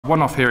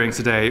One-off hearing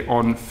today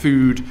on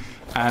food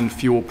and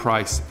fuel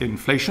price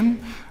inflation.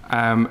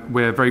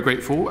 We're very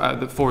grateful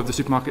that 4 of the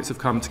supermarkets have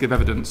come to give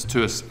evidence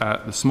to us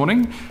this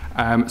morning.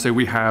 So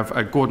we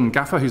have Gordon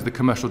Gaffer, who's the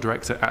Commercial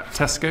Director at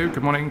Tesco.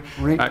 Good morning.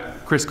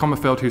 Chris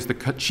Commerfield, who's the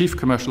Chief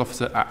Commercial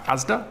Officer at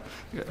Asda.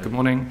 Good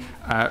morning.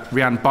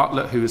 Rhiann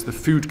Bartlett, who is the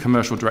Food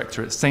Commercial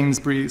Director at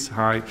Sainsbury's.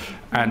 Hi.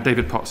 And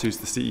David Potts, who's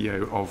the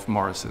CEO of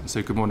Morrisons.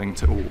 So good morning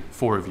to all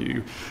 4 of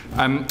you.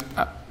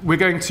 We're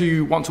going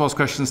to want to ask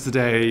questions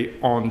today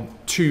on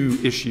 2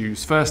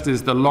 issues. First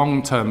is the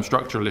long-term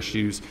structural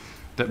issues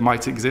that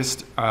might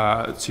exist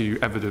to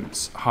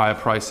evidence higher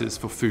prices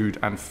for food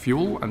and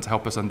fuel, and to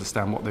help us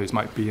understand what those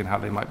might be and how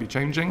they might be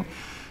changing.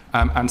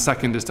 And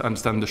second is to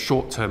understand the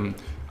short-term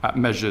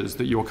measures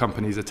that your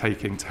companies are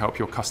taking to help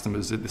your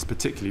customers at this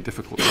particularly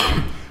difficult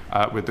time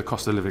with the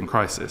cost of living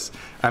crisis.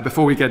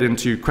 Before we get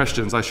into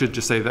questions, I should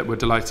just say that we're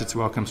delighted to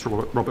welcome Sir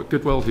Robert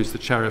Goodwill, who's the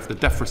chair of the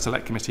DEFRA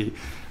Select Committee,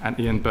 and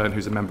Ian Byrne,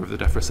 who's a member of the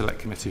DEFRA Select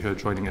Committee, who are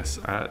joining us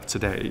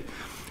today.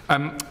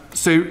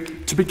 So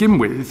to begin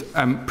with,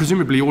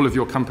 presumably all of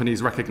your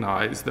companies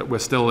recognise that we're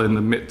still in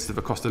the midst of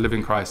a cost of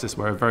living crisis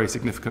where a very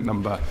significant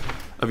number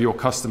of your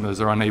customers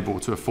are unable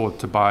to afford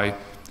to buy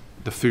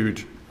the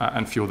food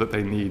and fuel that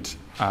they need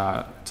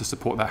to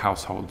support their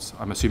households.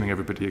 I'm assuming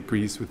everybody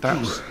agrees with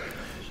that.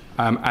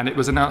 And it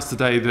was announced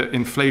today that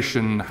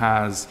inflation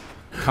has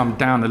come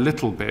down a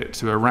little bit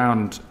to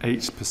around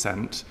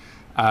 8%.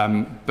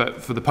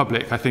 But for the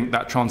public, I think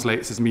that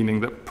translates as meaning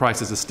that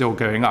prices are still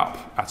going up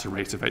at a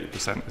rate of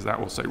 8%. Is that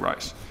also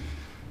right?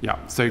 Yeah,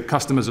 so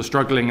customers are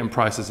struggling and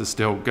prices are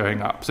still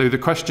going up. So the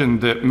question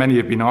that many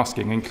have been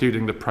asking,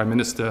 including the Prime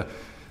Minister,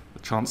 the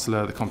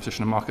Chancellor, the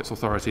Competition and Markets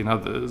Authority and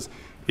others,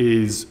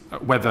 is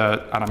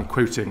whether, and I'm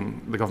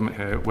quoting the government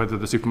here, whether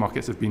the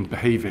supermarkets have been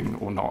behaving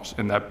or not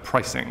in their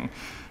pricing.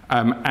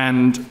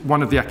 And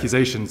one of the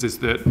accusations is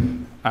that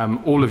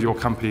all of your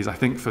companies, I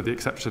think with the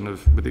exception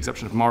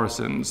of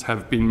Morrisons,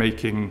 have been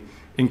making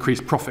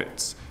increased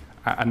profits,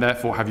 and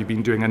therefore have you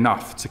been doing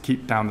enough to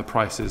keep down the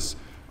prices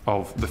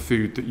of the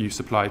food that you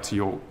supply to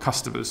your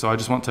customers? So I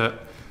just want to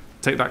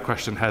take that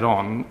question head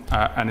on,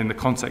 and in the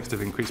context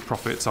of increased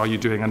profits, are you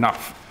doing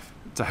enough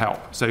to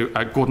help? So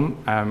Gordon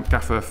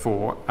Gaffer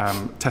for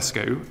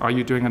Tesco, are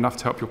you doing enough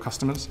to help your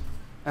customers?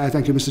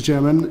 Thank you, Mr.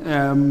 Chairman.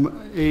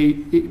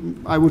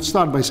 I would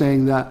start by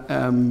saying that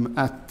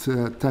at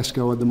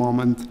Tesco at the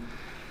moment,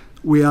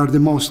 we are the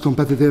most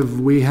competitive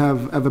we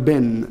have ever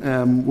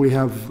been. We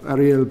have a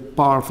real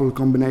powerful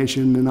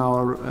combination, in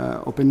our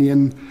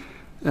opinion,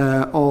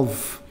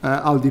 of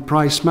Aldi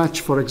Price Match,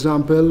 for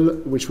example,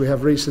 which we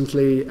have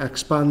recently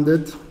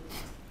expanded.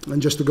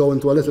 And just to go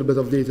into a little bit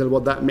of detail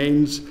what that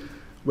means,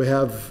 we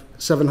have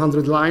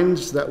 700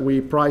 lines that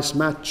we price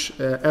match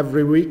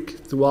every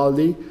week to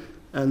Aldi.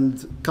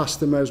 And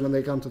customers, when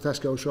they come to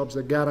Tesco shops,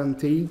 they're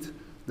guaranteed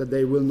that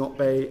they will not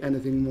pay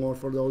anything more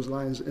for those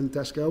lines in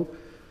Tesco.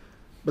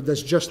 But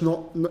that's just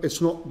it's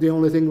not the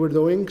only thing we're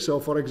doing. So,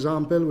 for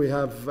example, we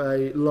have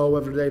a low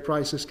everyday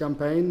prices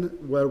campaign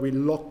where we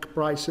lock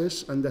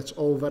prices, and that's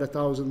over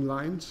 1,000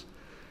 lines.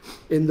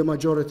 In the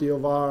majority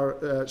of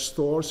our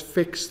stores,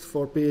 fixed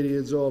for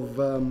periods of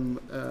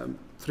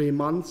 3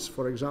 months,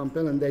 for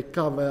example, and they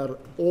cover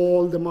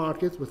all the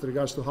market with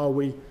regards to how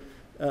we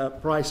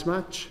price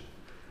match.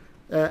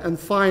 And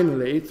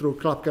finally, through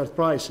Clubcard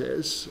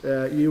prices,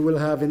 you will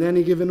have in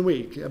any given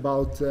week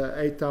about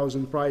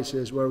 8,000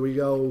 prices where we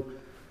go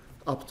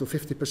up to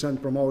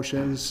 50%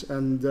 promotions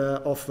and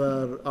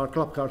offer our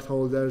Clubcard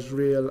holders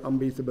real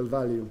unbeatable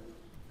value.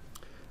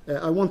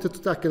 I wanted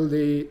to tackle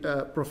the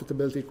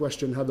profitability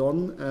question head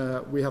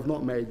on. We have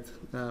not made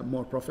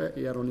more profit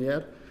year on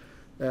year.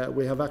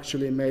 We have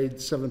actually made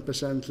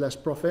 7% less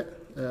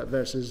profit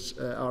versus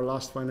our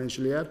last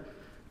financial year.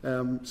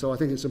 So I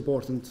think it's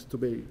important to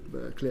be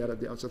clear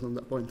at the outset on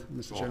that point,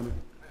 Mr. Chairman.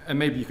 And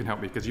maybe you can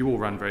help me, because you all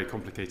run very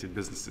complicated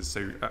businesses.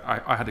 So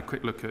I had a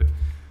quick look at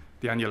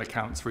the annual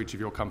accounts for each of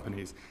your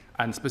companies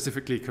and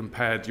specifically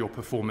compared your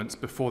performance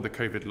before the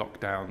COVID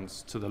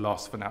lockdowns to the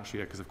last financial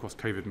year, because of course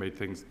COVID made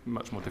things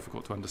much more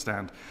difficult to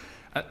understand.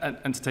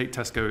 And to take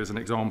Tesco as an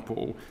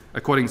example,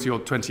 according to your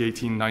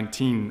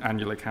 2018-19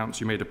 annual accounts,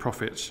 you made a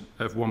profit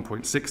of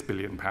 £1.6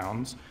 billion.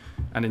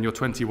 And in your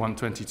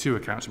 21-22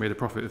 accounts, you made a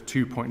profit of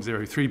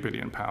 £2.03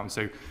 billion.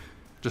 So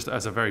just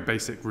as a very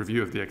basic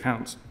review of the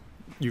accounts,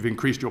 you've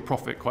increased your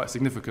profit quite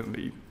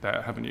significantly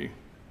there, haven't you?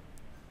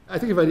 I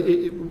think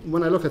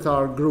when I look at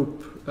our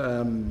group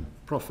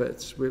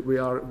profits, we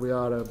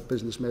are a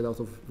business made out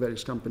of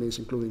various companies,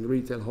 including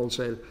retail,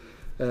 wholesale,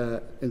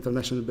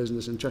 international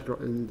business in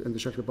the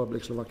Czech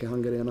Republic, Slovakia,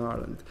 Hungary and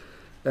Ireland.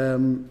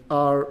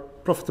 Our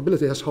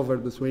profitability has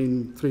hovered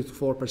between 3 to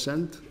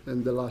 4%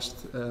 in the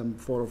last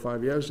 4 or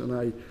 5 years, and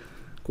I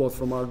quote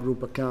from our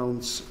group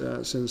accounts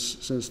since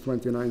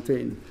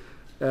 2019.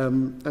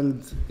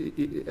 And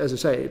as I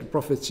say, the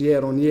profits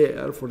year on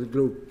year for the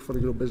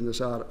group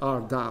business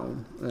are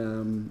down.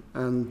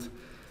 And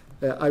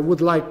I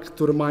would like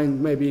to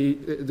remind maybe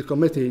the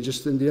committee,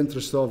 just in the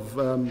interest of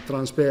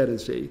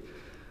transparency,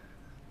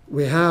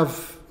 we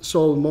have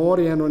sold more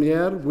year on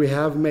year. We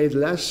have made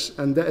less,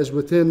 and that is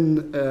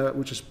within,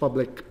 which is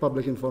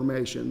public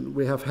information.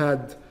 We have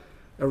had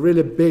a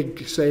really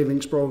big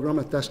savings program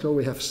at Tesco.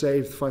 We have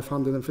saved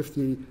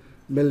 £550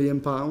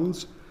 million.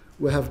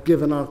 We have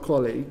given our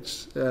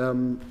colleagues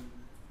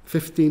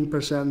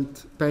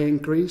 15% pay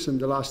increase in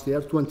the last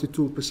year,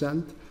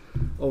 22%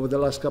 over the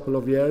last couple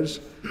of years.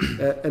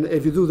 And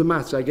if you do the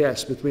maths, I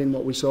guess, between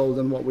what we sold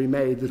and what we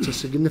made, it's a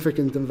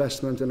significant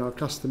investment in our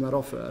customer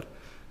offer,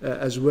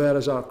 as well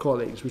as our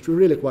colleagues, which we're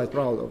really quite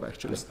proud of,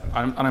 actually.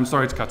 I'm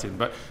sorry to cut in,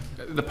 but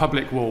the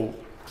public will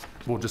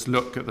just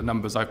look at the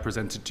numbers I've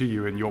presented to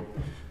you, and your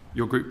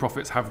group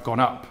profits have gone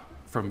up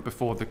from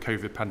before the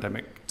COVID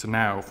pandemic to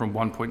now, from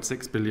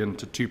 1.6 billion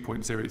to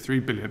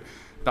 2.03 billion.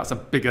 That's a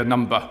bigger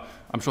number.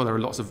 I'm sure there are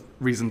lots of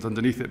reasons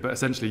underneath it, but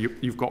essentially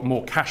you've got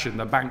more cash in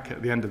the bank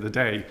at the end of the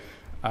day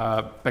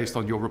based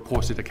on your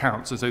reported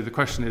accounts. And so the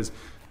question is,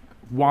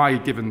 why,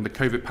 given the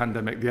COVID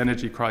pandemic, the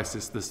energy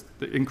crisis,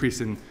 the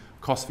increase in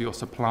cost for your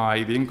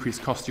supply, the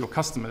increased cost to your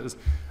customers,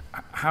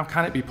 how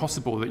can it be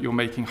possible that you're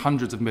making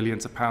hundreds of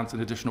millions of pounds in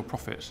additional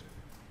profit?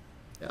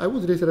 I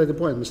would reiterate the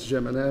point, Mr.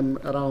 Chairman.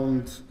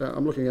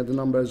 I'm looking at the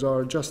numbers.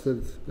 Our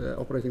adjusted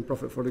operating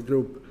profit for the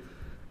group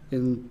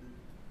in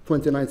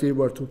 2019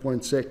 were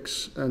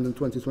 2.6, and in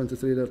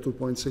 2023 they're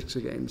 2.6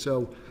 again.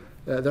 So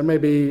there may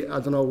be, I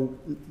don't know,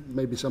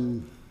 maybe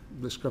some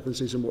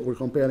discrepancies in what we're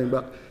comparing,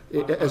 but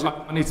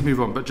I need to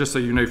move on, but just so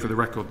you know, for the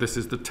record, this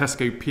is the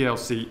Tesco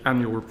PLC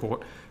annual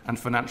report and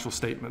financial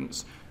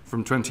statements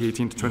from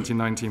 2018 to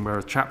 2019, where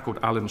a chap called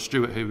Alan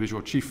Stewart, who is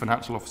your Chief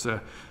Financial Officer,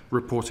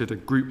 reported a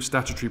group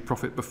statutory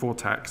profit before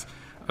tax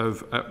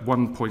of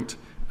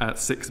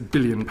 £1.6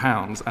 billion.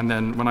 And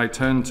then when I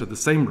turn to the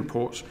same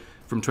report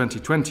from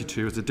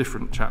 2022, it's a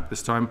different chap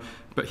this time,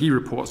 but he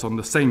reports on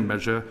the same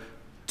measure,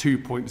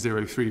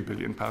 £2.03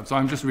 billion. So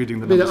I'm just reading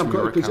the numbers from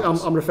your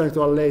accounts. I'm referring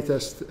to our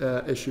latest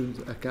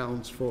issued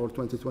accounts for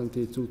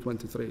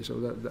 2022-23,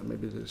 so that may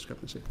be the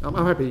discrepancy. I'm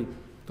happy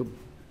to,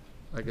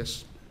 I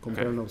guess,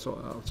 compare and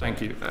also.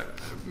 Thank you.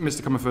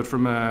 Mr. Comerford,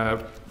 from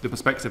the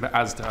perspective at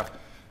Asda,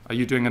 are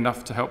you doing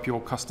enough to help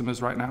your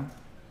customers right now?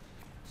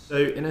 So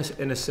in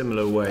a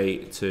similar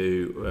way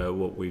to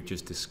what we've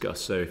just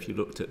discussed, so if you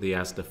looked at the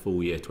Asda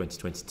full year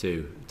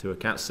 2022, to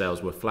account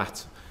sales were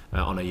flat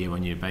on a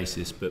year-on-year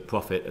basis, but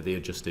profit at the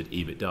adjusted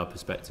EBITDA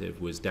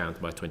perspective was down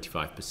by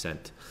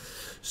 25%.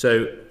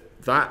 So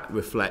that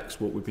reflects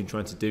what we've been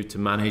trying to do to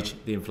manage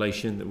the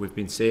inflation that we've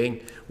been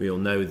seeing. We all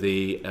know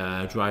the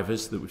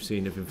drivers that we've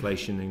seen of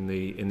inflation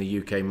in the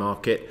UK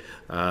market,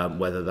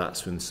 whether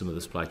that's from some of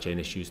the supply chain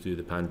issues through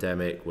the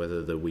pandemic,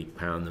 whether the weak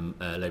pound,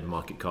 the labour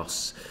market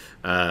costs,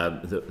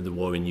 the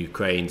war in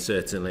Ukraine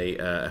certainly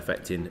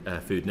affecting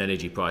food and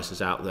energy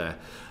prices out there.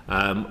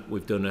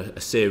 We've done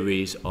a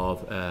series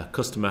of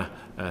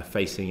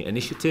customer-facing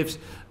initiatives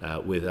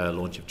with a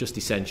launch of Just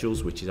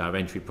Essentials, which is our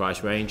entry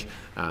price range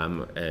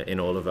in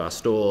all of our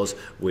stores.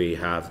 We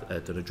have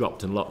done a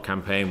dropped and locked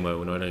campaign where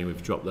not only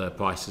we've dropped the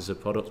prices of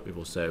products, we've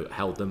also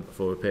held them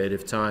for a period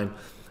of time.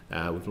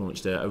 We've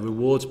launched a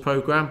rewards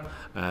program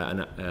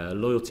and a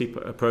loyalty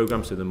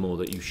program, so the more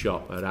that you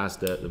shop at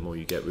Asda, the more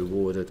you get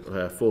rewarded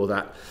for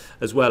that,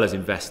 as well as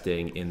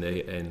investing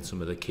in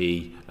some of the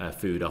key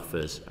food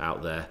offers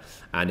out there.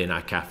 And in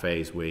our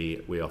cafes,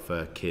 we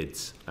offer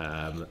kids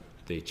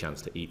the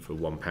chance to eat for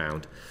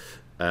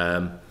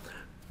 £1.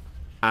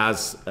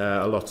 As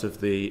a lot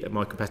of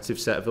my competitive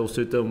set have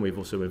also done, we've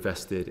also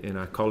invested in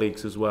our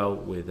colleagues as well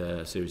with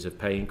a series of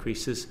pay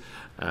increases,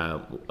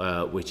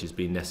 which has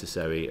been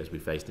necessary as we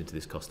faced into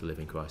this cost of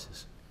living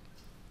crisis.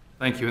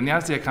 Thank you. And the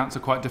Asda accounts are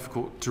quite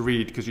difficult to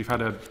read because you've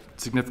had a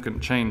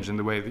significant change in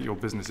the way that your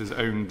business is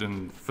owned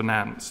and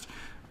financed.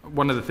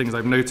 One of the things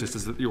I've noticed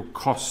is that your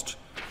cost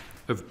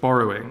of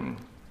borrowing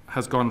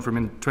has gone from,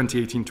 in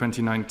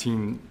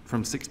 2018-2019,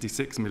 from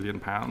 £66 million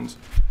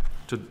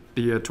to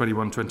the year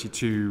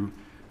 21-22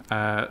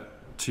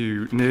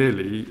 to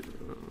nearly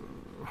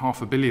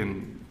 £500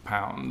 million.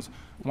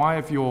 Why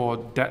have your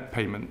debt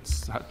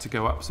payments had to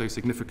go up so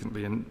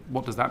significantly, and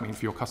what does that mean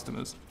for your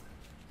customers?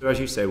 So as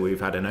you say,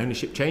 we've had an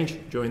ownership change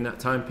during that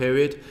time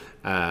period,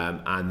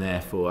 and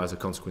therefore, as a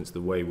consequence,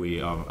 the way we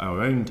are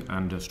owned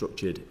and are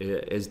structured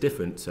is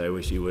different. So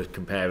as you were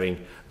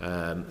comparing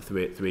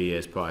 3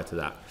 years prior to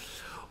that.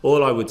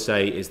 All I would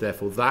say is,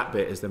 therefore, that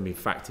bit has then been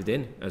factored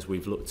in as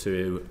we've looked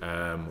to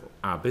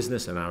our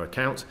business and our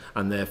accounts,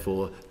 and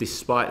therefore,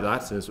 despite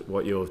that, as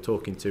what you're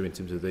talking to in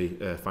terms of the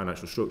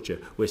financial structure,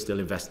 we're still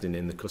investing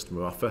in the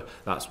customer offer.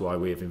 That's why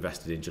we have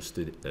invested in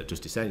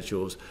Just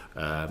Essentials,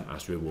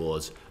 as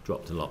rewards,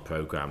 dropped and locked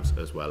programs,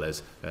 as well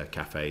as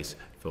cafes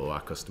for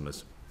our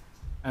customers.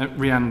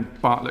 Rhiann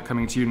Bartlett,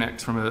 coming to you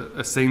next from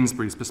a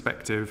Sainsbury's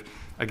perspective.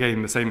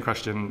 Again, the same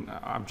question.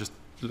 I've just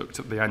looked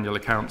at the annual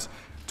accounts.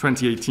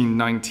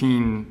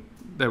 2018-19,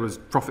 there was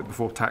profit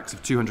before tax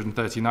of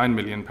 £239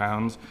 million.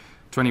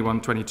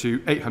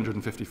 21-22,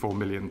 £854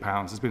 million.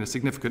 There's been a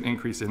significant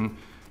increase in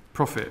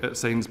profit at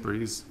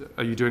Sainsbury's.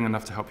 Are you doing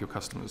enough to help your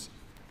customers?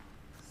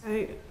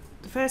 So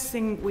The first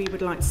thing we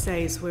would like to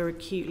say is we're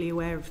acutely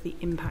aware of the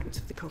impact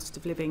of the cost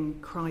of living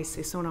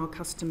crisis on our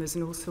customers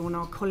and also on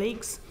our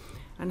colleagues,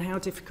 and how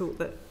difficult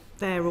that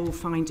they're all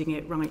finding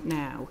it right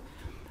now.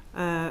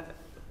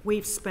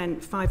 We've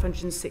spent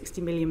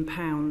 £560 million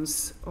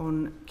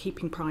on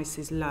keeping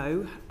prices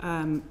low,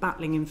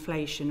 battling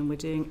inflation, and we're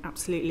doing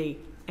absolutely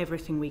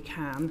everything we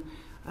can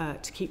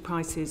to keep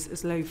prices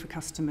as low for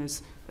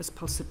customers as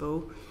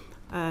possible.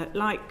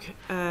 Like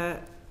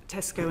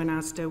Tesco and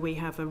Asda, we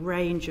have a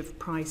range of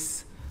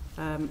price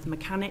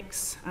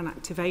mechanics and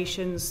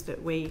activations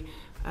that we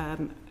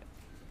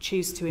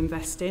choose to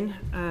invest in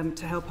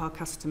to help our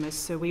customers.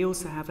 So we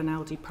also have an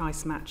Aldi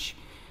price match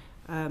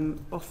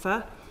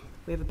offer.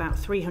 We have about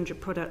 300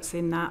 products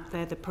in that.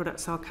 They're the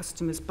products our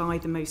customers buy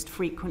the most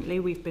frequently.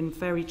 We've been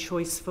very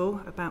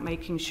choiceful about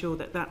making sure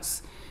that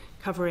that's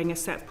covering a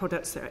set of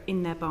products that are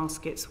in their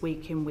baskets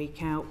week in,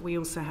 week out. We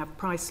also have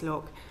price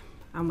lock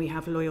and we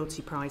have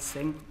loyalty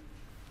pricing.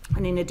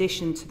 And in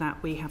addition to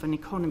that, we have an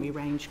economy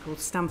range called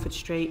Stamford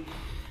Street,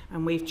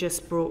 and we've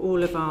just brought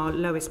all of our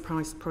lowest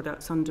priced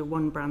products under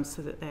one brand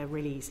so that they're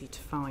really easy to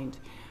find.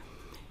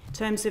 In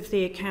terms of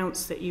the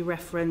accounts that you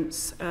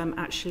reference,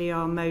 actually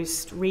our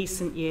most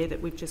recent year that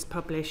we've just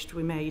published,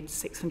 we made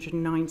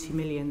 690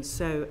 million.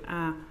 So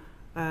our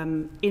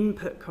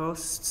input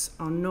costs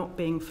are not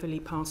being fully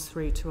passed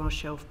through to our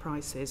shelf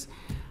prices.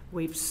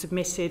 We've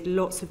submitted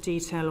lots of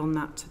detail on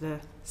that to the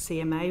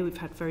CMA. We've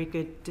had very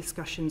good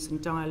discussions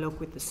and dialogue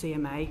with the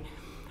CMA.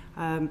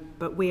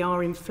 But we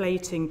are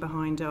inflating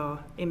behind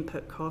our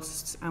input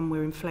costs, and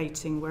we're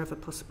inflating wherever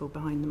possible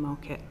behind the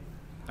market.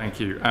 Thank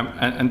you.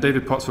 And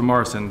David Potts from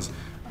Morrisons,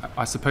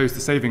 I suppose the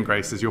saving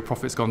grace is your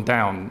profit's gone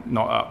down,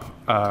 not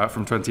up,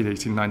 from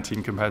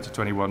 2018-19 compared to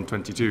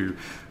 21-22.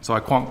 So I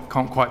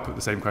can't quite put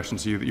the same question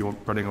to you that you're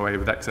running away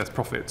with excess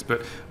profits.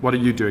 But what are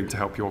you doing to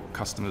help your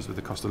customers with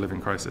the cost of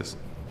living crisis?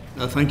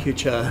 Thank you,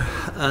 Chair,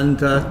 and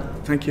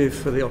thank you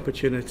for the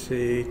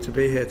opportunity to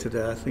be here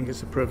today. I think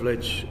it's a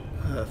privilege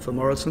for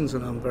Morrisons,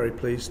 and I'm very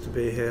pleased to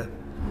be here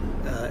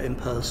in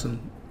person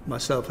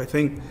myself. I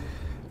think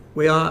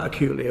we are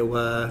acutely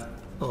aware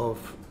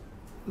of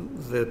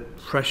the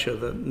pressure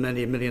that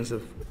many millions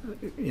of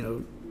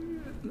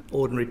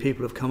ordinary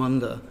people have come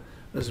under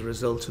as a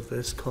result of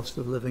this cost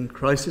of living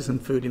crisis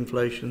and food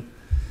inflation.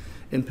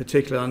 In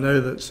particular, I know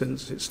that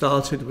since it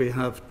started, we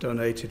have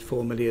donated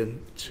 4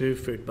 million to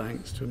food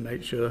banks to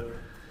make sure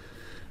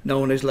no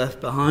one is left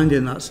behind.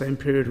 In that same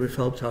period, we've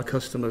helped our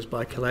customers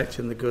by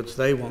collecting the goods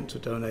they want to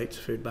donate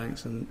to food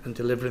banks and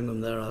delivering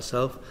them there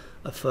ourselves,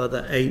 a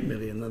further 8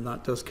 million, and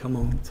that does come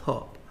on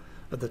top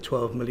of the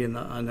 12 million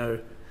that I know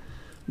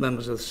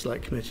members of the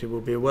Select Committee will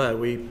be aware.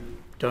 We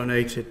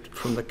donated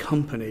from the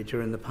company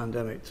during the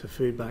pandemic to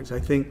food banks. I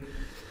think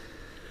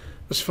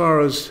as far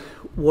as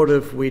what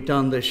have we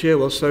done this year,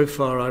 well, so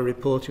far I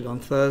reported on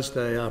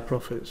Thursday our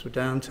profits were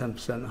down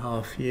 10%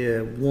 half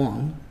year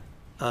one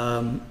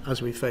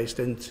as we faced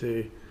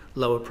into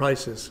lower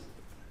prices.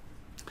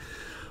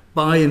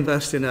 By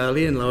investing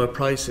early in lower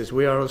prices,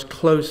 we are as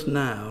close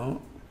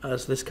now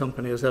as this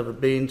company has ever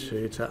been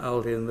to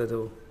Aldi and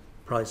Lidl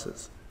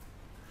prices.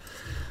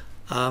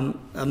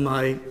 And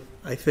my,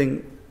 I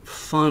think,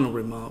 final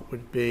remark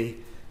would be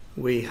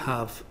we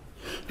have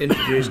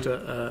introduced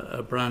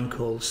a brand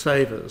called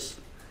Savers,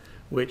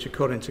 which,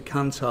 according to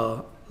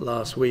Kantar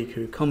last week,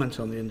 who comment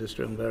on the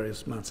industry on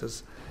various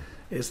matters,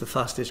 is the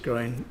fastest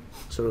growing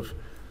sort of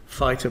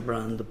fighter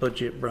brand, the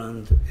budget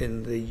brand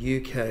in the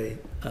UK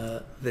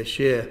this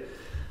year.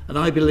 And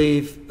I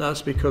believe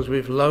that's because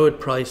we've lowered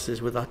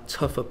prices with a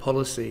tougher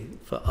policy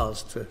for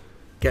us to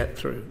get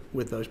through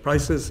with those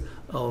prices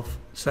of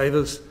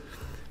Savers.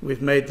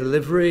 We've made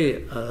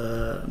delivery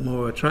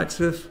more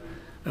attractive,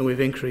 and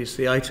we've increased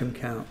the item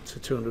count to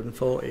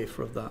 240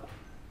 for that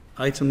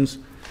items,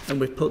 and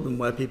we've put them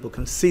where people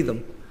can see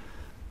them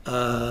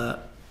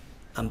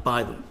and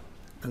buy them.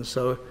 And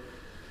so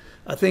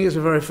I think it's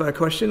a very fair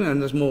question,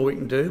 and there's more we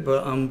can do,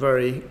 but I'm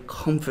very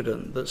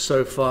confident that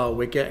so far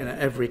we're getting at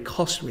every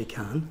cost we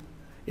can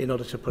in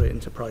order to put it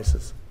into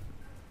prices.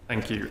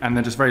 Thank you. And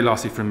then just very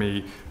lastly from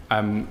me,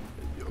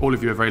 all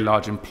of you are very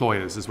large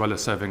employers as well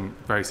as serving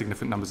very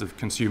significant numbers of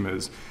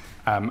consumers.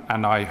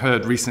 And I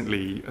heard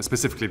recently,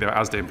 specifically there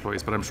are Asda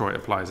employees, but I'm sure it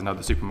applies in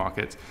other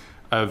supermarkets,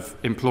 of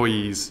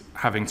employees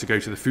having to go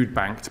to the food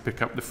bank to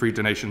pick up the free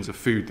donations of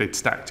food they'd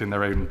stacked in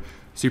their own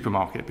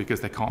supermarket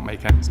because they can't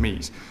make ends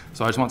meet.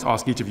 So I just want to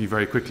ask each of you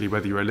very quickly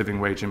whether you're a living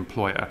wage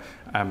employer.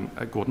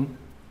 Gordon?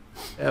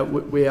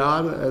 We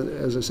are,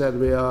 as I said,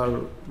 we are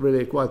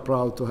really quite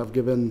proud to have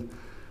given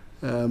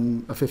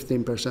a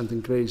 15%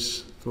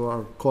 increase to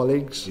our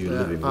colleagues.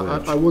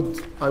 I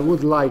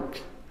would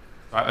like...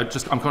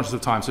 I'm conscious of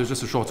time, so it's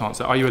just a short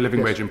answer. Are you a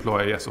living wage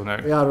employer, yes or no?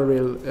 We are a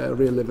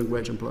real living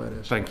wage employer,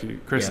 yes. Thank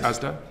you. Chris, yes.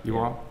 Asda, you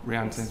are?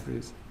 Rhiannon,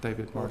 Sainsbury's,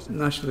 David, Morrison.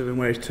 National living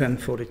wage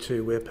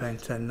 10.42, we're paying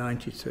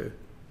 10.92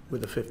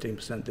 with a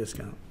 15%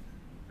 discount.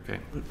 Okay.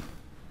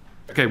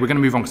 Okay, we're going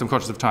to move on because I'm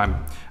conscious of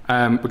time.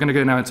 We're going to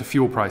go now into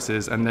fuel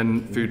prices and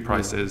then food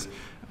prices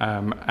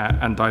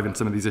and dive into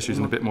some of these issues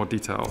in a bit more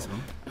detail.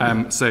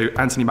 So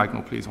Anthony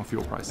Magnall, please, on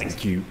fuel prices.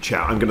 Thank you,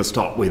 Chair. I'm going to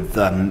start with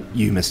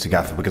you, Mr.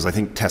 Gaffer, because I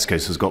think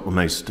Tesco's has got the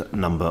most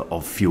number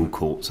of fuel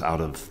courts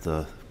out of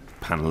the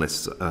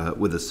panellists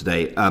with us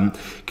today.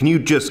 Can you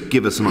just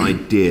give us an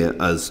idea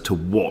as to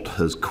what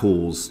has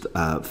caused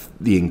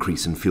the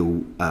increase in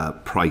fuel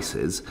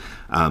prices,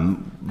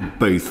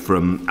 both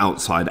from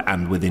outside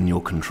and within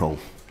your control?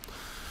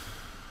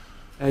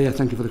 Yeah,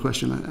 thank you for the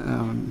question,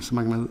 Mr.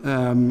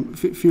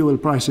 Magnall. Fuel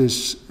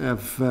prices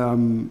have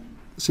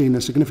seen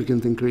a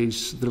significant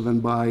increase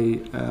driven by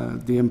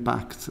the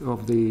impact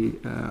of the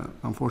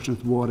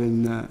unfortunate war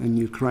in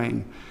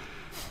Ukraine.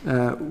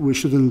 We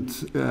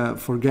shouldn't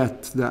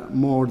forget that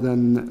more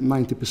than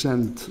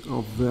 90%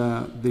 of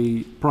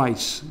the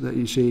price that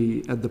you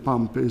see at the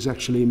pump is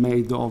actually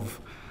made of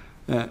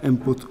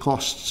input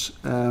costs,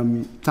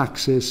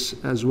 taxes,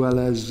 as well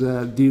as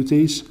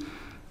duties.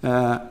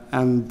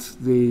 And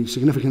the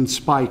significant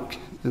spike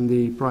in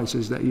the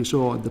prices that you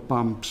saw at the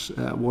pumps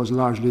was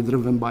largely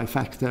driven by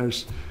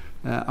factors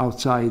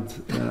outside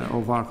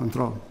of our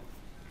control.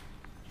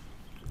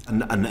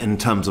 And in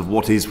terms of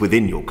what is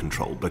within your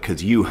control,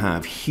 because you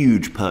have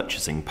huge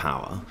purchasing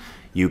power,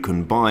 you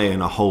can buy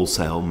in a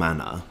wholesale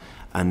manner,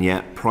 and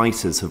yet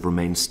prices have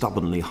remained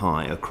stubbornly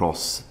high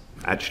across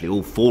actually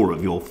all four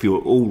of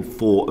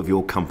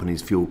your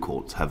company's fuel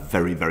courts have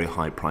very, very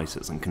high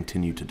prices and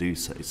continue to do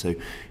so. So,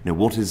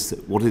 what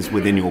is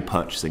within your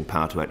purchasing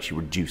power to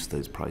actually reduce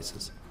those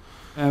prices?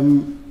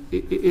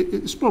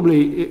 It's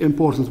probably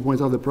important to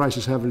point out that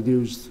prices have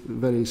reduced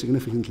very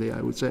significantly, I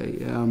would say.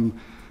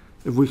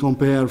 If we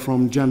compare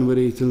from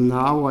January till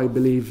now, I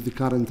believe the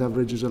current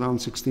average is around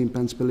 16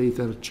 pence per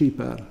litre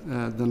cheaper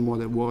than what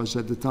it was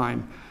at the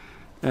time.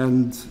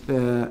 And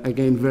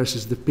again,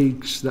 versus the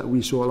peaks that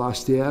we saw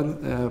last year,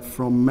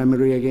 from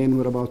memory again,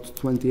 we're about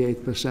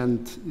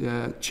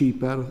 28%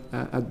 cheaper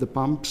at the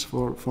pumps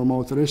for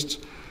motorists.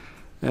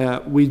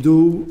 We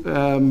do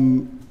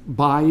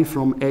buy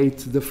from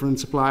 8 different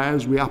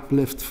suppliers. We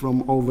uplift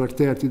from over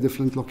 30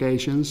 different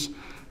locations.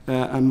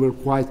 And we're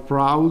quite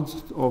proud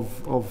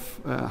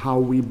of how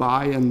we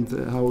buy and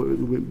how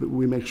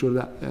we make sure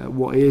that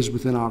what is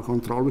within our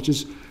control, which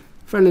is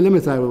fairly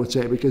limited, I would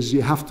say, because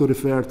you have to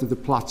refer to the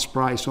Platts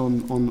price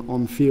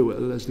on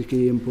fuel as the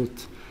key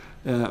input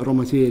raw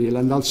material,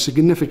 and a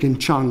significant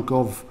chunk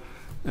of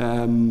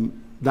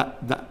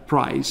that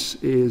price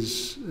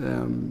is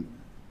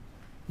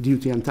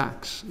duty and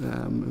tax.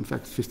 In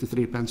fact,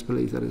 53 pence per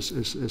litre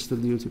is still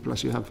duty,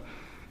 plus you have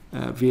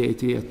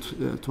VAT at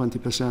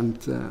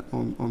 20%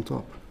 on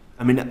top.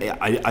 I mean,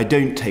 I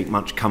don't take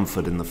much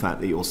comfort in the fact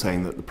that you're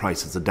saying that the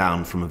prices are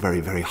down from a very,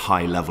 very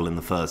high level in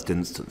the first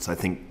instance. I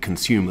think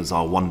consumers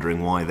are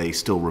wondering why they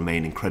still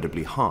remain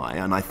incredibly high,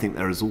 and I think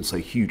there is also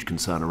huge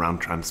concern around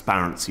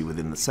transparency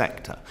within the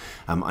sector.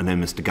 I know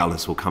Mr.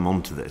 Gullis will come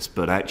on to this,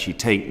 but actually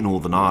take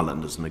Northern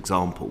Ireland as an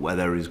example, where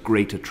there is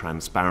greater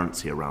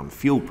transparency around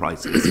fuel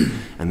prices,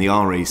 and the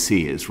RAC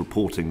is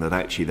reporting that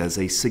actually there's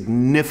a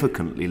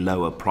significantly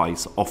lower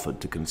price offered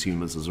to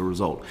consumers as a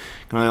result.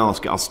 Can I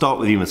ask, I'll start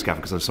with you, Ms.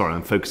 Gaffer, because I'm sorry,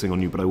 I'm focusing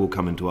on you, but I will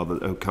come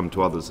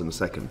to others in a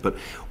second. But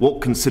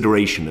what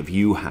consideration have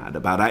you had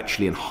about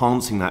actually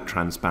enhancing that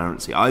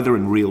transparency, either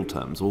in real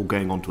terms or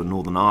going on to a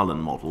Northern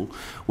Ireland model,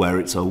 where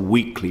it's a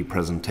weekly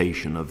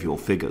presentation of your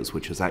figures,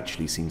 which has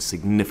actually seen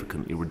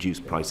significantly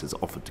reduced prices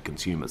offered to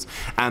consumers,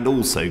 and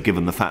also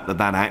given the fact that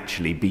that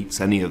actually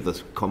beats any of the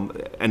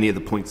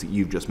points that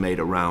you've just made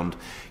around,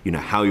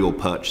 how you're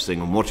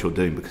purchasing and what you're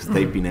doing, because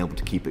they've been able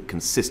to keep it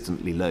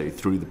consistently low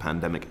through the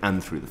pandemic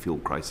and through the fuel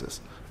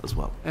crisis as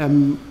well.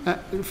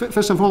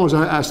 First and foremost,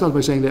 I start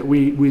by saying that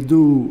we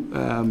do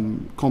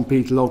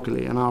compete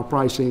locally, and our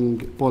pricing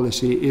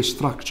policy is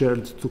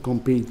structured to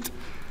compete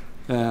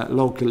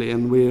locally,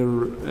 and we're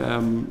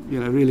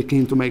really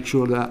keen to make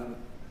sure that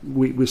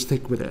we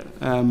stick with it.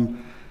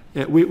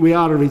 We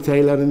are a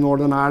retailer in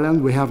Northern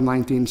Ireland. We have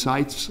 19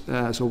 sites,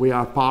 so we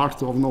are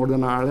part of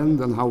Northern Ireland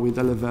and how we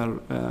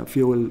deliver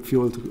fuel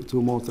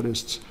to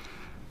motorists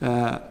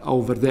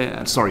over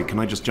there. Sorry, can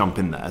I just jump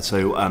in there?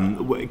 So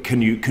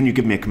can you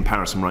give me a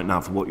comparison right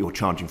now for what you're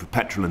charging for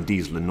petrol and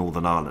diesel in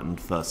Northern Ireland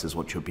versus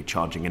what you'll be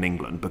charging in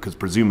England? Because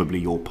presumably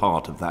you're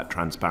part of that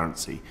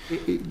transparency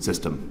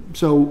system.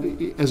 So,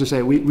 as I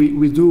say,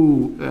 we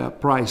do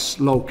price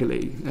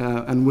locally,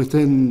 and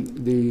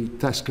within the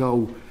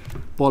Tesco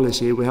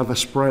policy we have a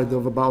spread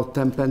of about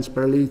 10 pence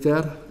per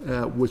litre,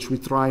 which we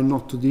try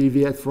not to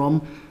deviate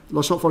from.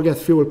 Let's not forget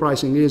fuel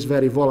pricing is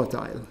very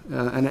volatile,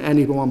 and at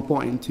any one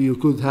point you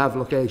could have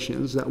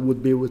locations that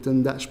would be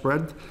within that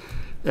spread.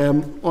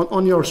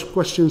 On your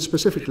question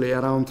specifically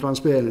around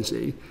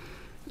transparency,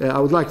 I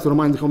would like to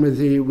remind the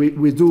committee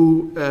we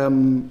do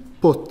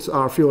put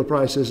our fuel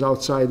prices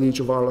outside each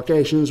of our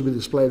locations. We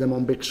display them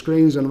on big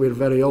screens, and we're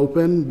very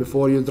open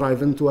before you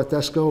drive into a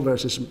Tesco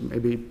versus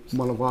maybe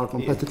one of our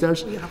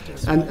competitors.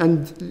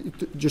 And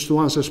just to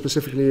answer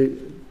specifically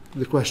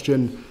the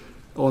question,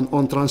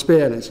 On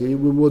transparency,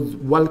 we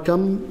would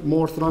welcome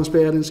more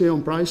transparency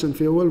on price and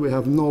fuel. We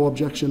have no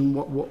objection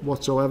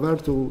whatsoever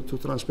to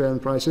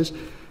transparent prices.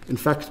 In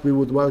fact, we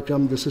would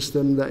welcome the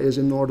system that is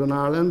in Northern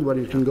Ireland, where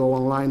you can go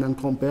online and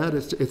compare.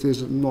 It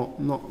is not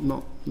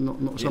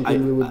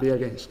something we would be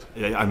against.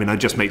 I mean, I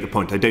just make the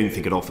point, I don't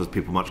think it offers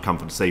people much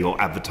comfort to say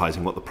you're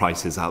advertising what the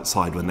price is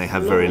outside when they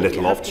have very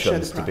little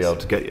options to be able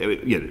to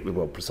get,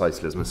 well,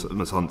 precisely as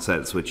Ms Hunt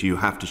says, which you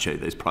have to show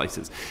those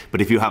prices.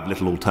 But if you have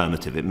little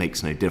alternative, it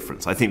makes no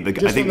difference. I think the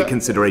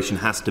consideration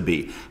has to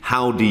be,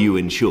 how do you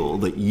ensure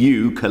that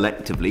you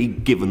collectively,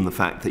 given the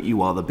fact that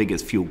you are the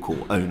biggest fuel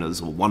court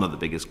owners, or one of the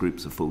biggest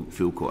groups of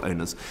fuel court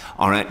owners,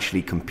 are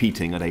actually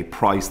competing at a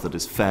price that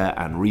is fair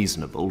and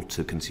reasonable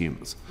to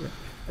consumers? Yeah.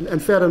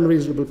 And fair and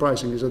reasonable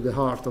pricing is at the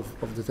heart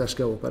of the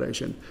Tesco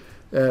operation.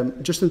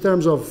 Just in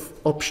terms of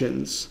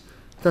options,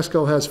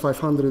 Tesco has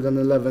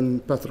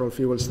 511 petrol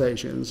fuel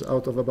stations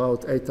out of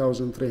about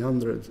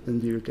 8,300 in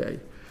the UK.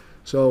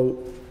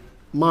 So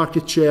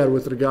market share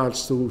with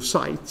regards to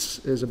sites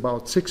is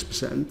about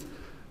 6%,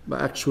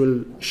 but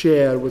actual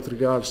share with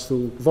regards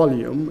to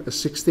volume is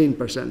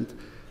 16%.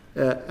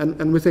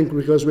 And we think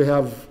because we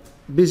have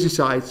busy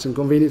sites and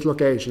convenient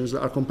locations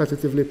that are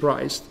competitively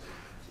priced,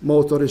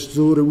 motorists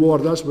do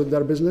reward us with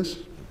their business.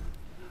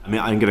 I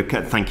mean, I'm going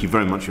to thank you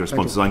very much for your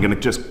responses. I'm going to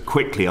just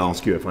quickly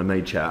ask you, if I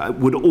may, Chair,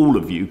 would all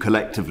of you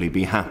collectively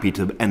be happy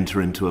to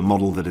enter into a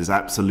model that is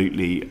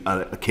absolutely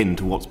akin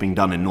to what's being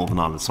done in Northern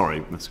Ireland? Sorry,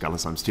 Mr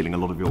Gallis, I'm stealing a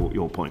lot of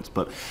your points,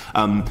 but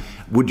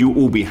would you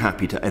all be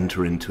happy to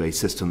enter into a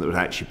system that would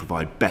actually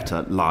provide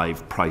better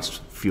live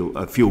priced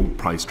fuel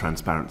price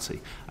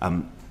transparency?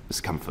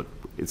 Mr Comfort,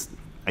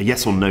 a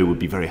yes or no would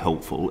be very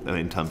helpful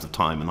in terms of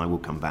time, and I will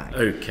come back.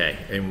 Okay,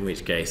 in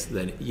which case,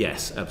 then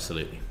yes,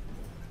 absolutely.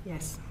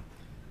 Yes.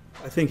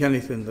 I think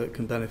anything that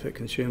can benefit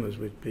consumers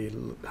we'd be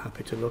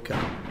happy to look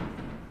at.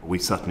 We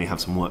certainly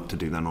have some work to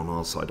do then on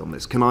our side on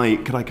this. Could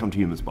I come to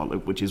you, Ms Butler,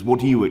 which is,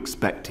 what are you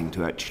expecting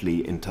to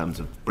actually, in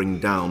terms of bring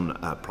down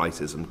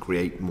prices and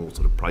create more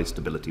sort of price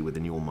stability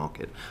within your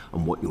market,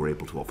 and what you're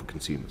able to offer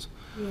consumers?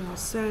 Yeah,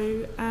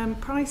 so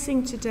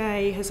pricing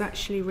today has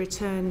actually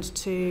returned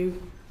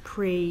to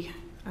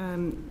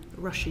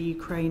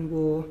pre-Russia-Ukraine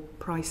war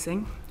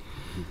pricing.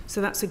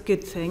 So that's a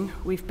good thing.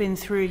 We've been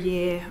through a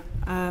year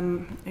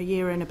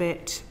and a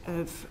bit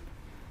of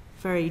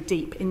very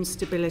deep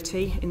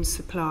instability in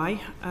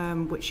supply,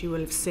 which you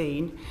will have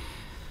seen.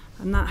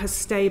 And that has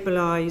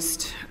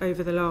stabilised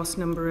over the last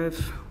number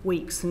of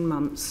weeks and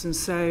months. And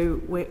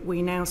so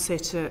we now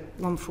sit at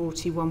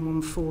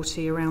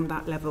 140, around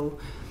that level,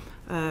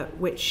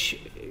 which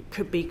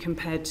could be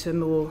compared to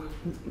more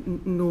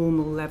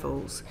normal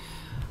levels.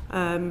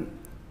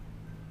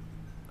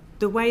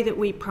 The way that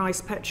we price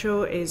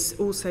petrol is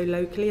also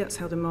locally. That's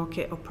how the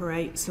market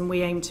operates, and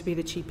we aim to be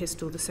the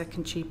cheapest or the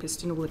second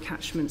cheapest in all the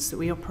catchments that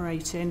we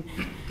operate in.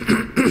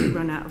 We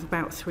run out of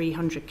about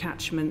 300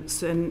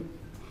 catchments, and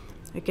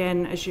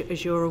again,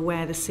 as you're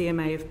aware, the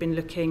CMA have been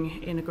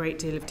looking in a great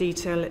deal of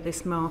detail at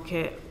this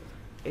market.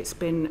 It's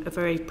been a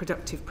very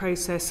productive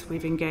process.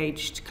 We've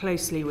engaged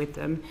closely with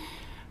them.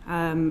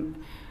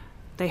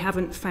 They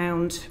haven't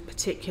found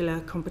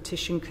particular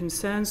competition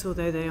concerns,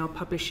 although they are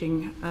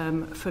publishing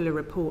a fuller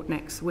report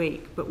next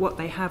week. But what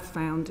they have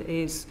found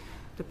is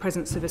the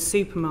presence of a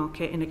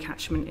supermarket in a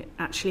catchment, it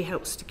actually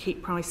helps to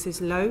keep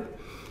prices low.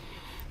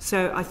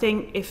 So I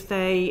think if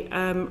they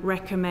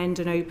recommend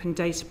an open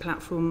data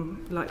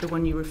platform like the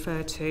one you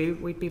refer to,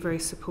 we'd be very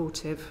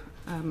supportive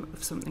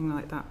of something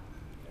like that.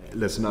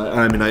 Listen,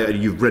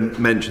 you've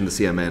mentioned the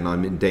CMA, and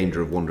I'm in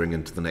danger of wandering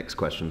into the next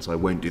question, so I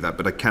won't do that.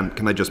 But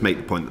can I just make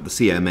the point that the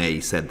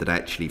CMA said that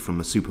actually, from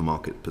a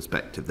supermarket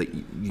perspective, that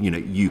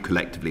you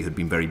collectively had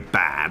been very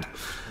bad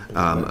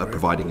at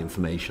providing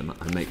information.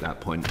 I make that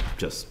point,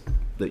 just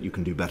that you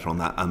can do better on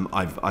that.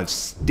 I've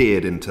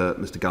steered into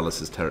Mr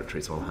Gallis's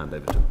territory, so I'll hand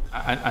over to him.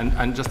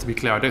 And just to be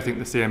clear, I don't think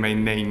the CMA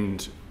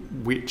named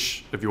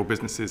which of your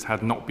businesses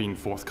had not been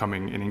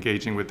forthcoming in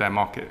engaging with their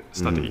market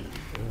study.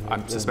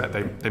 I suspect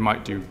they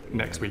might do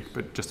next week,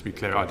 but just to be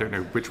clear, I don't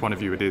know which one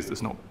of you it is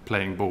that's not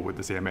playing ball with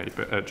the CMA,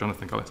 but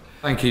Jonathan Cullis.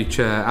 Thank you,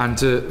 Chair. And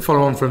to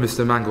follow on from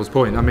Mr Mangle's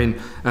point, I mean,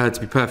 to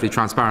be perfectly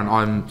transparent,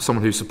 I'm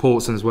someone who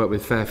supports and has worked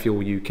with Fair Fuel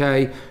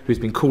UK, who's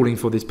been calling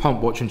for this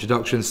pump watch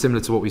introduction,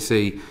 similar to what we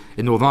see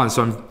in Northern Ireland.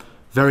 So I'm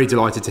very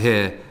delighted to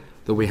hear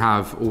that we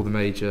have all the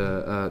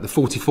major, the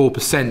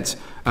 44%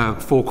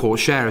 forecourt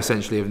share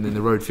essentially in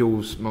the road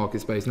fuels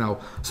market space now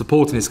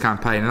supporting this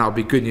campaign, and that would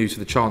be good news for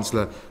the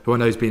Chancellor, who I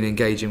know has been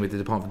engaging with the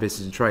Department for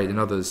Business and Trade and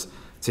others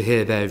to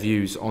hear their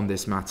views on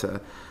this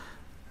matter.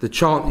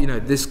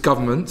 This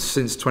government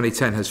since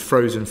 2010 has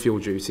frozen fuel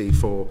duty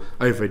for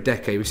over a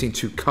decade. We've seen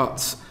 2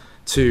 cuts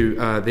to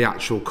the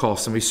actual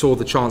costs, and we saw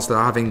the Chancellor,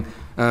 having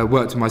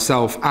worked with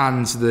myself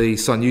and the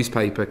Sun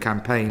newspaper,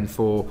 campaign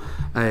for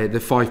the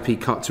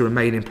 5p cut to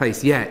remain in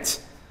place. Yet,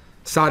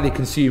 sadly,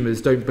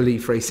 consumers don't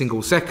believe for a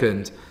single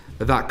second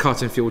that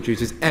cut in fuel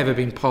duty has ever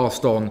been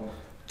passed on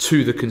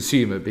to the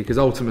consumer, because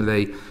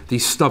ultimately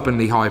these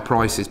stubbornly high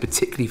prices,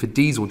 particularly for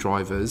diesel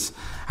drivers,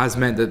 has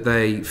meant that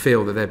they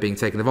feel that they're being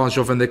taken advantage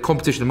of. And the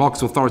Competition and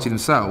Markets Authority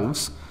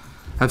themselves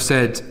have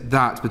said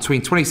that between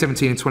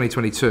 2017 and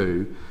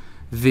 2022,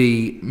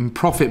 the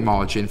profit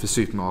margin for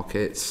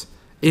supermarkets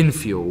in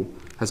fuel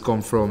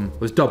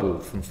was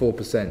doubled from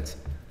 4%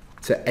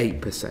 to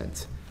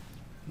 8%.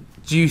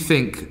 Do you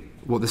think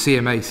what the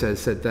CMA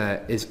said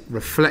there is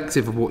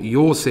reflective of what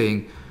you're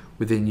seeing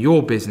within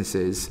your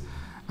businesses?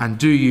 And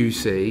do you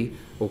see,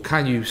 or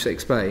can you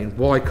explain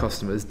why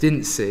customers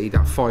didn't see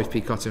that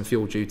 5p cut in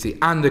fuel duty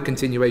and the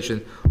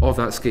continuation of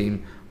that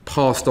scheme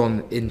passed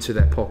on into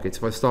their pockets?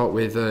 If I start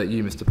with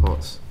you, Mr.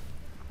 Potts.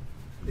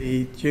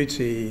 The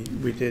duty,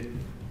 we did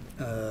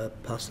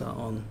pass that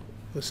on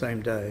the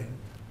same day,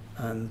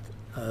 and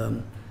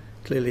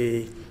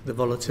clearly the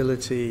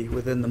volatility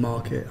within the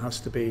market has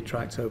to be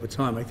tracked over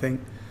time. I think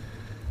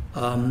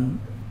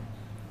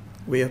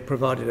we have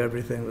provided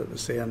everything that the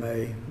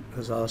CMA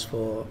has asked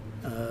for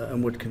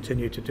and would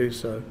continue to do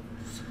so.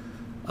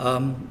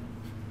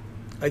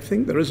 I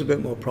think there is a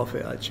bit more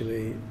profit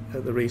actually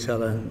at the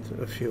retail end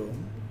of fuel.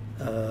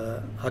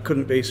 I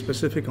couldn't be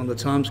specific on the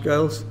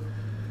timescales,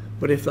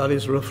 but if that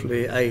is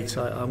roughly 8,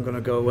 I'm going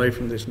to go away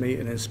from this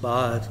meeting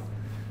inspired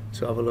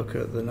to have a look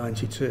at the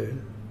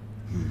 92.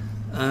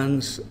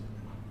 And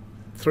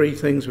 3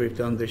 things we've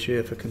done this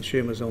year for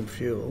consumers on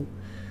fuel.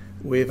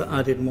 We've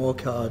added more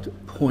card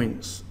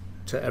points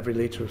to every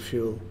litre of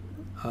fuel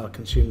our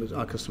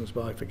customers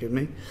buy, forgive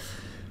me.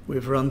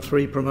 We've run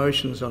 3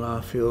 promotions on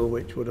our fuel,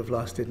 which would have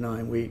lasted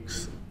 9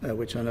 weeks,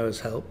 which I know has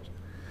helped.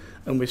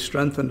 And we've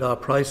strengthened our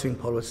pricing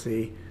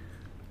policy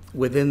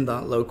within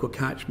that local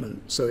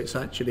catchment, so it's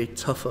actually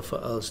tougher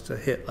for us to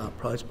hit that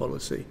price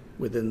policy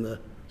within the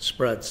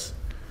spreads.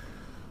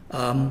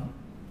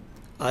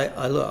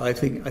 I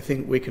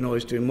think we can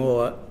always do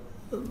more.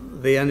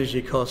 The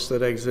energy costs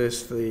that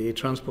exist, the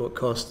transport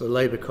costs, the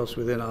labour costs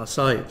within our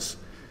sites,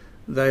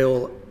 they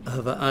all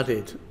have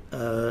added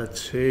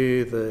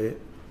to the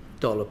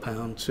dollar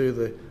pound, to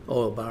the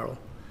oil barrel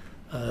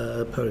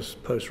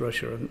post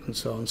Russia and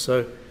so on.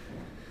 So,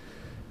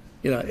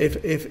 you know,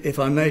 if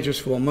I may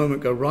just for a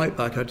moment go right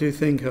back, I do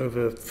think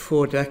over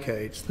 4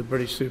 decades the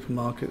British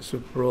supermarkets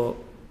have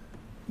brought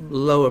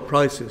lower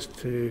prices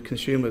to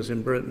consumers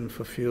in Britain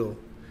for fuel.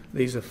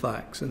 These are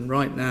facts, and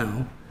right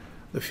now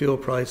the fuel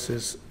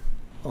prices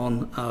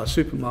on our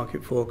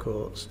supermarket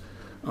forecourts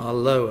are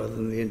lower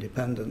than the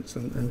independents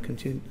and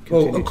continue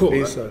to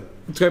be so.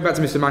 To go back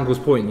to Mr. Mangle's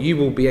point, you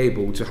will be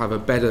able to have a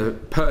better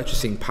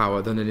purchasing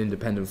power than an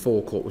independent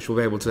forecourt, which will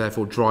be able to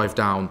therefore drive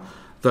down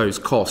those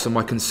costs. And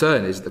my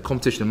concern is that the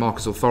Competition and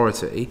Markets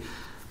Authority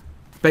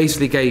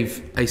basically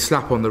gave a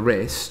slap on the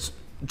wrist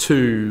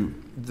to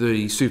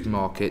the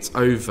supermarkets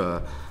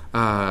over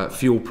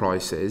fuel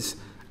prices,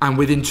 and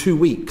within 2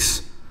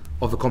 weeks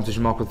of the Competition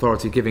and Markets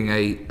Authority giving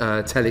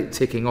a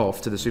ticking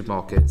off to the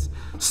supermarkets,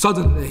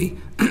 suddenly,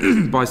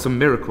 by some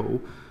miracle,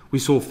 we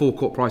saw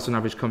forecourt price on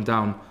average come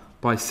down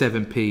by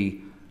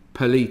 7p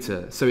per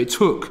litre. So it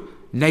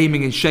took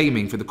naming and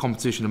shaming for the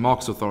Competition and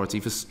Markets Authority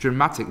for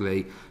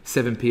dramatically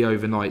 7p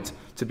overnight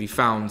to be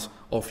found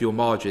off your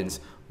margins.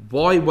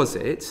 Why was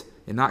it,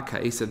 in that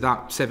case, that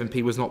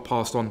 7p was not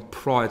passed on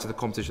prior to the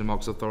Competition and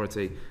Markets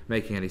Authority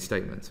making any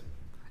statement?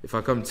 If I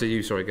come to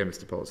you, sorry again,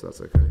 Mr. Potts,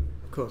 that's okay.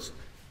 Of course.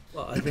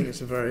 Well, I think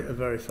it's a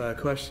very fair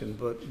question,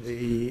 but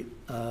the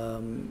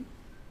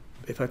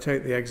if I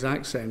take the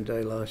exact same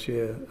day last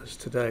year as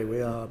today,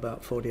 we are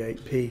about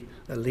 48p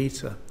a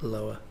litre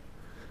lower.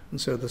 And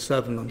so the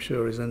 7, I'm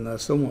sure, is in there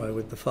somewhere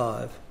with the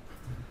 5.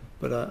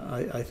 But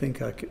I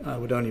think I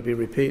would only be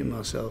repeating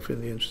myself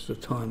in the interest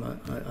of time.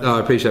 I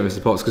appreciate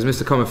Mr. Potts, because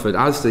Mr. Comerford,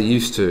 Asda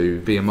used to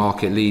be a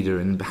market leader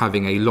and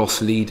having a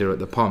loss leader at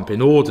the pump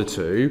in order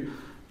to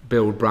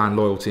build brand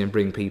loyalty and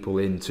bring people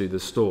into the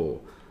store.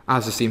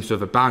 Asda seems to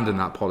have abandoned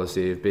that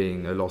policy of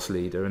being a loss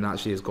leader and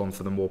actually has gone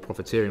for the more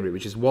profiteering route,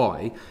 which is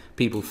why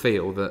people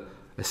feel that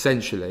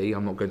essentially,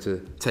 I'm not going to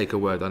take a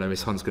word I know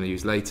Ms Hunt's going to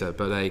use later,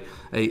 but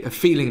a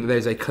feeling that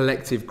there's a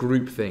collective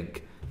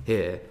groupthink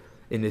here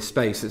in this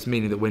space that's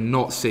meaning that we're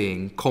not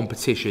seeing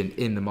competition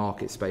in the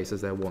market space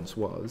as there once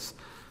was.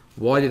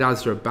 Why did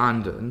Asda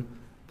abandon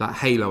that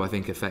halo, I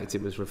think, effect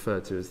it was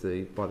referred to as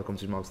by the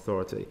Competition Markets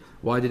Authority?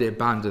 Why did it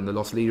abandon the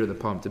loss leader at the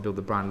pump to build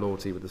the brand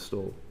loyalty with the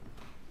store?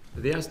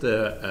 The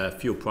Asda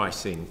fuel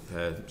pricing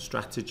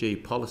strategy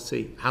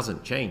policy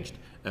hasn't changed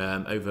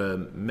over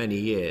many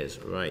years,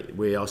 right?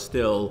 We are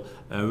still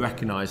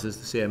recognised, as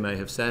the CMA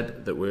have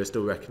said, that we're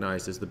still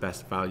recognised as the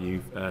best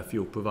value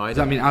fuel provider.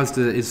 Does that mean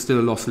Asda is still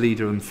a loss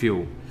leader in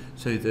fuel?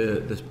 So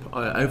the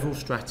overall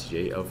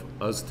strategy of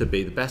us to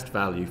be the best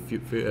value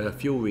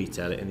fuel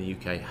retailer in the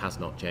UK has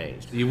not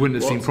changed. You wouldn't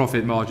have seen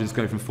profit margins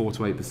go from 4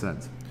 to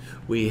 8%?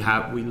 We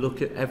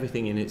look at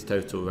everything in its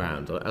total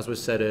round. As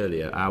was said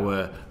earlier,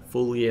 our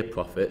full year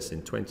profits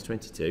in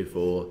 2022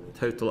 for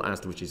total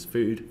Asda, which is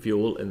food,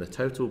 fuel, and the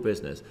total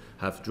business,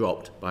 have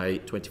dropped by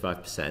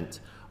 25%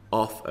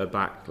 off a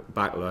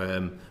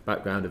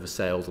background of a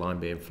sales line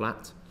being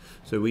flat.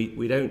 So we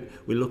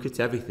look at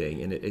everything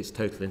in its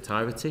total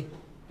entirety.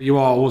 You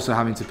are also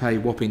having to pay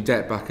whopping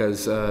debt back,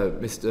 as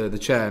the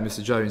Chair,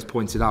 Mr Jones,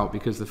 pointed out,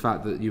 because the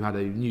fact that you had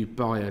a new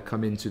buyer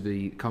come into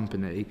the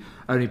company,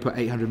 only put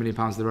 £800 million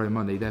of their own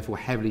money, therefore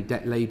heavily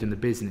debt-laden the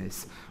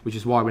business, which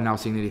is why we're now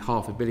seeing nearly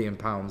 £500 million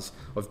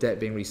of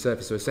debt being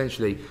resurfaced. So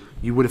essentially,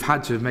 you would have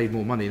had to have made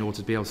more money in order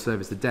to be able to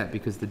service the debt,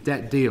 because the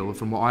debt deal,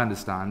 from what I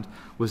understand,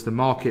 was the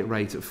market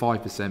rate at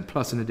 5%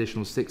 plus an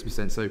additional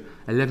 6%, so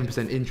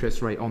 11%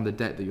 interest rate on the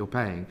debt that you're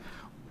paying.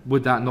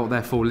 Would that not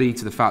therefore lead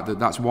to the fact that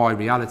that's why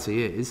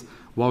reality is,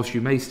 whilst you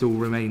may still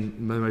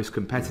remain the most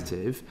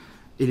competitive,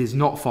 it is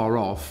not far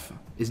off,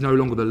 is no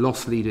longer the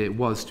loss leader it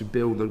was to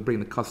bring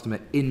the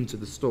customer into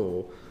the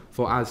store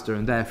for Asda,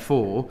 and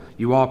therefore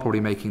you are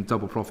probably making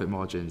double profit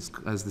margins,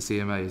 as the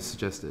CMA has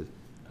suggested?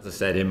 As I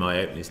said in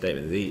my opening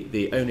statement,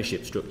 the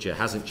ownership structure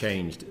hasn't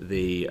changed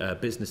the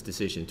business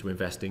decision to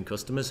invest in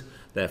customers.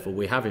 Therefore,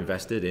 we have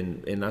invested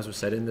in, as we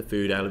said, in the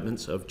food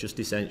elements of Just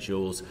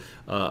Essentials,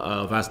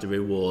 of Asda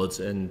Rewards,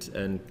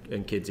 and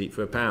Kids Eat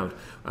for £1.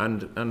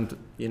 And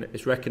you know,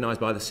 it's recognised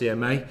by the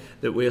CMA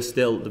that we are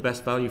still the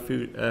best value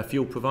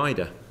fuel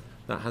provider.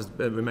 That has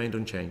remained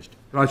unchanged.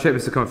 Can I check,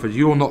 Mr Comfort,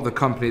 you're not the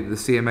company that the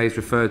CMA is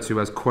referred to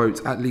as,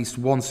 quote, at least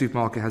one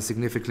supermarket has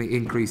significantly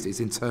increased its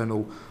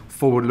internal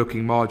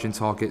forward-looking margin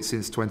target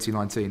since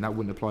 2019. That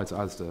wouldn't apply to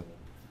Asda.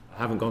 I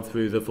haven't gone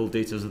through the full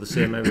details of the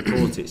CMA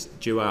report. It's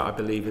due out, I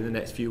believe, in the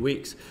next few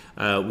weeks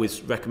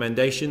with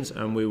recommendations,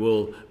 and we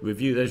will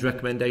review those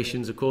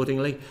recommendations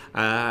accordingly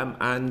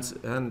and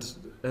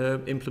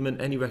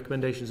implement any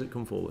recommendations that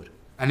come forward.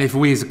 And if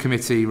we as a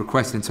committee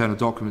request internal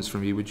documents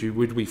from you,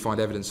 would we find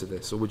evidence of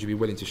this, or would you be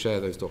willing to share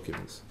those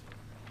documents?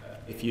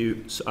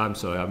 I'm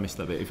sorry, I missed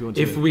that bit.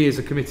 If we as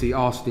a committee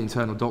ask the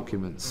internal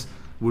documents,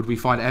 would we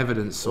find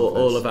evidence of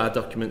this? All of our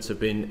documents have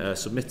been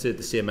submitted.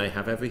 The CMA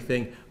have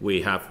everything.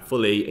 We have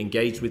fully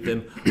engaged with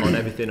them on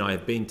everything. I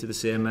have been to the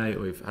CMA.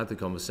 We've had the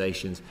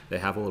conversations. They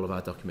have all of our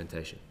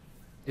documentation.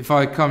 If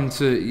I come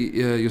to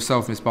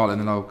yourself, Ms Bartlett,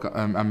 and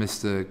then and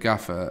Mr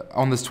Gaffer,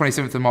 on the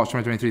 27th of March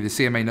 2023, the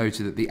CMA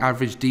noted that the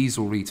average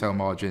diesel retail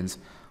margins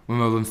were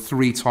more than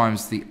 3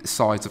 times the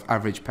size of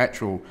average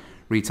petrol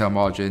retail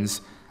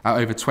margins, at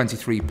over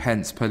 23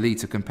 pence per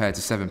litre compared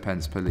to 7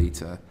 pence per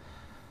litre.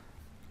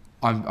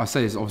 I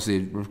say this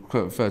obviously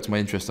refer to my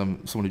interest.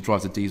 I'm someone who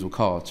drives a diesel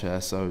car, Chair,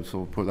 so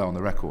I'll put that on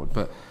the record.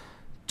 But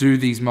do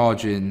these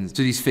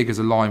figures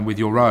align with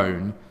your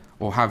own,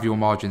 or have your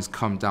margins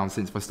come down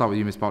since? If I start with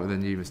you, Ms Bartlett,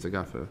 then you, Mr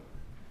Gaffer.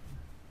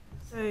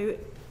 So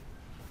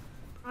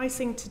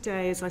pricing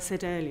today, as I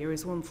said earlier,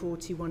 is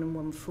 141 and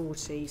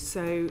 140.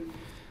 So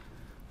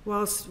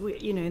whilst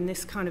in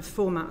this kind of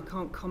format, I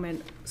can't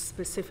comment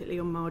specifically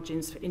on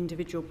margins for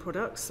individual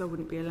products. I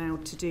wouldn't be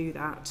allowed to do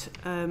that.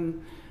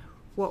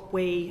 What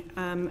we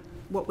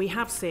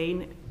have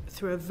seen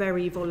through a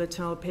very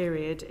volatile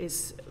period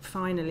is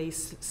finally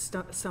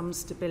some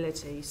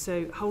stability.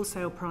 So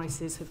wholesale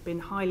prices have been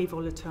highly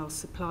volatile,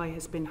 supply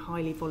has been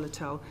highly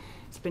volatile.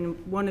 It's been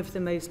one of the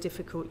most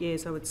difficult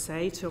years, I would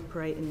say, to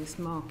operate in this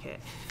market.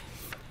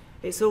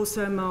 It's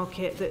also a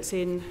market that's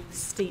in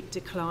steep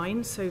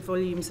decline, so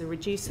volumes are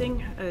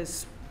reducing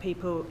as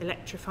people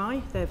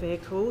electrify their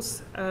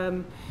vehicles.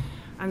 And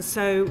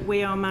so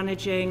we are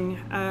managing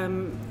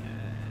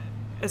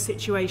a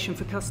situation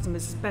for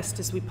customers as best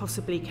as we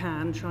possibly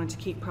can, trying to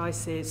keep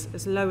prices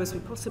as low as we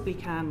possibly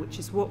can, which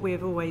is what we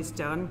have always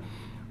done.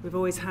 We've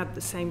always had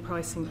the same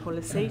pricing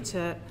policy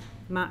to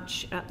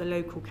match at the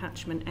local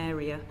catchment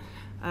area.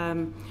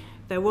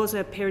 There was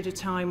a period of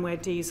time where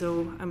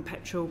diesel and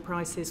petrol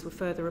prices were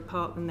further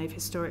apart than they've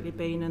historically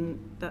been, and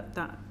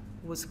that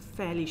was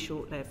fairly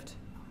short-lived.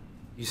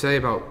 You say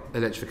about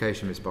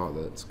electrification, Ms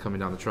Bartlett, coming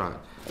down the track.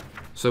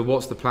 So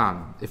what's the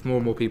plan? If more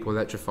and more people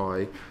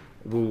electrify,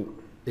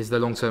 is the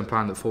long-term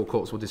plan that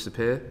forecourts will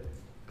disappear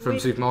from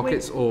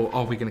supermarkets, or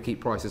are we going to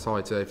keep prices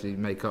high to actually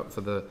make up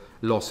for the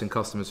loss in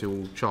customers who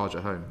will charge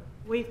at home?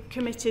 We've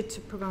committed to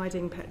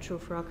providing petrol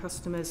for our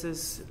customers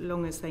as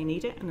long as they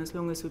need it and as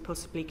long as we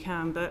possibly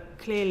can, but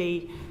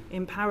clearly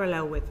in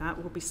parallel with that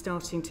we'll be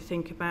starting to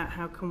think about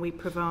how can we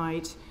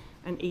provide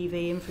an EV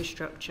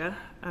infrastructure,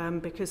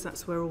 because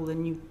that's where all the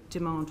new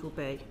demand will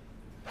be.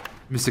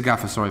 Mr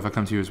Gaffer, sorry, if I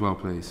come to you as well,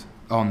 please,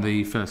 on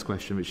the first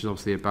question, which is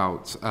obviously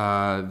about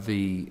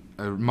the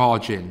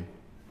margin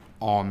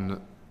on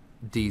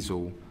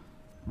diesel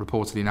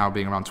reportedly now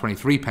being around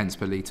 23 pence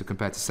per litre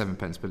compared to 7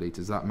 pence per litre.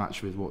 Does that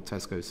match with what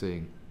Tesco is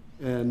seeing?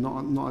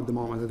 Not at the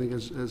moment. I think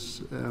as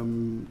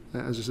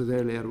I said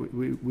earlier,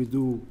 we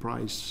do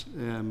price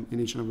in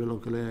each and every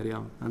local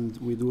area, and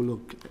we do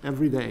look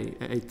every day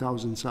at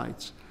 8,000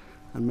 sites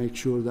and make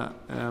sure that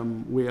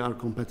we are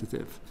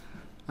competitive.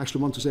 I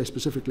actually want to say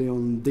specifically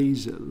on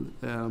diesel,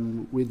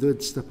 we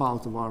did step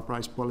out of our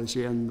price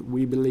policy, and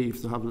we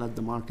believe to have let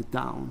the market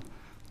down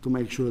to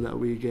make sure that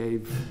we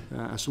gave,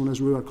 as soon as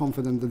we were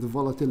confident that the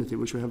volatility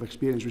which we have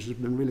experienced, which has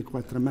been really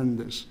quite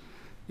tremendous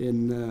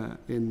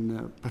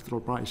in petrol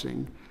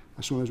pricing,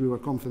 as soon as we were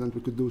confident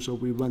we could do so,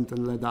 we went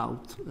and led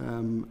out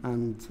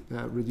and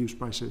reduced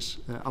prices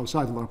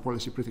outside of our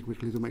policy pretty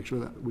quickly to make sure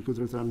that we could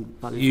return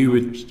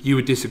value. You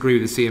would disagree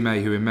with the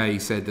CMA, who in May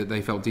said that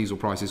they felt diesel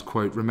prices,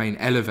 quote, remain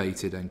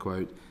elevated, end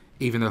quote,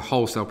 even though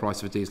wholesale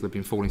prices of diesel have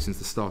been falling since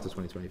the start of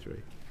 2023.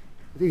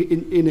 I think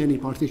in any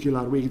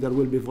particular week there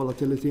will be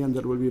volatility and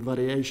there will be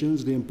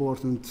variations.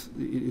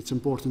 It's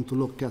important to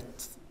look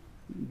at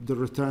the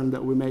return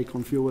that we make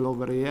on fuel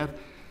over a year.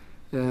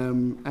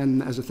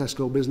 And as a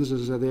Tesco business,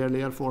 as I said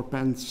earlier, 4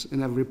 pence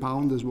in every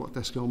pound is what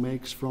Tesco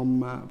makes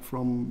from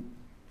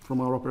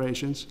our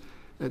operations.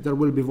 There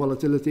will be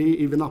volatility,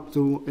 even up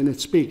to, in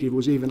its peak, it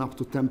was even up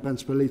to 10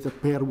 pence per litre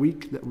per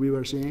week that we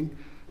were seeing,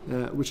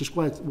 which was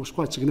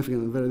quite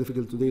significant and very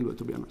difficult to deal with,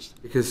 to be honest.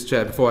 Because,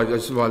 Chair, my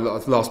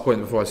last point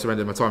before I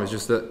surrender my time is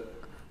just that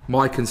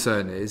my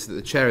concern is that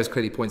the Chair has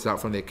clearly pointed out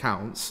from the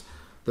accounts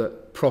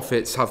that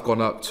profits have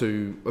gone up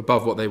to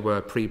above what they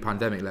were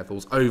pre-pandemic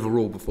levels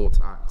overall before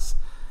tax.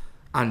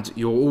 And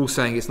you're all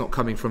saying it's not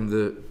coming from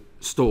the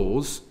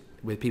stores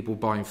with people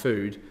buying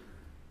food,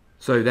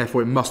 so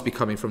therefore it must be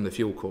coming from the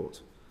fuel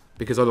court.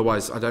 Because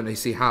otherwise, I don't really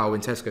see how,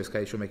 in Tesco's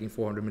case, you're making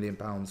 £400 million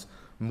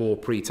more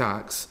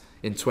pre-tax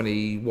in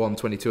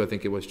 21-22, I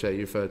think it was, Chair,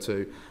 you referred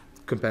to,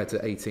 compared to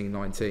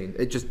 18-19.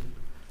 It just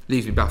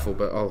leaves me baffled,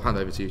 but I'll hand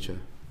over to you, Chair.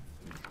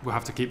 We'll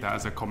have to keep that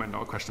as a comment,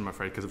 not a question, I'm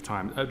afraid, because of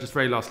time. Just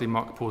very lastly,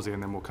 Mark Pawsey,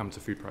 and then we'll come to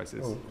food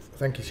prices. Oh,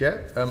 thank you,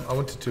 Chair. I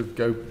wanted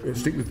to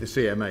stick with the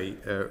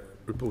CMA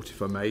report,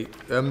 if I may.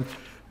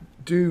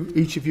 Do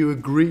each of you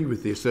agree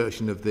with the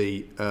assertion of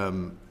the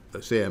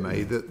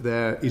CMA that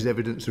there is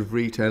evidence of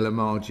retailer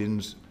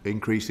margins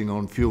increasing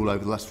on fuel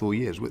over the last 4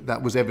 years?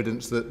 That was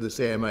evidence that the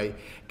CMA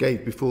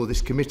gave before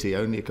this committee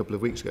only a couple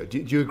of weeks ago. Do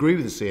you agree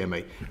with the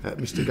CMA,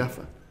 Mr.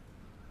 Gaffer?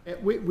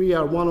 We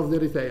are one of the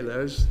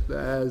retailers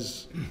that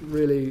has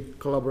really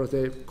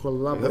collaborated.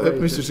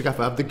 Mr.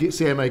 Gaffer, have the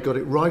CMA got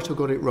it right or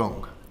got it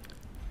wrong?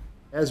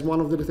 As one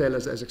of the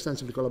retailers that has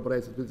extensively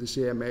collaborated with the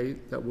CMA,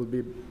 that would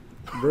be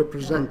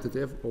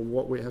representative of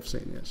what we have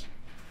seen, yes.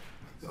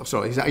 Oh,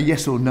 sorry, is that a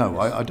yes or no?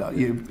 Have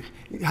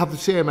the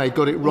CMA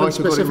got it right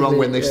or got it wrong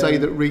when they say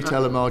that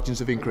retailer margins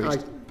have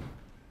increased?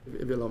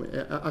 If you allow me,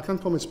 I can't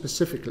comment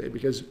specifically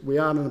because we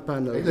are on a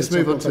panel. Let's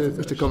move on to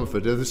Mr.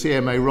 Comerford. Are the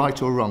CMA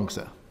right or wrong,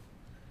 sir?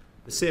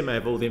 The CMA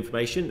have all the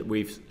information.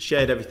 We've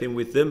shared everything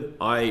with them.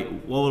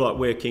 All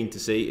we're keen to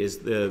see is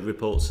the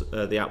reports,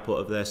 the output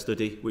of their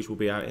study, which will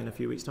be out in a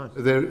few weeks' time.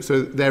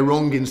 So they're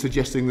wrong in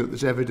suggesting that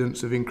there's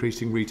evidence of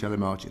increasing retailer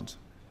margins?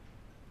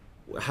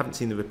 I haven't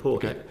seen the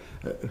report yet.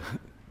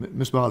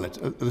 Ms Bartlett,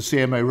 are the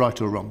CMA right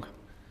or wrong?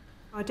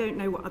 I don't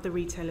know what other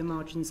retailer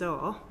margins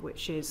are,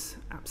 which is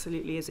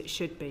absolutely as it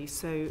should be.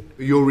 So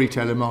your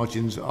retailer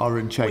margins are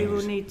unchanged. We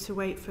will need to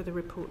wait for the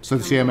report. So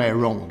the CMA are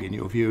wrong, in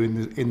your view,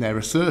 in their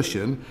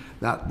assertion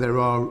that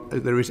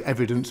there is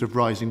evidence of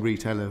rising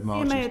retailer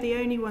margins. CMA are the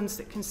only ones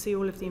that can see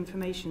all of the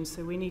information,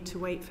 so we need to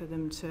wait for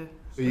them to.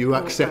 So you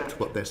accept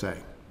what they're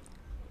saying?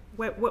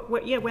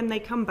 Yeah, when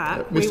they come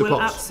back, Mr. we will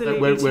Potts,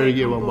 absolutely. Where are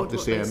you on what the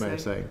CMA are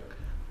saying?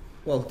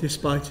 Well,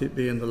 despite it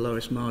being the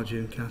lowest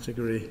margin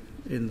category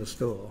in the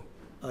store,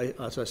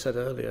 as I said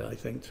earlier, I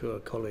think to a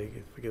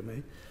colleague, forgive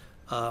me,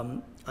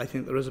 I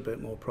think there is a bit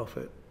more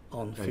profit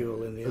on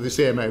fuel in the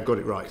industry. The CMA have got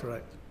it right?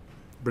 Correct.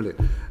 Brilliant.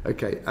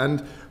 Okay,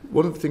 and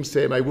one of the things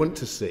CMA want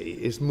to see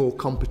is more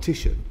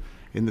competition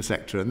in the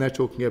sector, and they're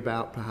talking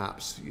about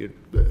perhaps,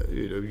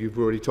 you've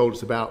already told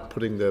us about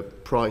putting the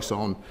price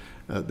on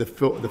the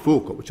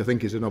forecourt, which I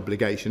think is an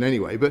obligation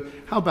anyway, but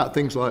how about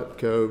things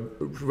like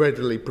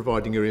readily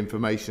providing your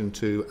information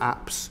to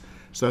apps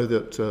so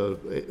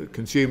that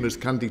consumers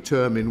can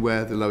determine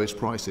where the lowest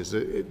price is?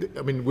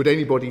 I mean, would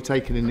anybody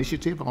take an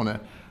initiative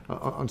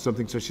on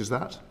something such as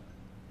that?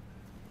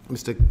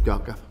 Mr.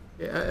 Gargaff.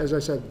 As I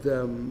said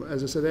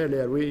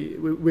earlier,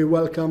 we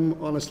welcome,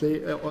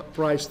 honestly,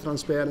 price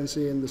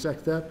transparency in the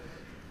sector.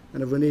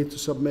 And if we need to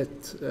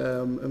submit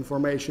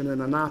information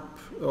in an app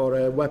or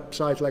a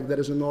website like there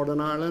is in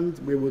Northern Ireland,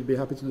 we would be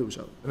happy to do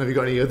so. And have you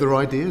got any other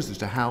ideas as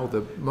to how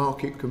the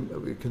market,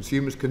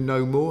 consumers can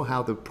know more,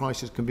 how the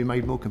prices can be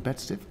made more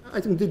competitive?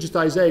 I think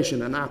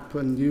digitisation and app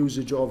and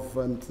usage of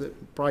and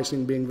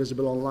pricing being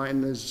visible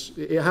online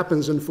it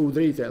happens in food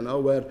retail now,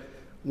 where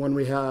when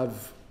we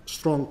have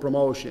strong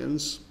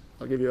promotions,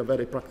 I'll give you a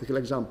very practical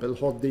example,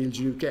 Hot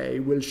Deals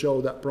UK will show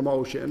that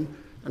promotion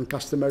and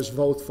customers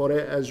vote for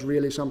it as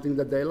really something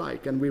that they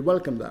like. And we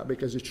welcome that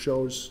because it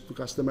shows to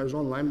customers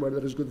online where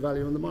there is good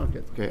value in the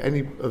market. Okay,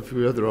 any of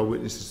the other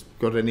eyewitnesses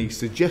got any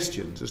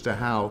suggestions as to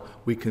how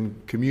we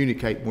can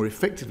communicate more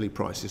effectively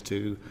prices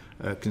to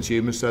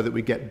consumers so that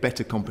we get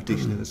better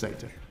competition in the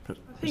sector? I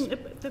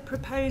think the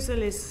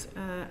proposal is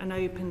an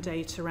open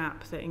data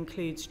app that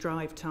includes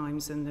drive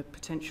times and the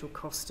potential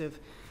cost of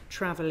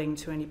travelling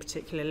to any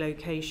particular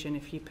location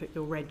if you put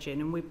your reg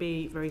in, and we'd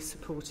be very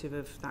supportive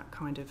of that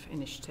kind of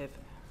initiative.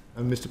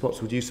 And Mr.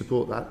 Potts, would you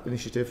support that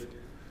initiative?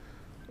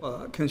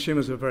 Well,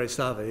 consumers are very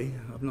savvy.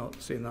 I've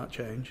not seen that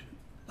change.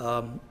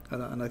 And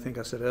I think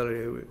I said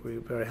earlier,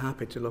 we're very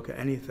happy to look at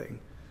anything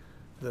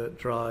that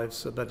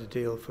drives a better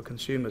deal for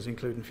consumers,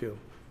 including fuel.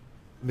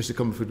 Mr.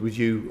 Comerford, would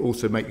you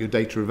also make your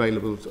data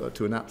available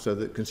to an app so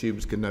that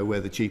consumers can know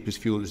where the cheapest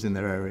fuel is in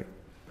their area?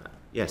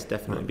 Yes,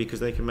 definitely, because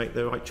they can make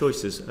the right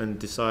choices and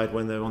decide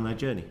when they're on their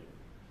journey.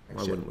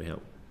 Thanks, Why wouldn't we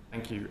help?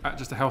 Thank you.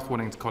 Just a health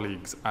warning to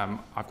colleagues.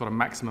 I've got a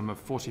maximum of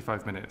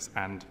 45 minutes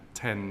and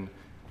 10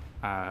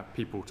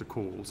 people to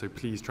call, so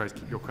please try to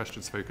keep your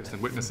questions focused,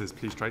 and witnesses,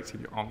 please try to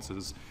keep your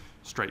answers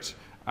straight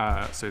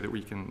so that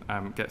we can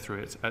get through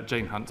it.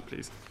 Jane Hunt,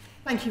 please.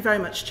 Thank you very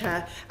much,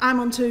 Chair.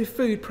 I'm on to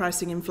food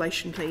pricing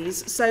inflation,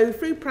 please. So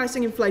food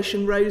pricing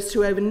inflation rose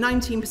to over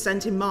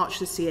 19% in March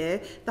this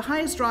year, the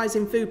highest rise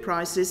in food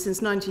prices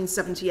since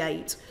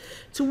 1978.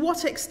 To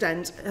what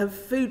extent have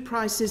food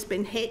prices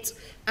been hit,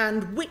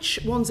 and which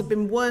ones have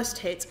been worst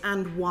hit,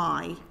 and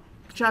why?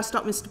 Shall I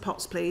stop Mr.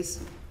 Potts,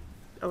 please?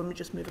 Oh, let me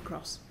just move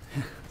across.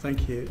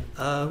 Thank you.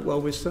 Well,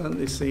 we've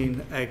certainly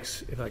seen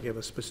eggs, if I give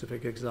a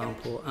specific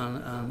example,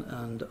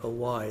 and a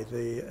why,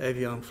 the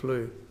avian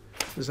flu.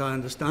 As I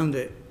understand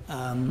it,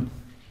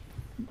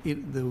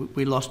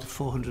 we lost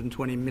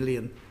 420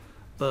 million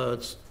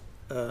birds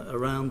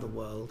around the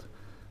world,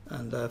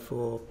 and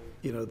therefore,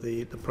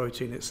 the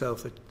protein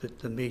itself,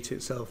 the meat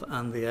itself,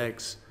 and the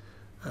eggs,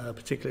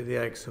 particularly the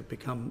eggs, have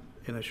become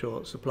in a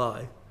short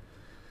supply.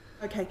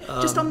 Okay,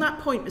 just on that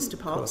point, Mr.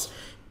 Potts,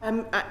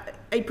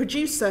 a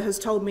producer has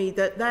told me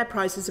that their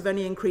prices have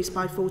only increased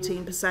by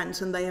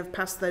 14% and they have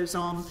passed those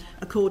on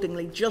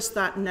accordingly, just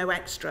that, no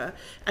extra.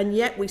 And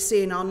yet we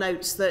see in our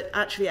notes that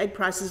actually egg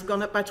prices have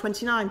gone up by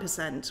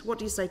 29%. What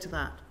do you say to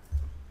that?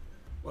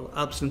 Well,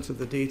 absent of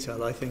the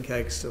detail, I think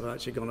eggs have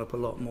actually gone up a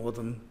lot more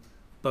than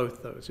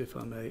both those, if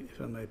I may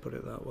put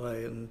it that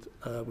way, and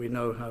we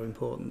know how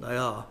important they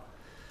are.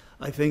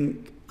 I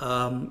think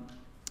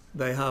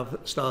they have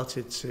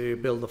started to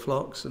build the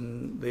flocks,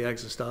 and the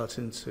eggs are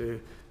starting to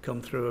come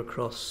through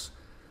across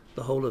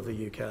the whole of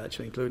the UK,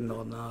 actually, including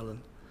Northern Ireland.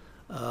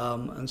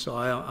 And so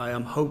I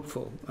am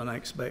hopeful and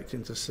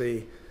expecting to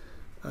see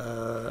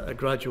a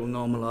gradual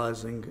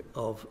normalising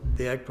of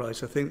the egg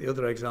price. I think the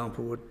other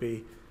example would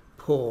be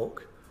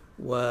pork,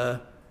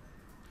 where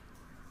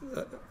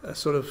a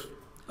sort of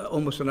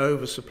almost an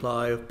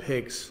oversupply of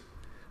pigs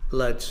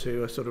led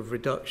to a sort of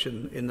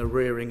reduction in the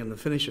rearing and the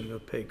finishing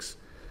of pigs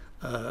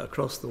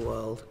across the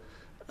world,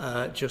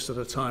 just at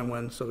a time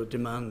when sort of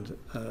demand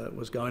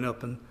was going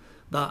up, and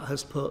that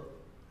has put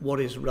what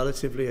is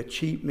relatively a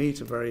cheap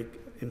meat, a very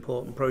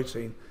important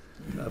protein,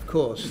 of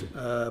course,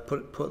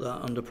 put that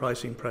under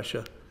pricing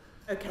pressure.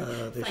 Okay,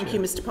 thank you,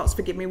 Mr. Potts.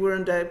 Forgive me, we're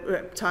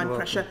under time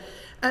pressure.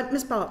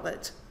 Ms.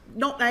 Bartlett,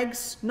 not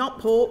eggs, not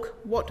pork.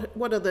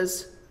 What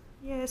others?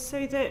 Yeah,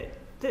 so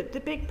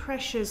the big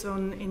pressures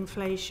on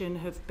inflation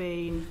have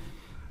been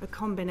a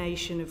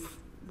combination of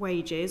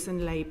wages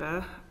and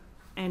labour,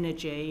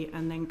 energy,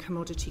 and then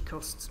commodity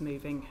costs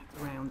moving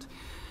around.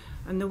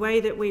 And the way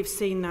that we've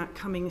seen that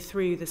coming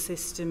through the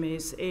system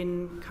is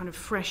in kind of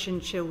fresh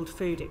and chilled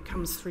food, it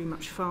comes through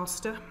much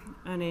faster,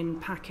 and in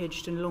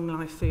packaged and long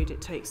life food, it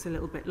takes a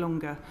little bit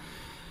longer.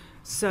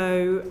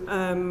 So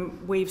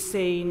we've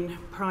seen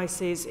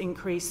prices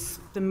increase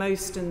the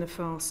most and the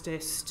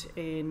fastest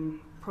in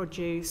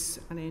produce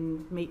and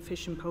in meat,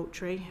 fish and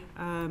poultry.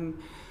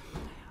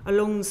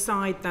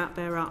 Alongside that,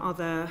 there are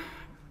other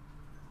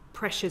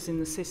pressures in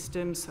the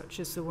system, such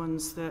as the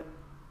ones that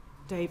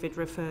David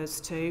refers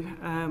to,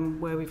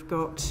 where we've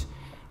got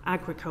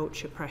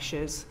agriculture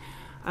pressures.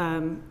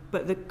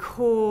 But the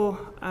core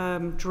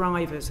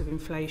drivers of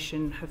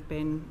inflation have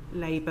been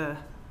labour,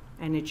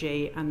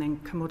 energy, and then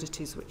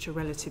commodities, which are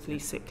relatively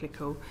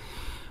cyclical.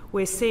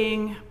 We're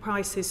seeing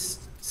prices,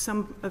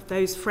 some of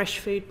those fresh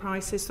food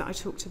prices that I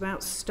talked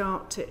about,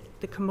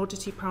 the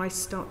commodity price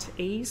start to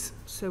ease.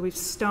 So we've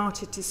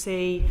started to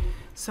see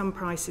some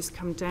prices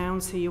come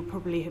down. So you'll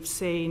probably have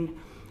seen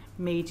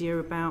media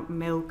about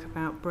milk,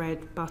 about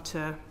bread,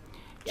 butter,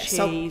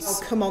 cheese.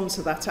 I'll come on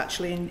to that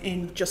actually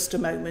in just a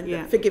moment.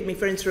 Yeah. Forgive me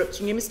for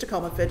interrupting you. Mr.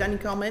 Comerford, any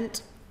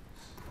comment?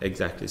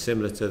 Exactly,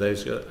 similar to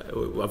those.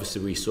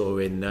 Obviously, we saw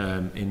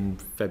in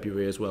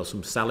February as well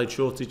some salad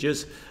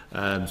shortages.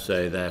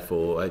 So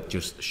therefore, it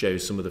just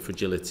shows some of the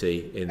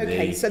fragility in the.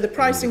 Okay, so the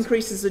price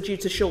increases are due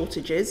to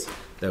shortages.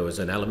 There was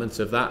an element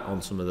of that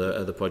on some of the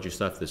other produce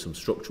stuff. There's some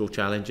structural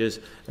challenges,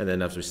 and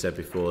then, as we said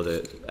before,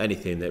 that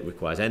anything that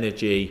requires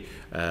energy,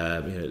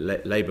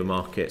 labour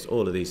markets,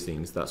 all of these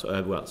things. That's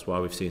why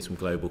we've seen some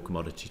global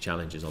commodity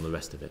challenges on the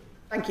rest of it.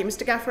 Thank you.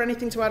 Mr. Gaffer,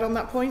 anything to add on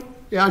that point?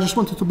 Yeah, I just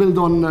wanted to build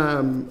on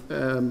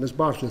Ms.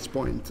 Bartlett's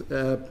point,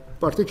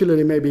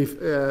 particularly maybe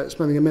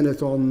spending a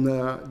minute on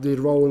the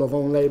role of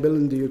own label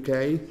in the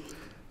UK.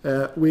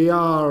 We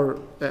are,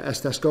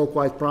 as Tesco,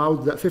 quite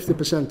proud that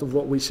 50% of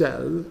what we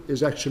sell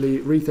is actually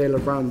retailer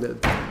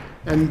branded.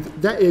 And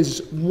that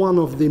is one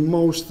of the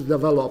most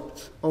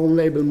developed own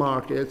label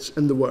markets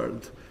in the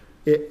world.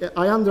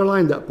 I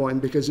underline that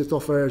point because it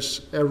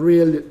offers a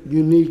real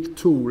unique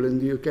tool in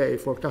the UK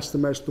for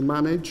customers to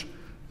manage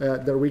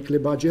their weekly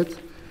budget.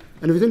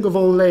 And if you think of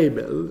own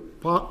label,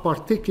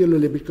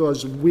 particularly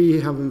because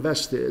we have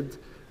invested,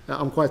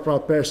 I'm quite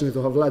proud personally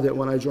to have led it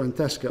when I joined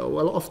Tesco,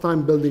 a lot of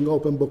time building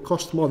open book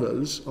cost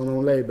models on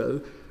own label,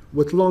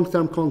 with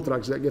long-term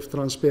contracts that give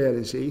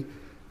transparency,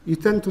 you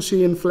tend to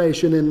see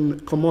inflation in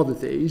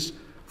commodities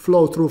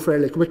flow through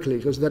fairly quickly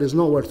because there is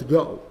nowhere to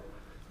go.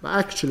 But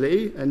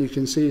actually, and you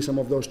can see some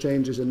of those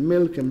changes in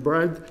milk and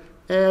bread,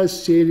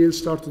 as cereals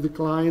start to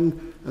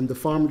decline and the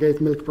farm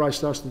gate milk price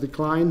starts to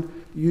decline,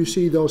 you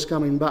see those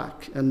coming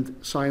back, and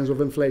signs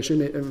of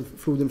inflation,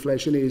 food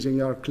inflation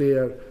easing are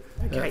clear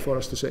for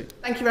us to see.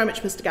 Thank you very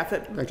much, Mr. Gaffer.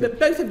 Thank you. But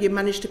both of you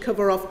managed to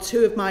cover off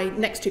two of my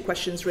next two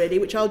questions, really,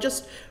 which I'll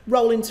just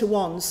roll into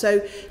one.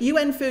 So,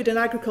 UN Food and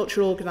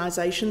Agriculture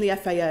Organization, the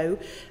FAO,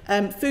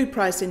 Food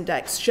Price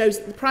Index shows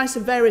that the price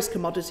of various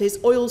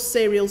commodities, oils,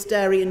 cereals,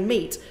 dairy and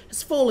meat,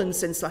 has fallen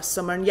since last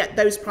summer, and yet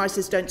those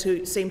prices don't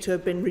seem to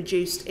have been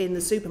reduced in the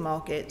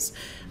supermarkets.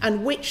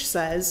 And which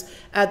says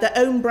that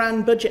own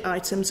brand budget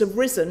items have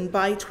risen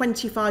by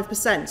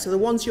 25%. So the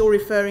ones you're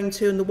referring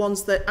to and the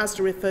ones that Asda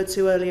referred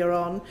to earlier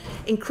on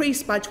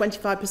increased by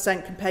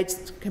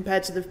 25%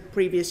 compared to the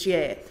previous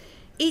year.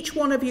 Each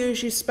one of you,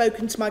 as you've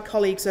spoken to my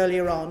colleagues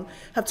earlier on,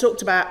 have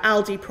talked about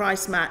Aldi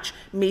price match,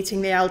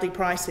 meeting the Aldi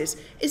prices.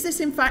 Is this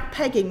in fact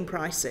pegging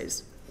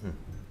prices?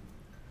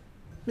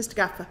 Mr.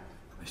 Gaffer.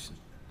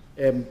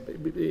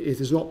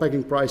 It is not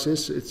pegging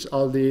prices.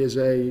 Aldi is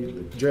a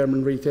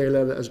German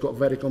retailer that has got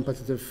very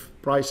competitive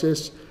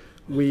prices.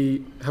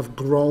 We have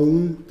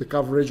grown the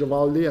coverage of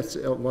Aldi,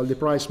 Aldi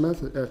Price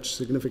Met, a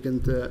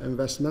significant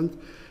investment.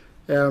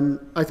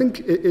 I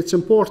think it's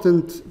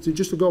important to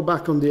just to go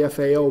back on the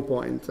FAO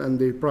point and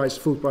the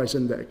food price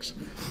index.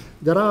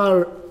 There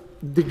are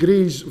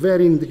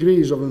varying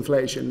degrees of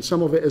inflation.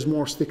 Some of it is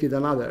more sticky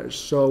than others.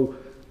 So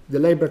the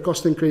labour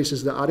cost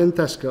increases that are in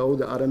Tesco,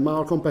 that are in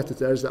our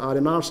competitors, that are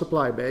in our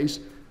supply base,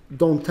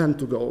 don't tend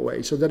to go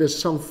away. So there is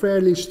some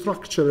fairly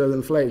structural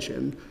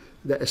inflation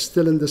that is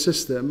still in the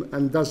system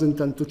and doesn't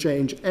tend to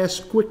change as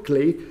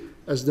quickly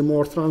as the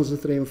more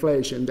transitory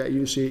inflation that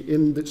you see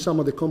in some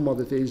of the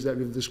commodities that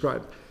we've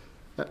described.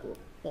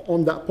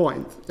 On that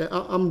point,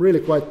 I'm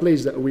really quite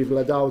pleased that we've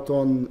led out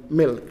on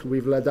milk,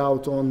 we've led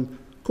out on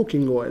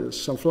cooking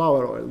oils,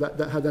 sunflower oil,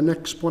 that had an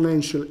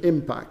exponential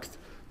impact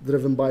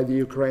driven by the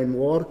Ukraine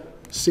war.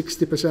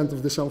 60%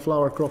 of the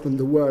sunflower crop in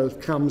the world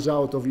comes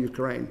out of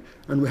Ukraine,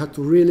 and we had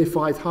to really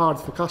fight hard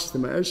for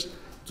customers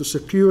to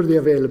secure the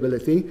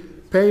availability,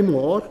 pay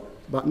more.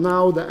 But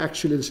now that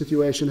actually the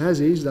situation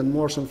has eased and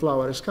more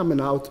sunflower is coming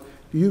out,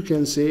 you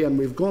can see, and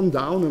we've gone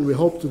down and we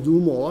hope to do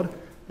more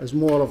as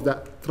more of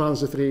that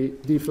transitory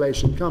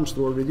deflation comes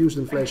through, or reduced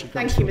inflation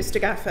comes through. Thank you, Mr.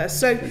 Gaffer.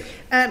 So,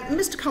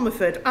 Mr.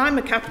 Comerford, I'm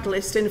a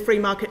capitalist in a free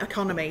market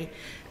economy,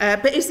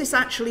 but is this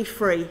actually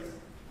free?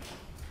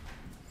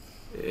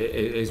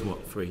 It is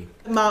what, free?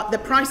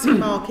 The pricing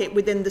market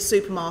within the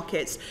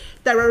supermarkets.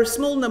 There are a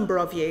small number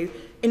of you.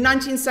 In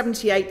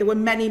 1978, there were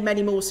many,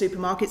 many more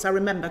supermarkets. I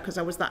remember because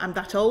I'm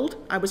that old.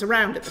 I was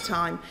around at the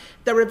time.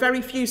 There are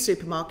very few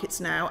supermarkets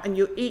now, and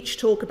you each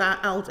talk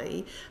about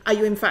Aldi. Are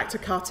you in fact a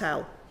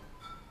cartel?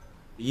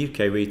 The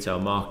UK retail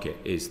market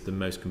is the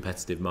most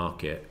competitive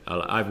market.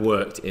 I've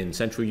worked in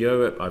Central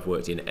Europe, I've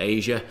worked in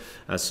Asia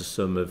as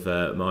some of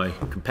my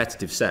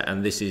competitive set,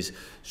 and this is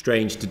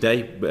strange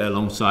today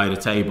alongside a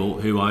table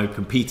who I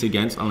compete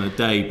against on a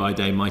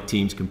day-by-day my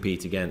teams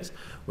compete against.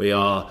 We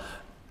are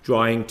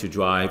trying to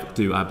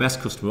do our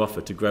best customer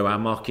offer to grow our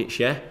market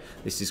share.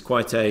 This is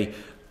quite a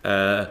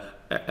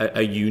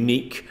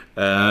unique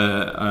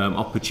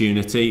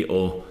opportunity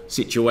or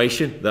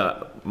situation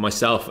that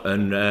myself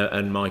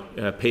and my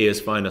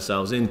peers find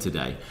ourselves in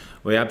today.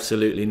 We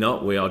absolutely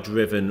not. We are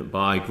driven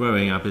by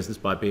growing our business,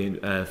 by being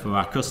for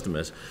our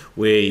customers.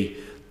 We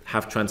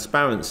have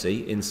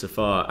transparency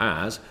insofar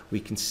as we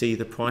can see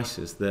the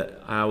prices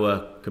that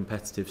our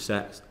competitive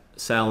sets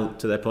sell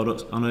to their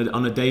products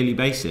on a daily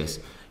basis,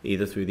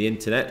 either through the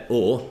internet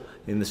or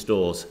in the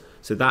stores.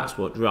 So that's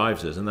what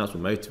drives us and that's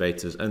what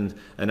motivates us. And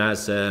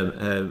as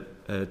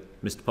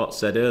Mr. Potts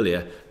said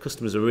earlier,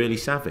 customers are really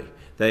savvy.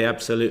 They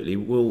absolutely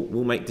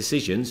will make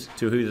decisions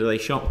to who they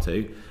shop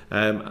to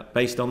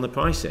based on the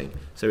pricing.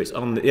 So it's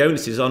the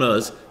onus is on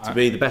us to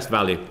be the best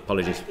value.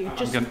 Apologies.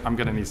 I'm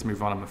going to need to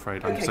move on, I'm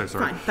afraid. I'm so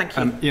sorry. Fine, thank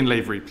you. Ian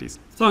Lavery, please.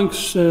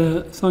 Thanks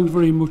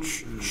very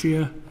much,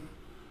 Chair.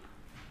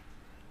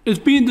 It's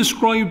been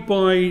described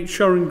by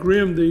Sharon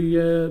Graham,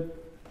 the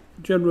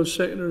General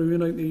Secretary of the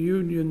United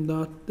Union,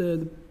 that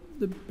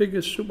the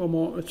biggest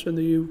supermarkets in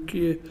the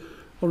UK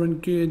are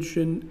engaged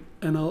in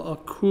a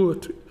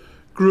quote,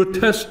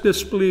 grotesque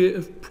display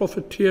of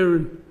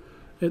profiteering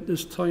at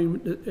this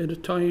time, at a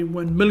time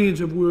when millions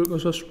of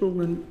workers are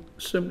struggling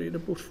simply to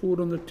put food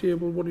on the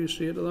table. What do you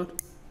say to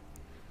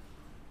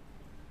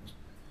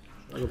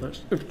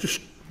that?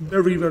 Just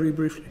very, very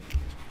briefly.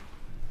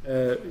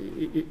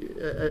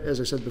 As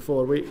I said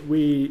before,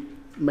 we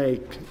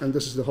make, and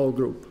this is the whole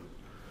group,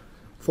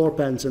 4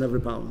 pence in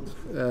every pound,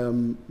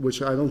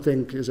 which I don't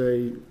think is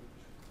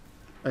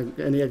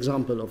any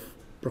example of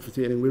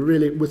profiteering. We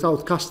really,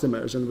 without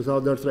customers and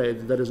without their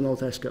trade, there is no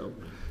Tesco.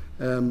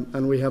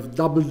 And we have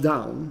doubled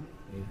down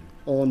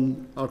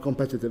on our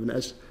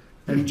competitiveness.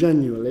 And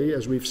genuinely,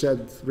 as we've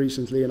said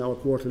recently in our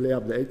quarterly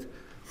update,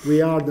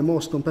 we are the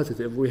most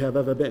competitive we have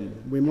ever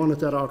been. We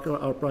monitor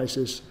our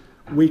prices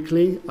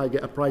weekly. I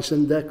get a price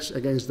index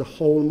against the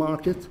whole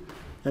market,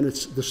 and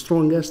it's the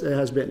strongest it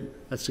has been.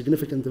 A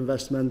significant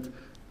investment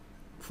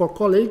for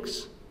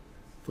colleagues,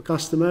 for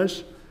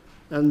customers,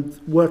 and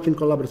working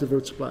collaboratively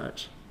with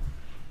suppliers.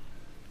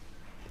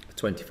 A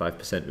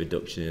 25%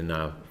 reduction in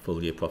our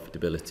full year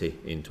profitability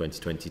in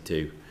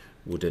 2022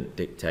 wouldn't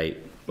dictate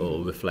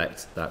or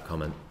reflect that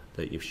comment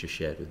that you've just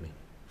shared with me.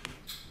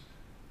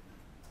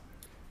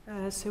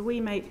 So we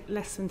make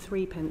less than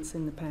 3 pence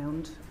in the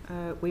pound.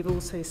 We've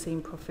also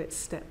seen profits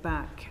step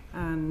back,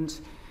 and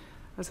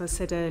as I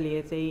said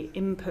earlier, the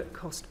input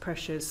cost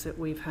pressures that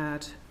we've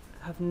had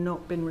have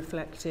not been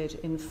reflected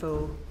in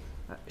full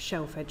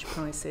shelf edge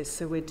prices.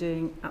 So we're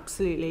doing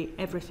absolutely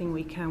everything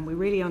we can. We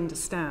really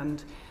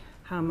understand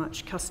how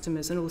much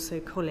customers and also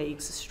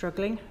colleagues are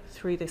struggling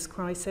through this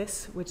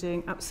crisis. We're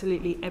doing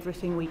absolutely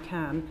everything we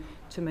can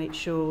to make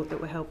sure that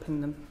we're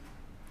helping them.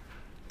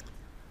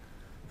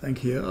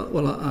 Thank you.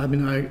 Well, I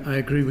mean, I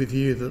agree with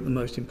you that the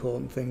most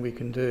important thing we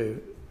can do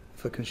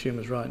for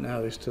consumers right now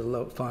is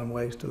to find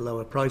ways to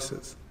lower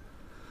prices.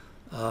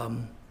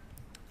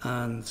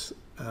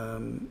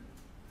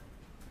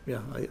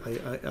 Yeah,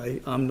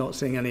 I'm not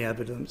seeing any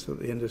evidence that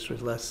the industry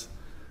is less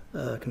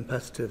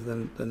competitive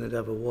than it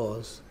ever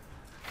was.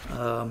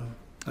 And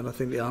I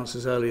think the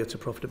answers earlier to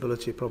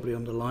profitability probably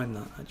underline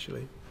that,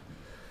 actually.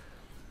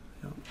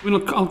 Yeah.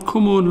 Well, I'll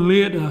come on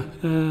later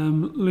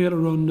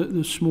on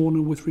this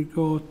morning with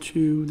regard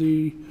to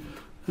the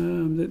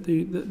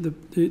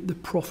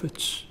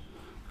profits.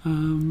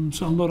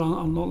 So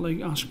I'll not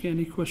like ask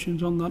any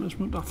questions on that.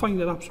 I find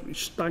that absolutely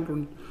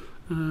staggering.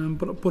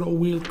 But I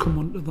will come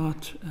on to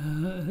that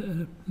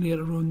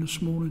later on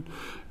this morning.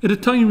 At a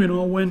time,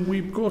 when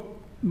we've got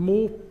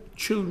more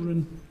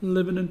children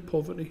living in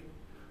poverty,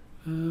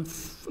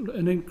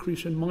 an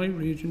increase in my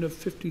region of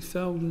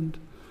 50,000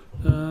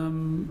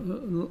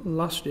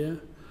 last year,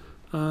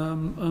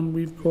 and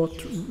we've got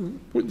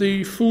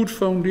the Food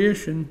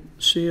Foundation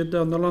said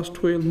that in the last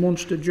 12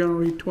 months to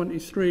January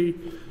 23,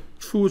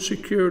 food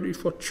security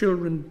for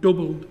children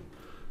doubled.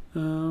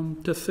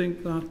 To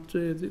think that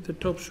the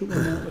top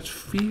supermarkets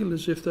feel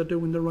as if they're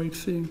doing the right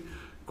thing,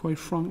 quite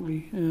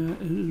frankly,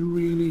 is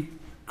really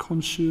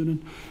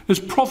concerning. Is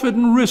profit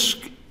and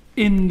risk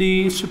in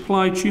the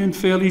supply chain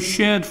fairly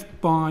shared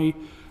by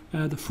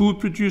the food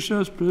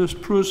producers,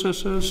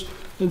 processors,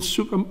 and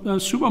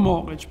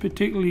supermarkets,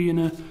 particularly in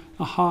a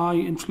high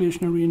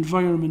inflationary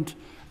environment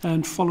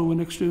and following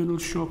external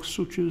shocks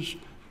such as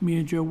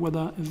major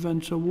weather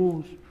events or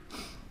wars?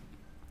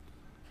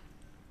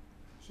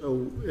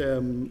 So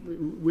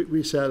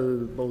we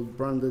sell both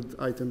branded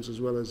items as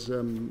well as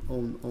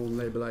own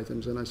label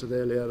items. And I said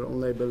earlier,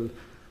 on label,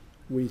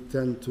 we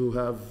tend to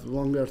have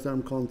longer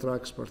term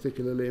contracts,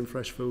 particularly in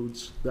fresh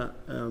foods, that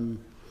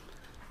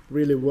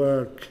really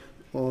work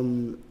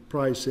on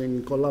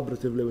pricing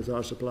collaboratively with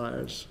our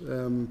suppliers.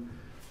 And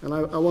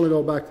I want to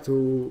go back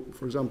to,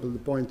 for example, the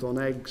point on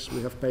eggs.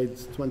 We have paid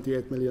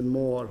 28 million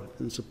more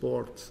in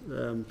support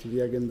to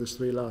the egg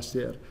industry last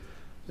year.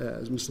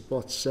 As Mr.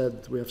 Potts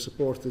said, we have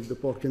supported the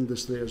pork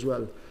industry as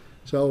well.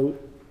 So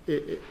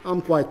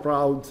I'm quite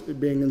proud,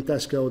 being in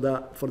Tesco,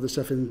 that for the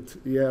 7th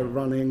year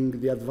running,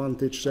 the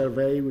Advantage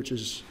survey, which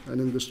is an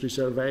industry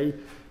survey,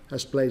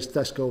 has placed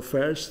Tesco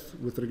first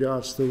with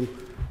regards to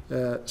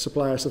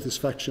supplier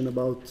satisfaction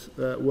about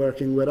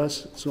working with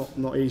us. It's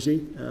not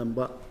easy,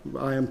 but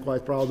I am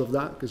quite proud of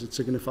that because it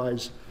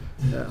signifies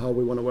how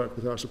we want to work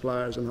with our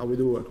suppliers and how we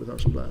do work with our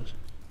suppliers.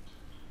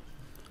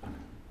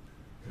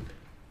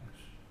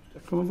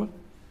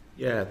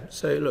 Yeah,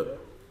 so look,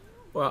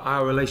 well,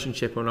 our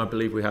relationship, and I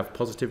believe we have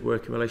positive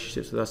working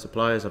relationships with our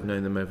suppliers. I've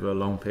known them over a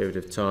long period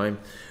of time.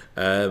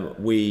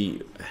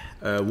 We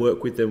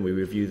work with them, we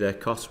review their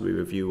costs, we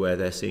review where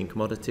they're seeing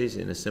commodities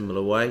in a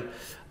similar way.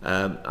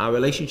 Our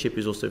relationship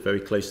is also very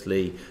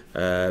closely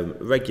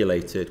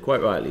regulated, quite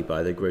rightly,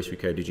 by the Grocery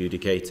Code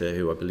Adjudicator,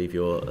 who I believe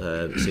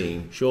you're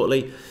seeing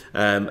shortly.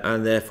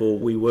 And therefore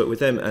we work with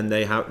them, and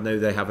they know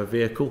they have a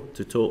vehicle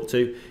to talk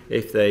to.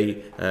 If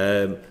they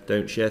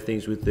don't share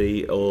things with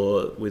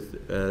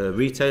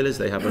retailers,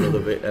 they have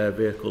another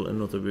vehicle,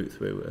 another route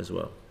through as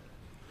well.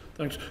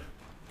 Thanks.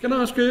 Can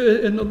I ask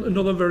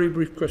another very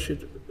brief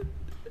question?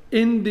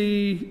 In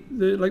the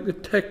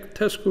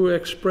Tesco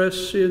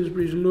Express,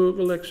 Sainsbury's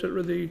Local,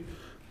 etc., the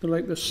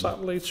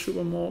satellite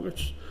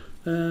supermarkets,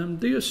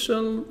 do you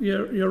sell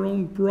your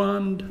own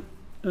brand,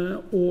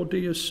 or do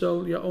you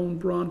sell your own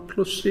brand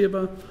plus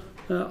saver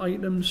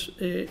items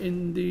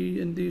in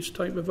these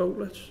type of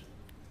outlets?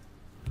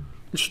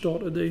 The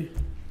start of the.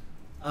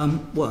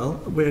 Well,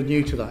 we're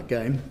new to that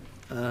game.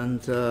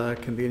 And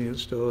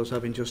convenience stores,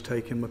 having just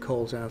taken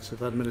McCall's out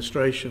of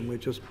administration, we're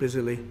just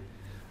busily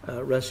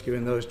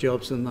rescuing those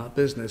jobs in that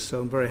business.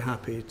 So I'm very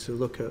happy to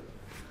look at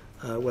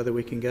whether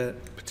we can get,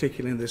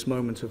 particularly in this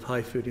moment of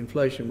high food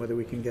inflation, whether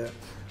we can get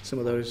some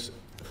of those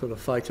sort of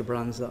fighter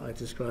brands that I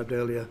described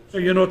earlier. So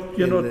you're not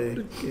putting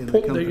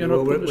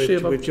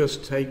the we've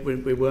just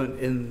we weren't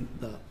in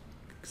that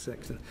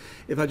section.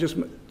 If I just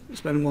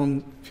spend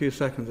one few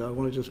seconds, I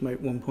want to just make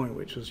one point,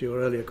 which was your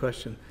earlier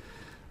question.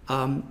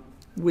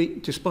 We,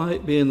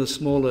 despite being the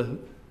smaller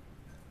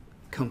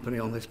company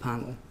on this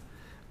panel,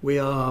 we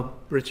are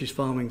British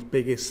farming's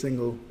biggest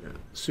single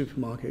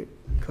supermarket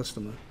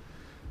customer.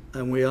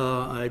 And we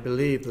are, I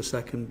believe, the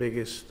second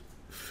biggest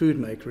food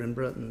maker in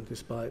Britain,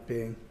 despite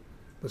being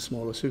the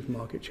smaller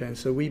supermarket chain.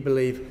 So we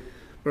believe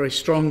very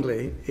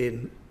strongly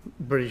in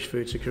British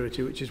food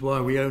security, which is why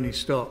we only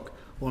stock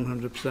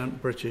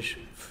 100% British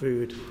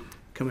food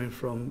coming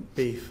from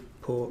beef,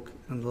 pork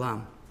and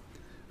lamb.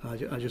 I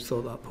just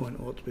thought that point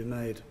ought to be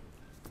made.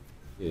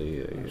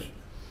 Yeah.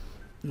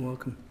 You're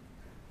welcome.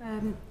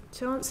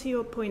 To answer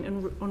your point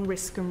on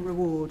risk and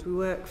reward, we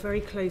work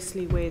very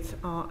closely with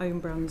our own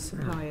brand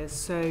suppliers.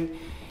 So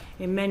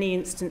in many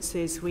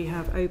instances we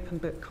have open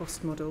book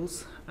cost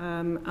models,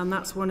 and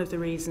that's one of the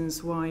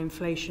reasons why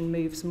inflation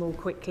moves more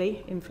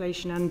quickly,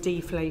 inflation and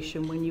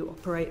deflation, when you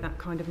operate that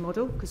kind of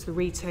model, because the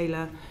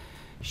retailer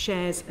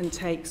shares and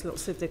takes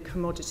lots of the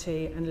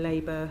commodity and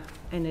labour,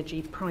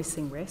 energy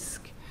pricing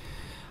risk.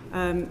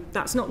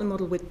 That's not the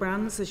model with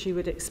brands, as you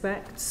would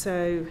expect.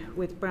 So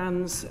with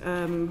brands,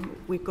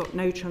 we've got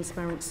no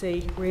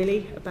transparency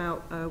really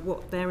about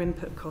what their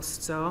input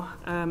costs are,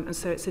 and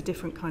so it's a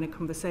different kind of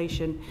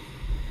conversation.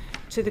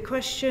 To the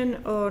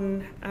question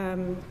on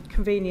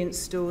convenience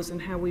stores and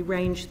how we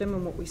range them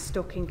and what we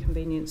stock in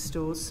convenience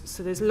stores,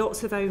 so there's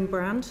lots of own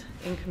brand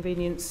in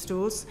convenience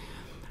stores.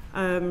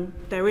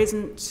 There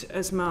isn't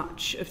as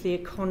much of the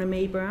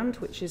economy brand,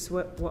 which is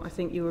what I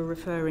think you were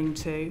referring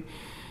to.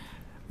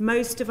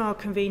 Most of our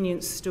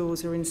convenience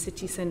stores are in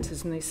city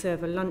centres and they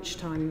serve a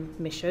lunchtime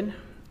mission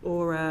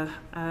or a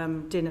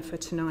dinner for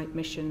tonight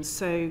mission.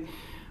 So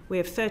we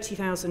have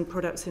 30,000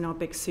 products in our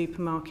big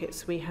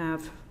supermarkets. We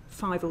have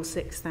 5,000 or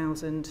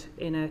 6,000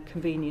 in a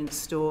convenience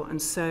store,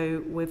 and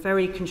so we're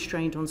very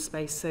constrained on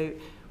space. So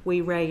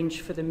we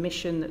range for the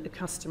mission that the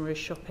customer is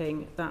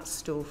shopping that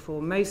store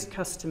for. Most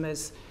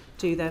customers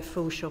do their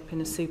full shop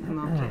in a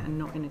supermarket and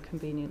not in a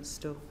convenience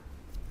store.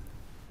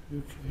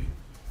 Okay.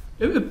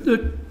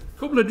 A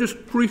couple of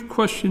just brief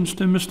questions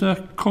to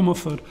Mr.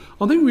 Comerford.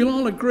 I think we'll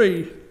all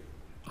agree,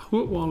 I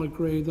hope we'll all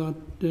agree,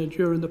 that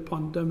during the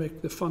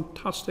pandemic, the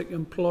fantastic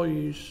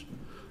employees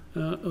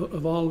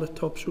of all the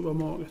top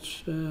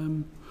supermarkets,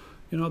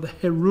 you know, the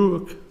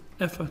heroic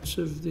efforts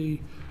of the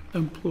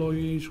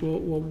employees were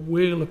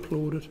well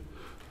applauded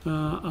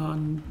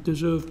and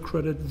deserve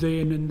credit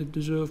then and they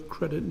deserve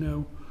credit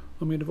now.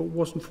 I mean, if it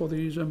wasn't for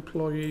these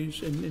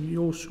employees in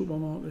your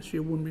supermarkets,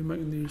 you wouldn't be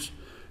making these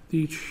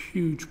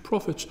huge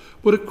profits.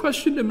 But a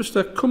question to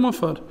Mr.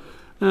 Comerford.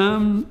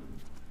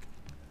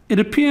 It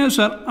appears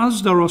that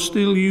Asda are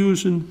still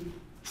using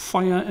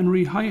fire and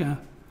rehire.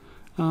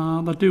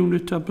 They're doing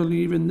it, I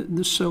believe, in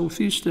the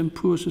southeast, and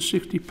impose a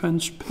 60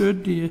 pence per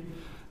day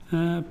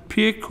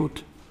pay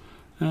cut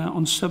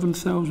on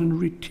 7,000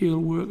 retail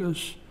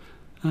workers.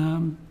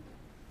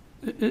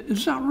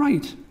 Is that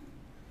right?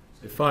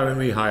 Fire and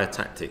rehire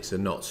tactics are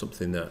not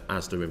something that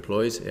Asda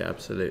employs. It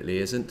absolutely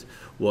isn't.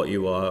 What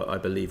you are, I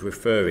believe,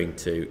 referring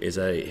to is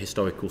a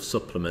historical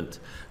supplement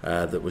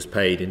that was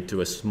paid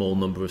into a small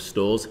number of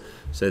stores.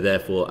 So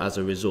therefore, as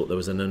a result, there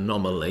was an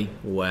anomaly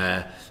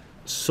where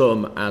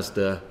some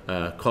Asda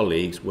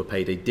colleagues were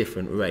paid a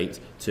different rate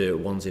to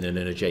ones in an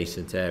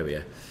adjacent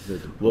area.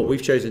 What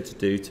we've chosen to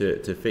do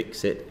to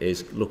fix it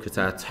is look at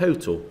our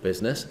total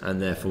business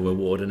and therefore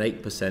reward an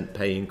 8%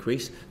 pay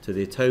increase to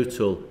the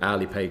total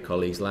hourly paid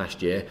colleagues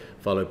last year,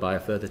 followed by a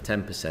further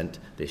 10%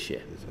 this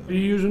year. Are you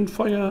using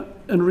fire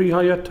and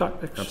rehire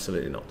tactics?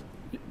 Absolutely not.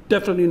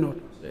 Definitely not.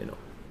 Absolutely not.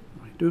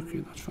 Right, okay,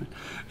 that's fine.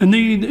 And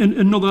then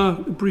another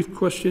brief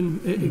question,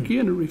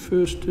 again it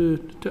refers to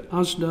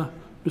Asda,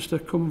 Mr.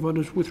 Comerford,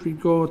 is with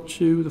regard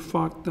to the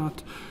fact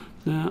that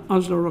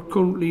Asda are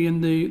currently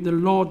in the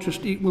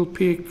largest equal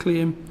pay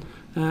claim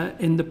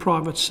in the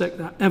private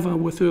sector ever,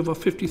 with over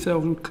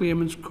 50,000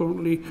 claimants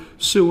currently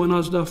suing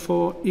Asda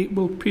for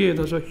equal pay.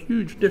 There's a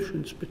huge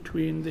difference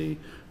between the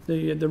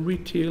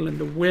retail and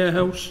the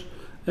warehouse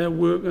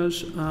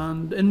workers,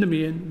 and in the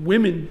main,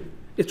 women.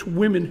 It's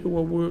women who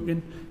are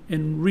working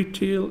in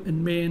retail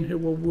and men who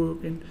are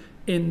working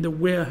in the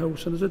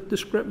warehouse, and there's a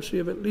discrepancy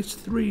of at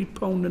least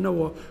 £3 an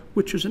hour,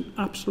 which is an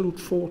absolute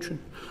fortune.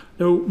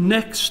 Now,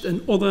 Next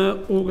and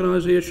other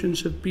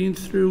organisations have been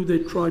through the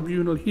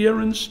tribunal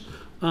hearings,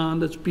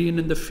 and it's been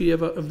in the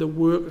favour of the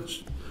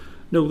workers.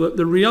 Now,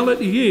 the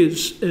reality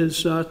is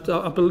that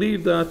I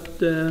believe that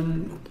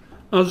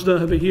Asda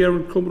have a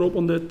hearing coming up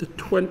on the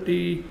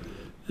 20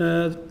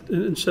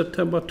 in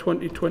September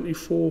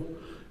 2024.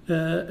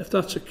 If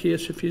that's the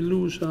case, if you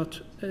lose that,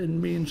 it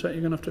means that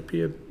you're going to have to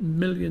pay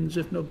millions,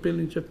 if not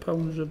billions of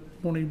pounds of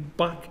money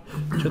back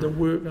to the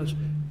workers.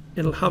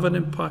 It'll have an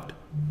impact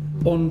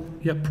on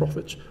your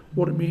profits.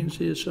 What it means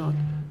is that,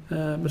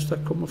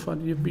 Mr.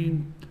 Comerford, you've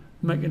been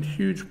making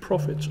huge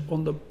profits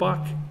on the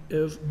back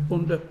of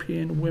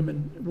underpaying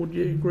women. Would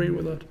you agree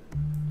with that?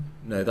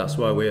 No, that's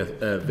why we're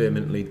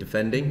vehemently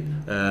defending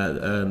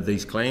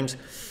these claims.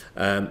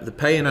 The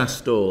pay in our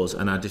stores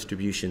and our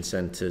distribution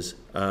centres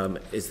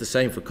is the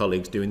same for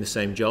colleagues doing the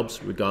same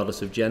jobs,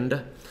 regardless of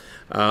gender.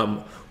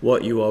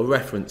 What you are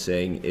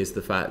referencing is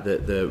the fact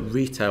that the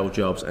retail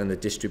jobs and the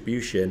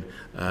distribution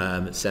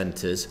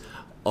centres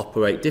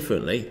operate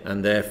differently,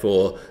 and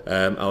therefore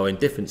are in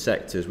different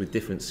sectors with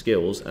different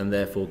skills, and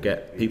therefore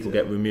people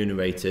get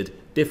remunerated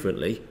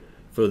differently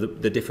for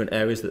the different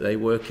areas that they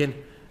work in.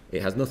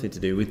 It has nothing to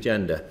do with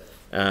gender.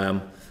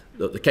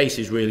 The case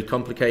is really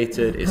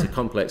complicated. It's a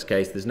complex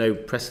case. There's no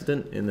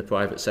precedent in the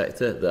private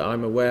sector that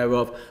I'm aware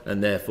of,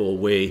 and therefore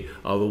we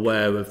are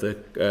aware of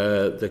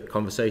the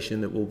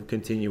conversation that will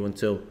continue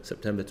until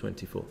September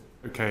 24.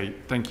 Okay,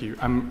 thank you.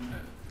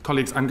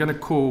 Colleagues, I'm going to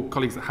call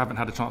colleagues that haven't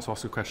had a chance to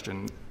ask a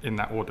question in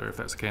that order, if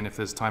that's okay, and if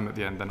there's time at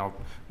the end, then I'll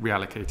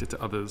reallocate it to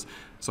others.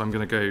 So I'm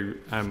going to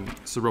go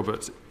Sir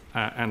Robert,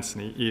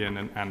 Anthony, Ian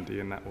and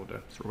Andy in that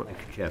order. Sir Robert.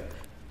 Thank you, Chair.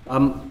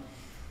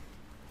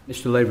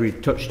 Mr Lavery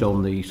touched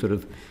on the sort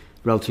of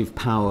relative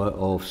power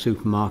of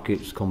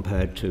supermarkets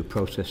compared to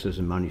processors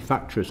and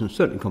manufacturers, and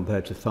certainly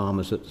compared to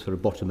farmers at the sort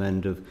of bottom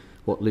end of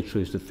what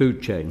literally is the food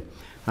chain.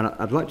 And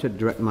I'd like to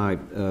direct my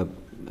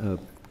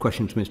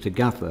question to Mr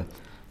Gaffer.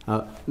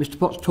 Mr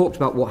Potts talked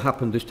about what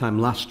happened this time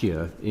last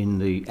year in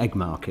the egg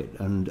market,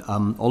 and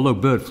although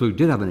bird flu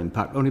did have an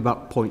impact, only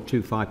about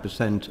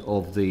 0.25%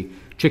 of the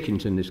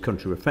chickens in this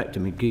country were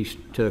affected. I mean, geese,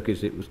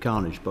 turkeys, it was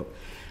carnage, but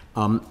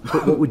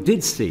what we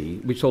did see,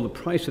 we saw the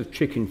price of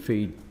chicken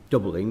feed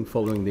doubling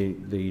following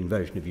the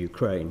invasion of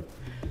Ukraine.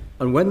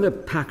 And when the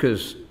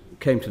packers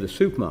came to the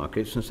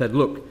supermarkets and said,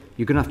 look,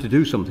 you're going to have to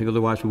do something,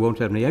 otherwise we won't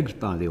have any eggs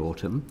by the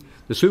autumn,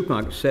 the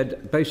supermarket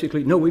said,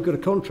 basically, no, we've got a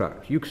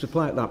contract. You can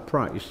supply at that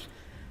price.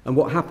 And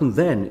what happened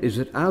then is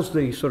that as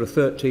the sort of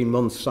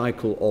 13-month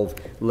cycle of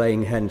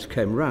laying hens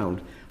came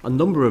round, a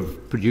number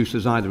of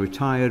producers either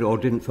retired or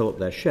didn't fill up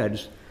their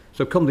sheds.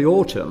 So come the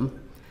autumn,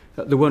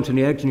 there weren't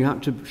any eggs and you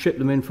had to ship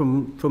them in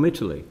from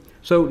Italy.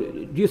 So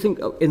do you think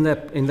in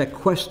their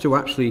quest to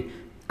actually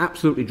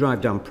absolutely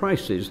drive down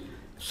prices,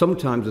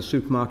 sometimes the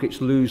supermarkets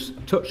lose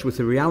touch with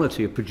the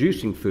reality of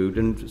producing food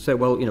and say,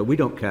 well, you know, we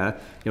don't care.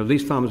 You know,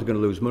 these farmers are going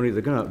to lose money.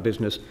 They're going out of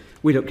business.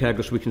 We don't care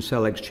because we can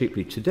sell eggs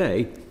cheaply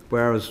today.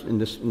 Whereas in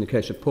the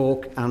case of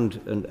pork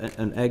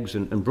and eggs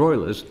and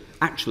broilers,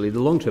 actually the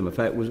long-term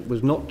effect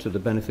was not to the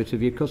benefit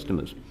of your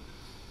customers.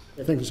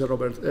 Thank you, Sir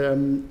Robert.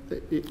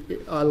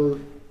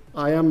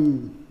 I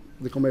am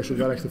the commercial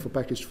director for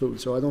packaged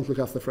food, so I don't look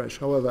after fresh.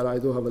 However, I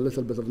do have a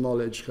little bit of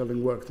knowledge,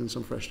 having worked in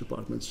some fresh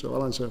departments, so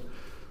I'll answer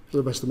to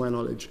the best of my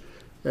knowledge.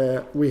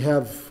 We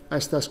have,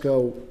 as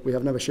Tesco, we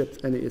have never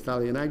shipped any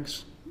Italian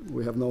eggs.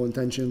 We have no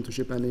intention to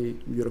ship any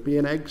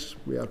European eggs.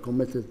 We are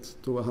committed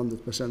to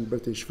 100%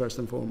 British first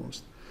and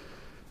foremost.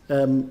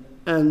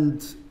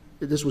 And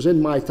this was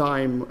in my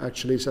time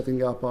actually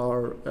setting up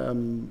our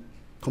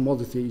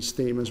commodities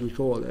team, as we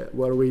call it,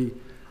 where we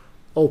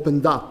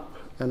opened up,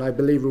 and I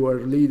believe we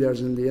were leaders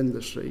in the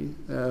industry,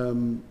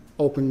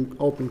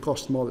 open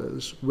cost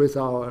models with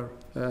our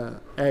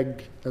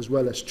egg as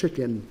well as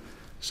chicken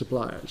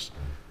suppliers,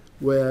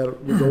 where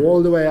we go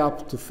all the way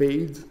up to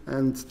feed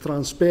and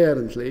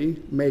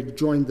transparently make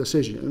joint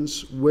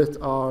decisions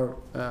with our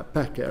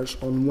packers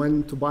on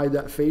when to buy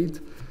that feed.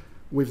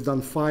 We've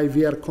done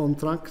 5-year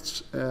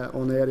contracts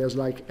on areas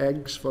like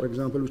eggs, for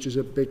example, which is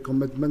a big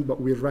commitment,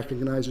 but we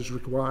recognize is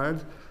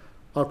required.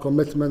 Our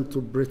commitment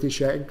to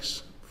British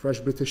eggs, fresh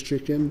British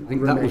chicken. I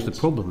think that was the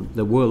problem.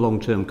 There were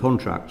long-term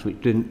contracts which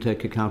didn't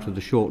take account of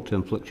the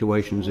short-term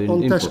fluctuations in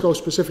on input. Tesco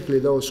specifically,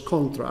 those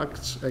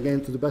contracts,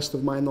 again, to the best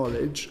of my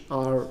knowledge,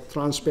 are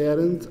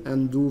transparent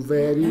and do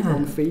vary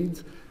on feed,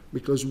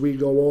 because we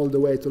go all the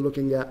way to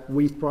looking at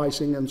wheat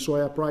pricing and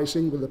soya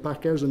pricing with the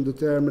packers and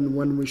determine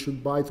when we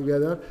should buy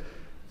together.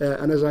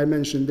 And as I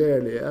mentioned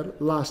earlier,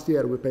 last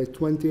year we paid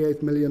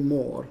 28 million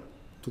more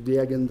to the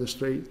egg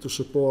industry to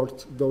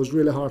support those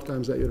really hard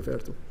times that you refer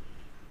to.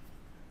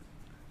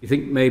 You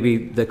think maybe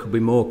there could be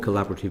more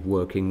collaborative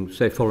working,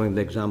 say following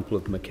the example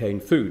of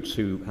McCain Foods,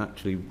 who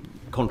actually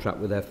contract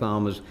with their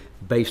farmers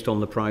based on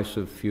the price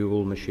of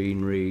fuel,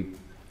 machinery,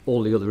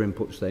 all the other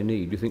inputs they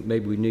need? Do you think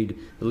maybe we need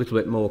a little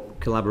bit more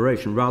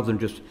collaboration rather than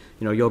just,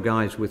 you know, your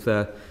guys with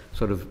their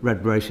sort of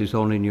red braces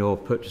on in your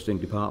purchasing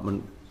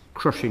department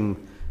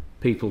crushing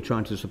people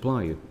trying to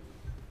supply you?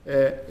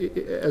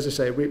 As I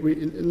say, we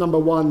number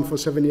one for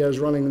 7 years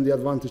running in the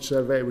Advantage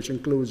Survey, which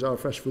includes our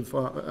fresh food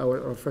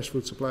our fresh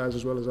food suppliers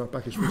as well as our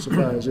packaged food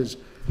suppliers, is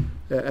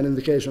an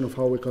indication of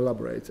how we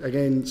collaborate.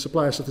 Again,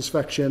 supplier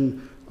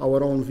satisfaction,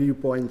 our own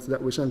viewpoint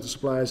that we send to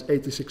suppliers,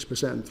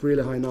 86%,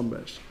 really high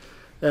numbers.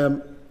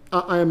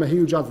 I am a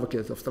huge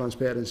advocate of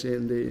transparency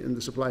in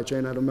the supply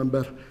chain. I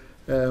remember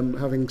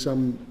having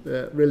some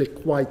really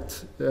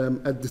quite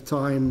at the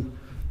time.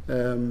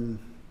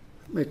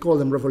 May call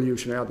them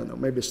revolutionary, I don't know,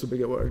 maybe it's too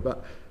big a word,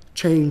 but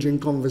changing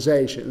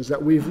conversations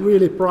that we're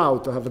really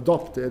proud to have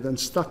adopted and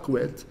stuck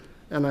with,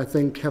 and I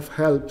think have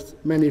helped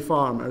many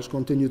farmers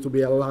continue to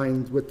be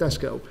aligned with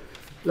Tesco.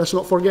 Let's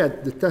not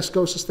forget the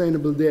Tesco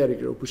Sustainable Dairy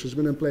Group, which has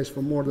been in place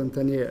for more than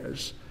 10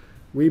 years,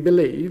 We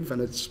believe,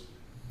 and it's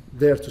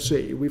there to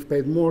see, we've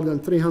paid more than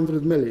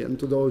 300 million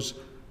to those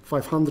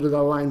 500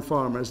 aligned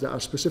farmers that are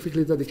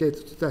specifically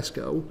dedicated to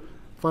Tesco,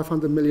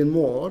 500 million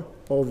more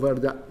over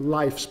the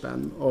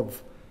lifespan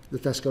of the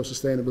Tesco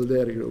Sustainable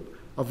Dairy Group.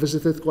 I've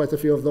visited quite a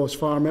few of those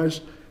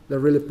farmers. They're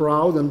really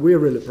proud, and we're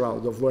really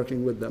proud of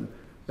working with them.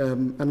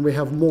 And we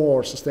have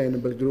more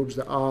sustainable groups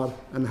that are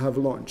and have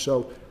launched.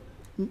 So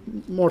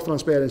more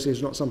transparency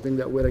is not something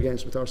that we're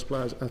against with our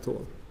suppliers at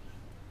all.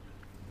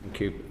 Thank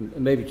you.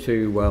 Maybe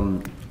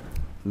to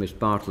Ms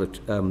Bartlett,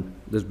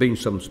 there's been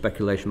some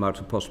speculation about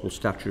a possible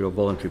statutory or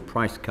voluntary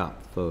price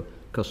cap for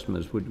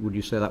customers. Would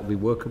you say that would be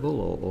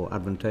workable or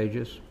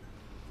advantageous?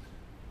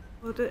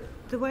 Well,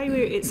 the way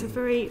it's a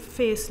very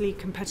fiercely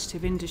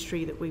competitive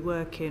industry that we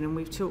work in, and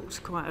we've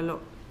talked quite a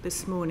lot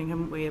this morning,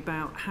 haven't we,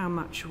 about how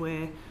much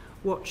we're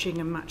watching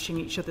and matching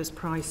each other's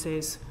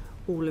prices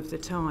all of the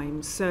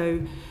time.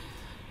 So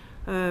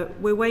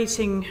we're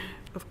waiting,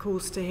 of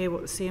course, to hear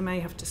what the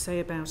CMA have to say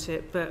about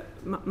it, but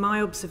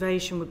my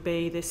observation would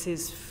be this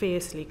is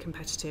fiercely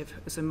competitive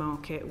as a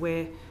market.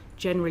 We're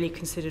generally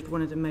considered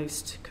one of the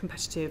most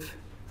competitive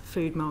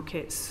food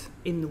markets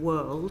in the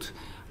world.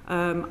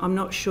 I'm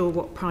not sure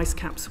what price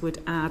caps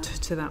would add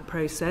to that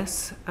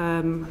process,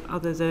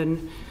 other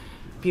than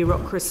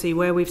bureaucracy.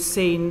 Where we've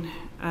seen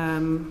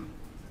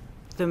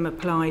them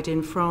applied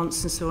in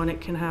France and so on,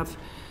 it can have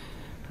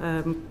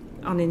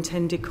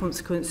unintended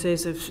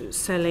consequences of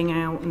selling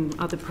out and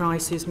other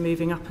prices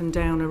moving up and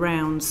down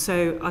around.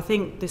 So I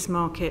think this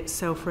market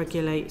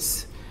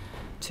self-regulates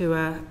to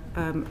a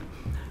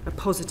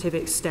positive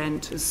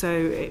extent,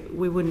 so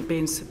we wouldn't be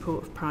in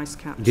support of price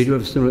caps. Did you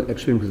have a similar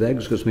experience with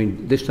eggs? Because I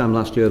mean, this time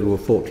last year there were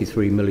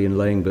 43 million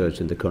laying birds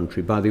in the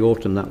country. By the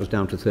autumn that was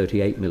down to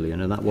 38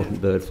 million, and that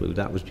wasn't bird flu,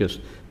 that was just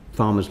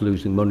farmers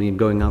losing money and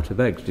going out of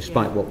eggs,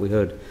 despite what we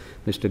heard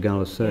Mr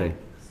Gallus say. Yeah.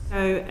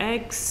 So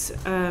eggs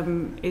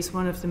is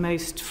one of the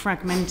most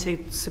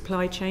fragmented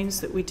supply chains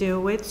that we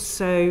deal with.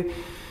 So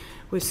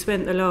we've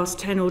spent the last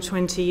 10 or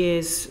 20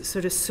 years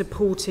sort of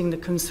supporting the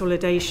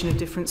consolidation of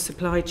different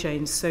supply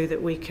chains so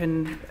that we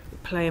can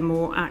play a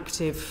more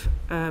active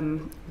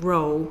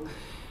role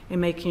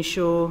in making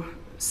sure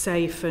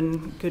safe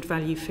and good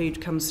value food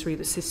comes through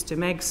the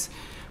system. Eggs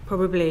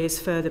probably is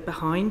further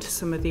behind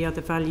some of the other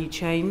value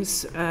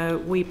chains.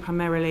 We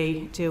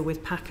primarily deal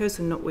with packers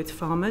and not with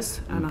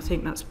farmers, and I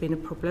think that's been a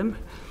problem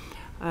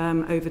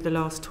over the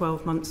last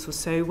 12 months or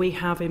so. We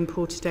have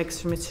imported eggs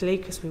from Italy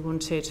because we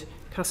wanted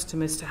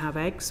customers to have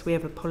eggs. We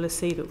have a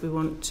policy that we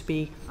want to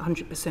be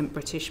 100%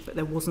 British, but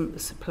there wasn't the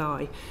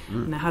supply,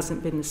 and there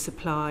hasn't been the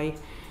supply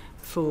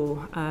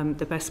for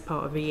the best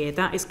part of a year.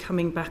 That is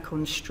coming back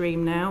on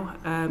stream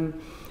now.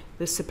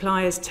 The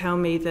suppliers tell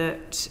me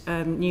that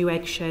new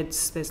egg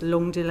sheds, there's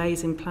long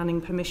delays in planning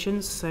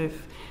permissions, so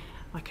if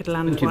I could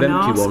land one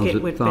ask,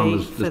 it would be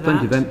for There's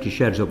plenty of empty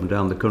sheds up and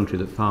down the country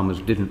that farmers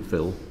didn't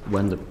fill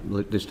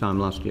this time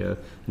last year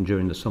and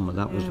during the summer.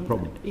 That was the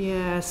problem.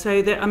 Yeah,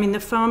 so the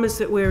farmers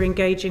that we're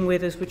engaging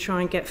with as we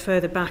try and get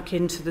further back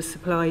into the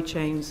supply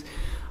chains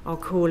are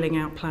calling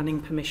out planning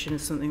permission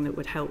as something that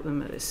would help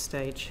them at this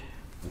stage.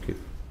 Thank you.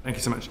 Thank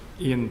you so much.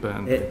 Ian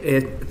Byrne.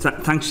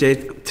 Thanks,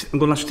 Ed. I'm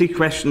going to ask 3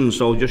 questions,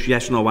 so just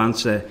yes, no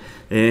answer.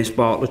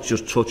 Bartlett's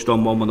just touched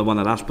on one when I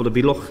want to ask, but if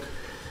you look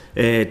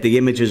the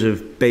images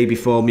of baby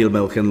formula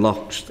milk and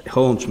locks, it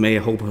haunts me,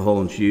 I hope it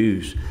haunts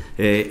you.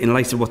 In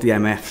light of what the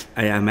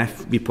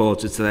IMF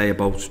reported today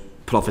about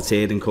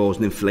profiteering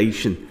causing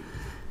inflation,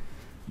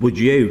 would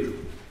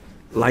you,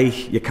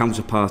 like your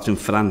counterpart in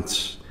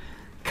France,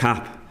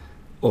 cap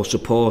or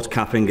support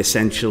capping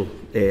essential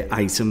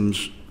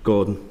items,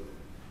 Gordon?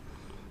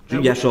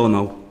 Yes or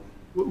no?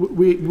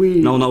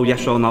 No,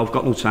 yes or no, I've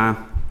got no time.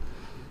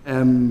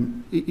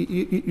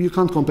 You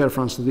can't compare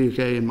France to the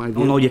UK in my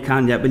view. No, you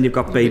can, yeah, when you've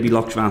got baby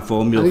locks around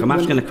formula. I'm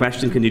asking a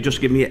question, can you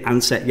just give me an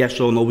answer, yes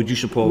or no, would you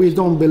support? We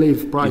don't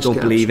believe price caps. You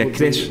don't believe it,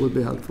 Chris? Would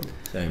be helpful.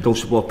 Don't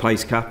support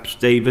price caps,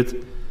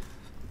 David?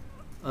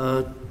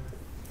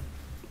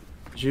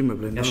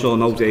 Presumably no. Yes or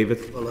no,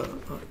 David? Well,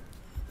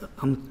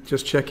 I'm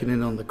just checking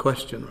in on the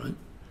question, right?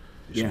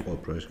 Yeah.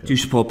 Do you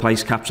support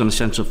price caps on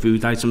essential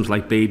food items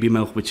like baby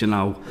milk, which are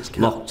now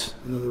locked?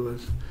 In other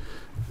words,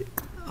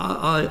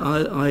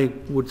 I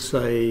would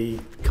say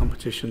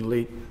competition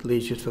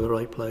leads you to the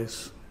right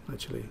place,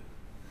 actually.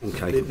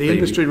 Okay. The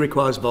industry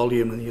requires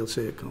volume, and you'll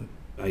see it come.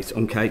 Right,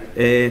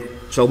 okay.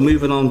 So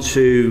moving on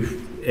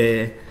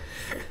to,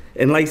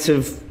 in light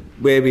of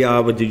where we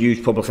are with the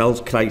huge public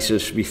health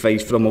crisis we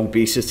face from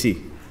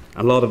obesity,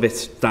 a lot of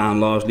it's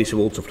down largely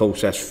to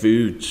ultra-processed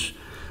foods.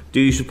 Do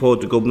you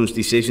support the government's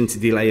decision to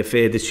delay a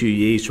further 2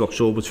 years to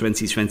October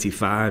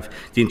 2025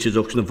 the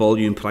introduction of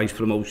volume price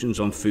promotions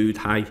on food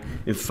high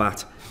in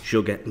fat,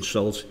 sugar and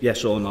salt?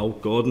 Yes or no,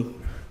 Gordon?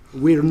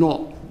 We're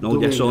not. No,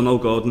 yes or no,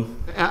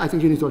 Gordon? I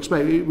think you need to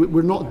explain.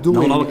 We're not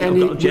doing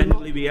any...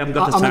 Generally, we haven't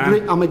got the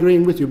time. I'm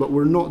agreeing with you, but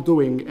we're not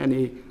doing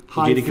any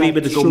high agree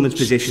with the government's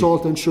position?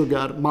 Salt and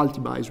sugar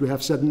multi-buys. We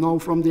have said no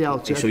from the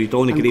outset. So you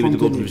don't agree with the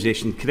government's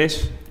position,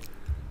 Chris?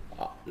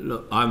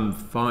 Look, I'm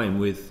fine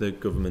with the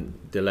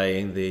government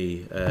delaying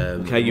the...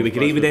 okay, you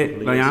agree with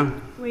it,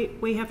 Ryan?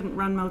 We haven't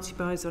run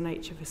multi-buys on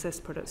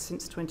HFSS products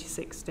since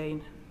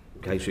 2016.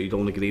 Okay, so you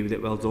don't agree with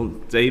it. Well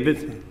done.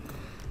 David?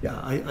 Yeah,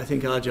 I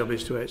think our job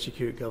is to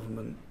execute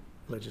government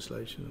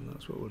legislation, and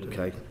that's what we'll do.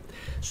 Okay.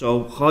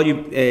 So, are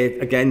you,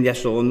 again,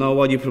 yes or no,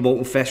 are you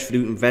promoting fresh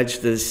fruit and veg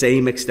to the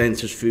same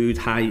extent as food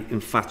high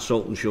in fat,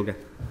 salt and sugar?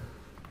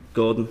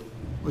 Gordon?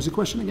 What's the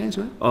question again,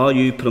 sir? Are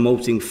you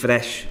promoting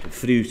fresh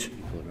fruit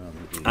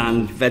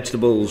and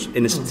vegetables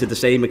to the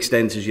same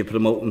extent as you're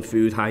promoting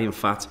food high in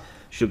fat,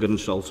 sugar and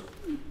salt?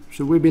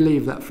 So we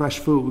believe that fresh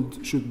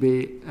food should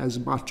be as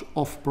much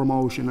off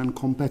promotion and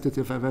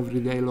competitive at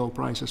everyday low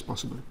price as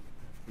possible.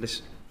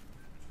 Listen.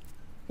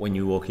 When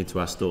you walk into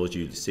our stores,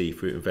 you see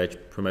fruit and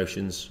veg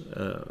promotions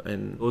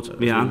and...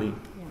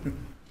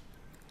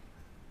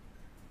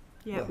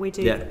 Yeah, we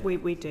do. Yeah.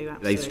 We do,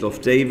 absolutely. Great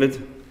stuff.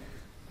 David?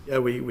 Yeah,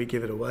 we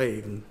give it away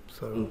even,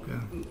 so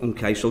yeah.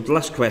 Okay, so the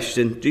last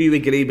question. Do you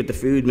agree with the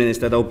Food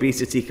Minister that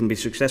obesity can be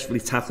successfully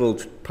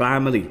tackled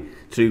primarily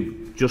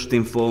through just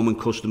informing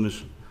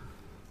customers?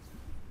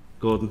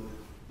 Gordon?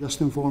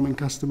 Just informing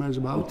customers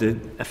about... the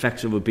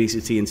effects of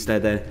obesity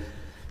instead of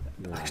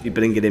actually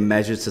bringing in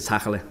measures to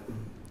tackle it.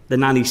 The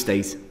nanny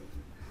state.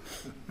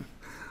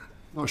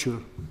 Not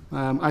sure.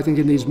 I think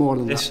it needs more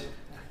than that.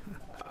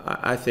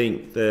 I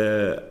think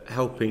the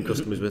helping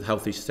customers with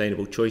healthy,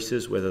 sustainable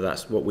choices, whether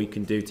that's what we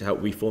can do to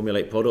help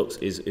reformulate products,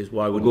 is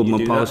why wouldn't you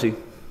do policy.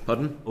 That?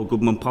 Pardon? Or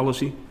government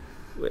policy?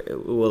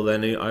 Well,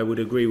 then I would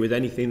agree with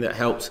anything that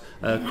helps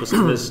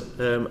customers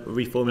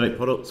reformulate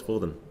products for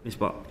them.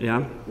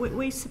 Yeah.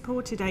 We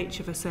supported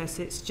HFSS.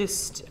 It's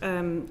just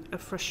a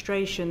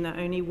frustration that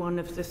only one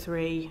of the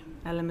three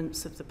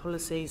elements of the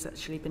policy has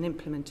actually been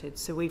implemented.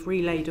 So we've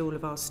relayed all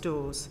of our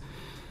stores,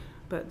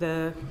 but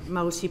the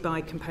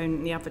multi-buy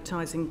component, the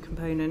advertising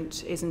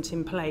component, isn't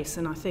in place.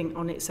 And I think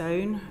on its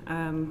own,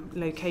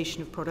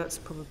 location of products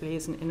probably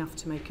isn't enough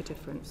to make a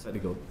difference. Very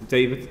good.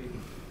 David?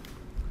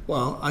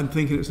 Well, I'm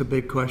thinking it's a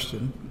big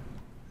question.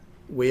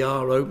 We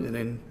are opening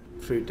in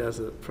food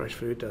desert, fresh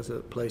food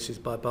desert places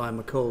by buying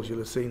McCall's. You'll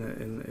have seen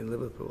it in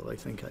Liverpool, I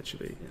think,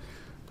 actually. Yeah.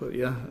 But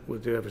yeah, we'll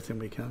do everything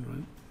we can,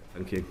 right?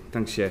 Thank you.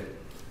 Thanks, Chair.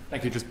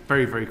 Thank you. Just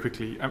very, very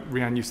quickly,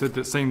 Rhiannon, you said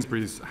that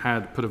Sainsbury's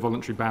had put a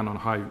voluntary ban on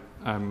high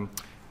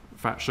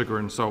fat, sugar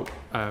and salt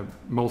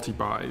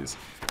multi-buys,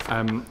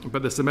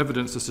 but there's some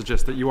evidence to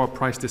suggest that you are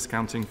price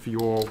discounting for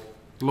your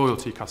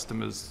loyalty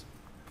customers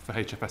for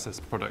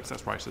HFSS products.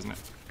 That's right, isn't it?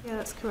 Yeah,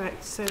 that's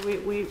correct. So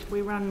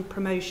we run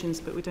promotions,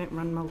 but we don't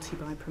run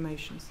multi-buy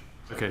promotions.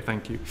 Okay,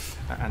 thank you.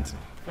 Anthony.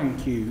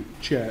 Thank you,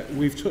 Chair.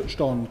 We've touched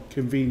on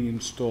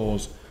convenience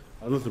stores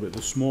a little bit,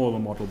 the smaller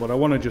model, but I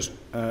want to just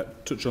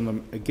touch on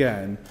them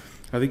again.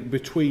 I think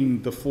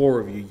between the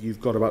four of you,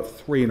 you've got about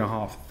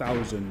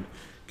 3,500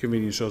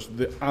 convenience stores,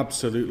 the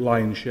absolute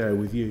lion's share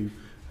with you,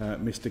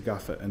 Mr.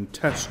 Gaffett, and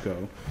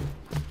Tesco.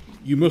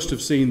 You must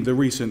have seen the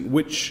recent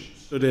which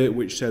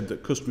said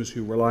that customers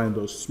who rely on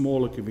those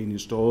smaller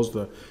convenience stores,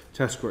 the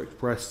Tesco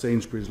Express,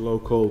 Sainsbury's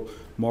Local,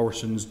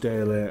 Morrisons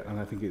Daily,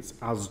 and I think it's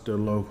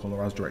Asda Local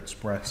or Asda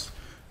Express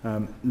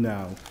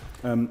now.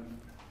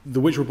 The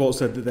which report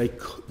said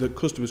that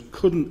customers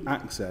couldn't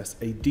access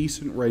a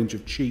decent range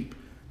of cheap,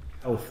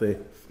 healthy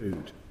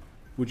food.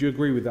 Would you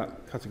agree with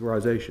that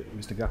categorisation,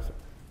 Mr. Gaffett?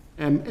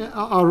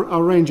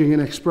 Our ranging in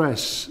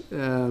Express,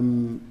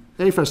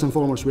 first and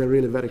foremost, we are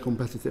really very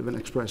competitive in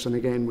Express, and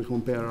again, we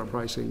compare our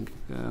pricing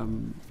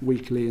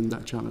weekly in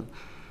that channel.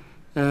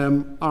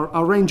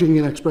 Our ranging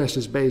in Express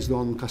is based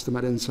on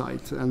customer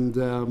insight,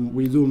 and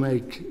we do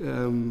make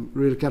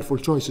really careful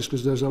choices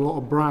because there's a lot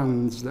of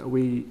brands that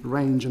we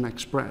range in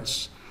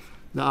Express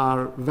that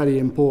are very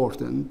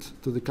important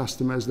to the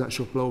customers that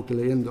shop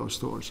locally in those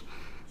stores.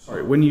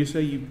 Sorry, when you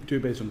say you do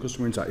it based on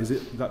customer insight, is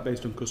that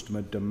based on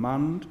customer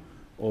demand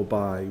or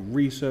by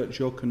research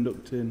you're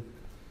conducting?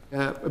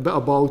 A bit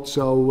of both.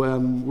 So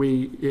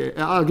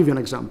I'll give you an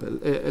example.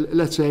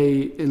 Let's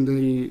say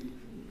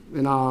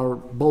in our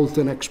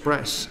Bolton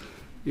Express,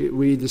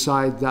 we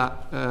decide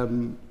that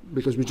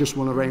because we just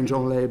want to range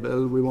on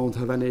label, we won't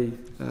have any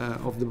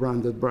of the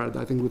branded bread.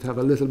 I think we'd have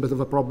a little bit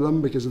of a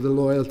problem because of the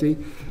loyalty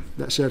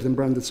that certain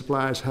branded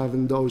suppliers have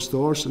in those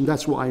stores, and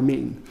that's what I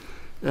mean.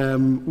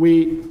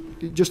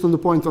 Just on the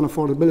point on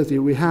affordability,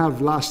 we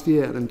have last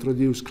year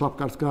introduced club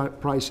card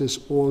prices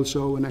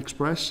also in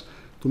Express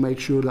to make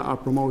sure that our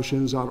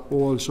promotions are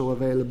also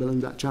available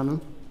in that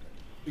channel.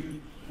 I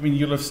mean,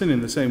 you'll have seen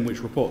in the same Which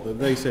report that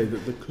they say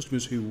that the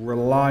customers who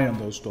rely on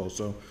those stores,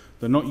 so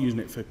they're not using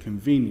it for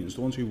convenience,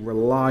 the ones who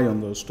rely on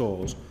those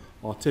stores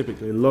are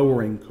typically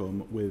lower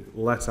income with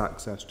less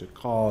access to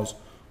cars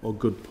or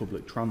good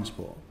public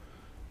transport.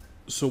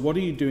 So what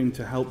are you doing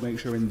to help make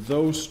sure in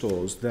those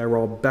stores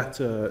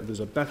there's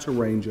a better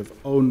range of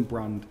own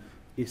brand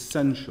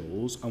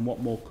essentials, and what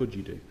more could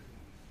you do?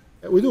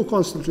 We do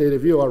constantly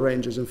review our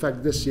ranges. In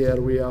fact, this year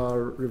we are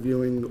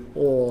reviewing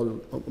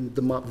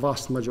the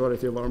vast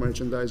majority of our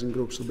merchandising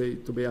groups to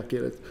be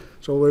accurate.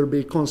 So we'll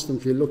be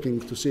constantly looking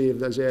to see if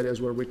there's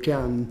areas where we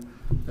can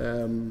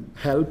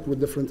help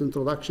with different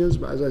introductions.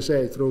 But as I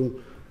say,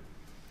 through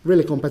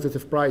really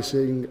competitive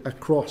pricing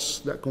across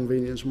that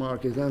convenience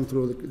market and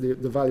through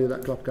the value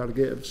that Clubcard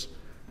gives,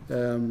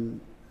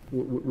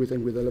 we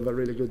think we deliver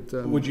really good.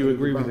 Would you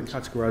agree with the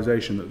balance.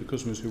 categorisation that the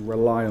customers who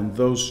rely on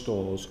those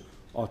stores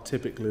are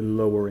typically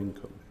lower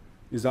income?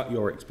 Is that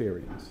your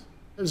experience?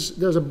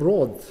 There's a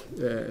broad,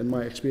 in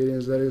my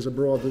experience, there is a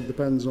broad, it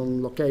depends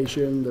on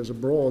location, there's a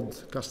broad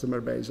customer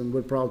base, and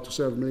we're proud to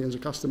serve millions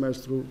of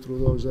customers through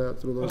those.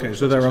 Okay,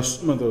 so there are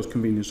some of those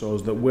convenience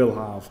stores that will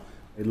have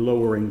a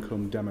lower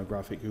income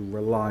demographic who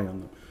rely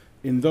on them.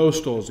 In those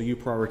stores, are you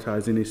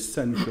prioritising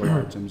essential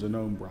items and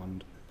own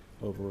brand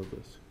over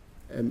others?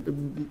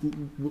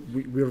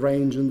 We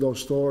range in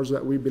those stores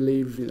that we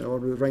believe, or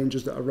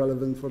ranges that are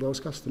relevant for those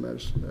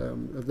customers.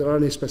 If there are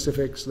any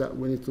specifics that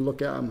we need to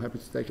look at, I'm happy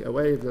to take it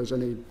away. If there's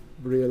any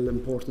real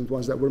important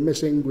ones that we're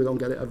missing, we don't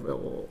get it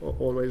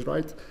always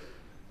right.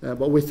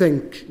 But we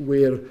think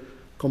we're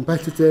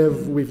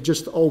competitive. We've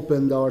just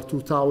opened our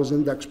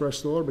 2000 Express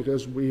store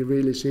because we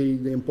really see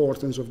the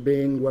importance of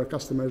being where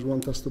customers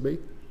want us to be.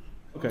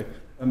 Okay,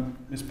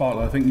 Ms.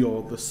 Bartlett, I think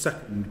you're the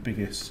second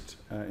biggest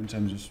in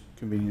terms of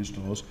convenience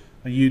stores.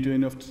 Are you doing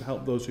enough to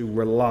help those who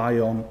rely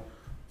on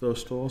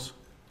those stores?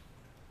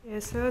 Yeah,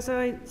 so as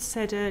I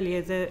said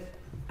earlier, that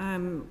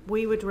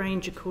we would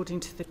range according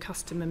to the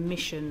customer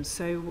mission.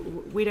 So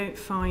we don't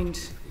find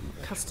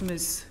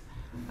customers,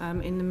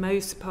 in the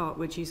most part,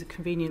 would use a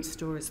convenience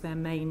store as their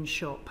main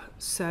shop.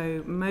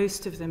 So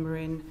most of them are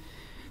in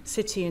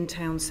city and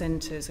town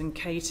centres and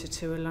cater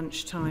to a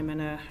lunchtime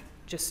and a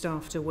just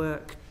after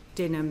work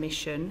dinner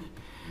mission.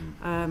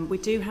 We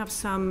do have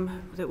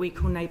some that we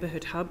call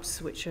neighbourhood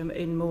hubs, which are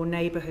in more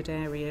neighbourhood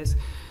areas.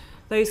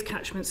 Those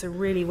catchments are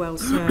really well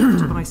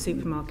served by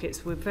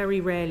supermarkets. We're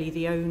very rarely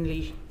the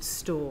only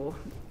store.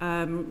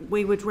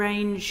 We would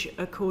range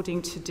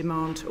according to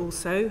demand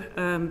also,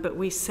 but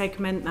we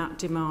segment that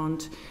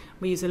demand.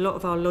 We use a lot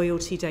of our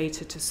loyalty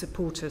data to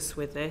support us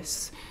with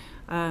this,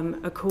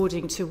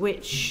 according to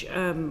which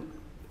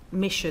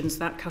missions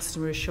that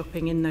customer is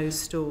shopping in those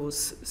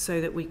stores,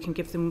 so that we can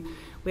give them.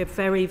 We have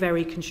very,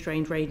 very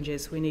constrained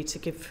ranges. We need to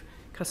give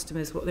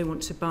customers what they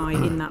want to buy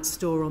in that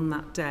store on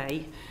that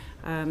day,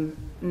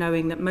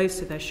 knowing that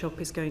most of their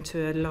shop is going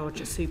to a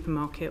larger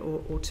supermarket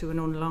or to an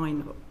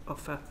online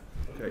offer.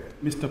 Okay,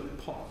 Mr.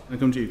 Pott, I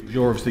come to you.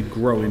 You're obviously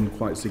growing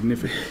quite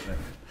significantly.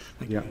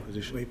 Thank you.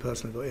 Me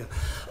personally,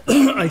 but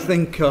yeah, I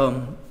think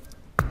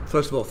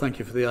first of all, thank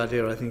you for the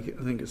idea. I think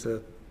it's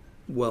a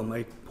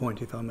well-made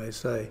point, if I may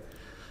say.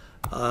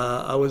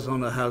 I was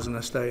on a housing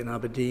estate in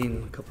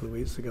Aberdeen a couple of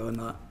weeks ago, and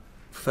that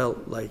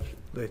felt like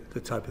the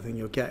type of thing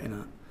you're getting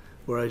at.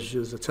 Whereas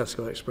there's a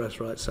Tesco Express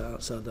right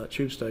outside that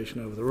tube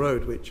station over the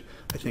road, which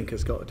I think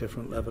has got a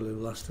different level of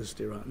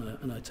elasticity right now,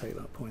 and I take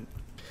that point.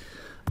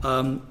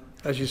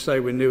 As you say,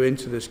 we're new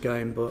into this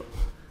game, but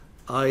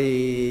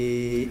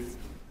I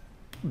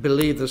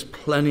believe there's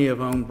plenty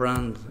of own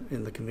brand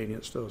in the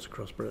convenience stores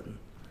across Britain.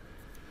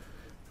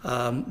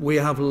 We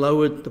have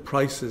lowered the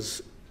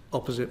prices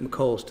opposite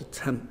McCall's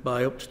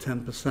by up to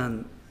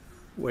 10%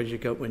 when you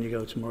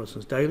go to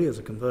Morrisons Daily as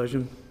a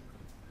conversion.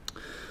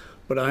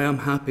 But I am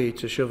happy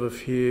to shove a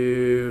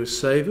few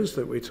savers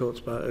that we talked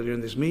about earlier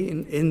in this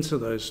meeting into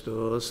those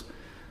stores,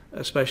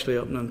 especially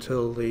up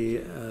until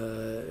the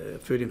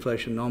food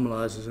inflation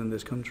normalises in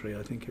this country.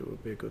 I think it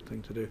would be a good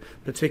thing to do,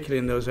 particularly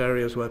in those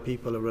areas where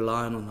people are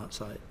relying on that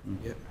site.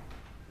 Yeah.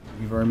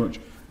 Thank you very much.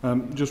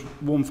 Just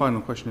one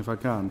final question, if I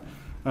can.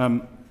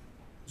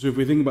 So if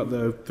we think about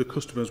the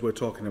customers we're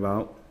talking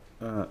about,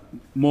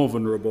 more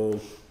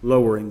vulnerable,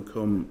 lower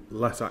income,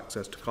 less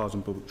access to cars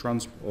and public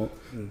transport.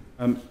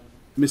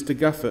 Mr.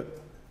 Gaffert,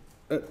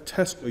 at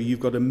Tesco you've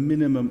got a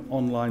minimum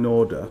online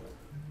order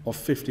of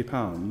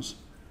 £50,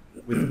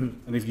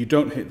 and if you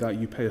don't hit that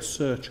you pay a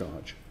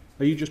surcharge.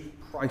 Are you just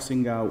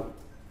pricing out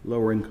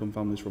lower income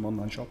families from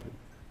online shopping?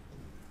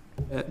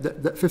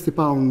 That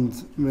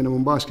 £50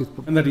 minimum basket...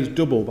 And that is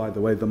double, by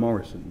the way, the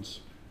Morrisons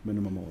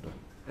minimum order.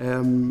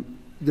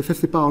 The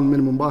 £50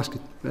 minimum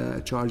basket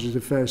charge is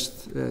the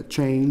first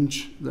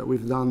change that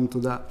we've done to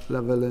that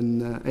level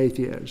in 8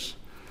 years.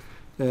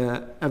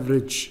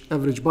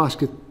 Average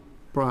basket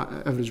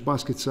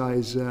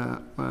size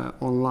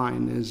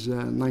online is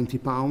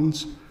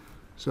 £90.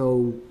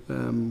 So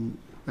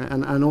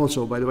and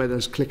also, by the way,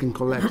 there's click and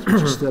collect,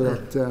 which is still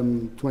at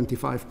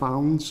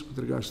 £25 with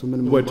regards to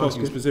minimum We're basket.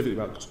 talking specifically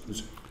about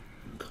customers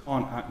who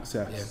can't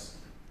access.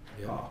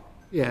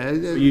 Yeah.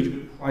 So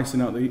you're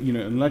pricing out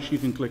unless you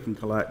can click and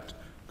collect,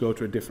 go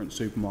to a different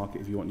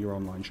supermarket if you want your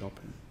online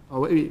shopping.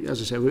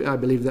 As I say, I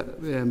believe that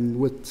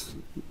with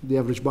the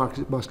average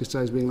basket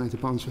size being £90,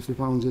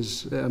 £50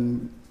 is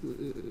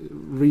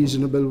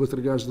reasonable with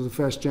regards to the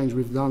first change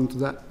we've done to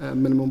that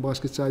minimum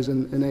basket size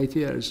in 8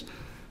 years.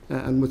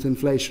 and with the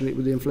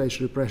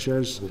inflationary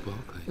pressures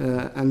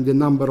and the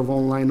number of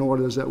online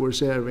orders that we're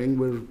serving,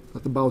 we're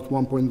at about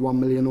 1.1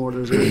 million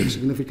orders,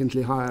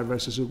 significantly higher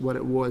versus what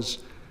it was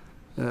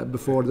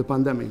before the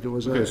pandemic. There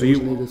was okay, so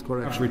needed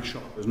correction. Average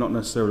shoppers, not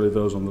necessarily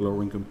those on the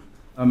lower income.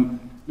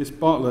 Ms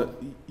Bartlett,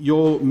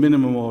 your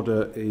minimum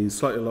order is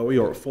slightly lower,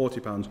 you're at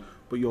 £40,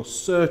 but your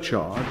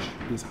surcharge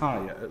is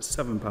higher at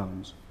 £7.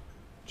 Do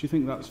you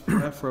think that's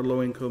fair for a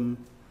low income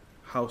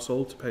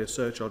household to pay a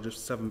surcharge of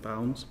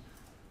 £7?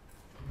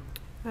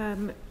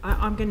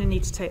 I'm going to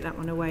need to take that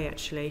one away,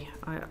 actually.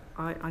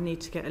 I need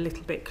to get a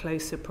little bit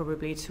closer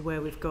probably to where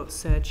we've got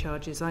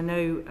surcharges. I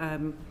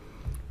know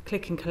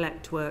click and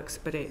collect works,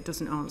 but it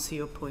doesn't answer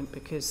your point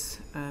because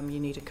you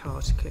need a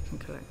car to click and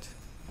collect.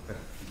 Okay,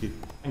 thank you.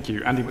 Thank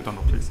you. Andy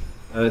McDonald, please.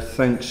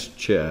 Thanks,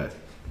 Chair.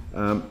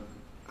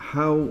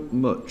 How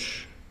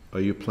much are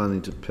you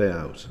planning to pay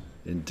out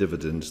in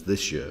dividends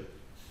this year?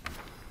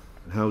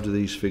 And how do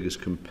these figures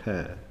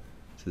compare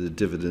to the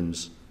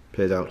dividends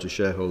paid out to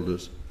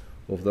shareholders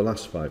over the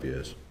last 5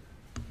 years?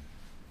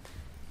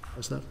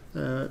 What's that?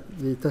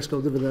 The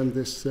Tesco dividend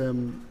is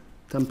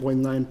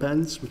 10.9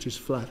 pence, which is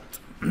flat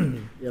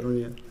year on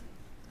year.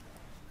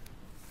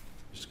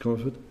 Mr.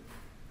 Comerford?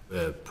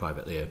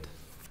 Privately owned.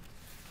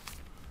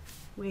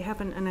 We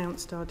haven't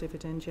announced our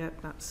dividend yet.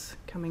 That's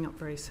coming up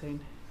very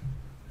soon.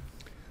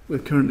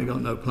 We've currently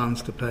got no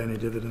plans to pay any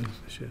dividends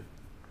this year.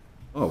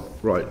 Oh,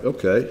 right,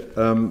 okay.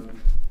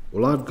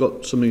 Well, I've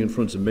got something in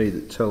front of me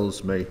that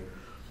tells me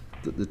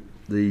that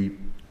the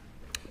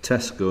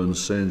Tesco and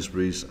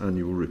Sainsbury's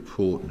annual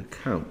report and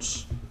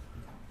accounts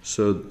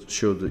show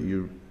that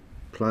you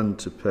plan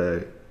to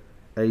pay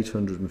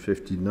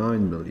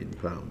 £859 million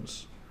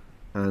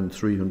and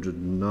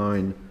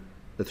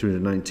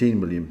 £319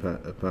 million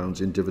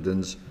in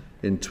dividends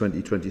in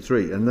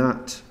 2023. And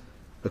that,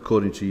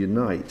 according to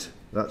Unite,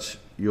 that's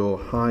your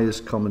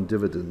highest common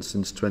dividend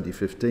since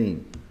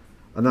 2015.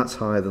 And that's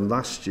higher than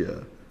last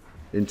year.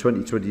 In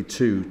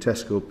 2022,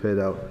 Tesco paid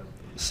out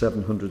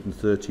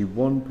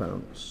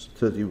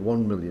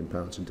 £31 million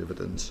in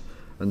dividends,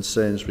 and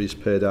Sainsbury's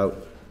paid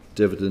out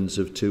dividends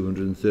of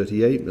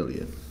 £238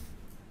 million.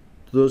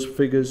 Do those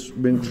figures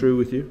ring true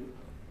with you?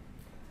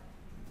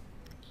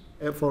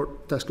 For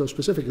Tesco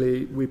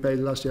specifically, we paid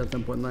last year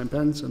 10.9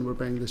 pence, and we're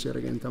paying this year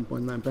again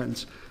 10.9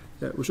 pence.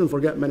 We shouldn't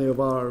forget many of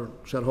our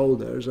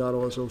shareholders are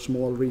also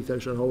small retail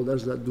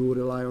shareholders that do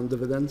rely on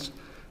dividends.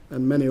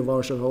 And many of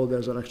our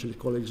shareholders are actually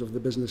colleagues of the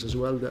business as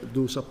well that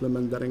do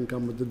supplement their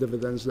income with the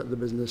dividends that the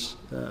business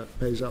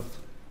pays out.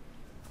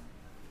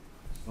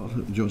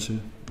 Do you want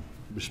to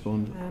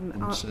respond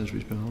on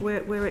Sainsbury's behalf?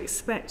 We're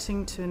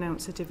expecting to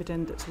announce a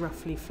dividend that's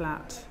roughly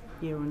flat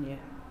year on year.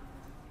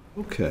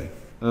 Okay.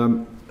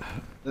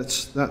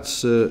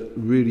 That's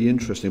really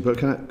interesting. But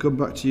can I come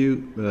back to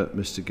you,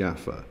 Mr.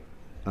 Gaffer?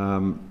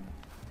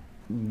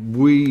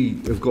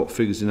 We have got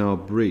figures in our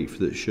brief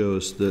that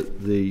shows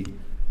that the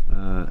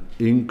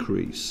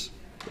increase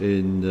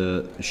in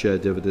share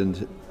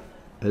dividend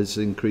has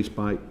increased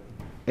by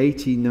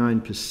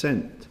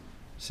 89%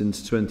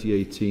 since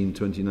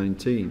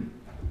 2018-2019.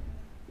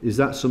 Is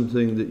that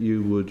something that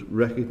you would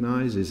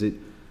recognise? Is it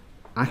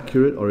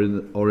accurate or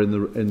in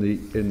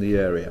the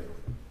area?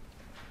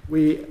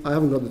 I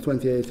haven't got the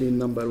 2018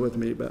 number with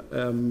me, but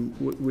I am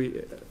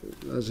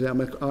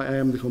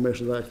the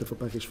commercial director for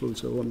packaged food,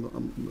 so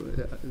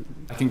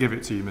I can give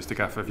it to you, Mr.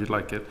 Gaffer, if you'd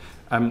like it.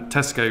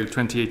 Tesco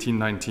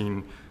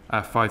 2018-19,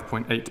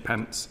 5.8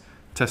 pence.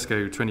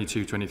 Tesco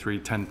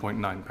 22-23,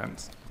 10.9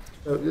 pence.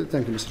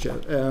 Thank you, Mr. Chair.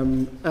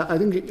 I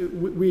think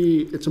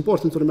it's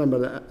important to remember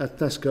that at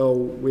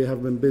Tesco we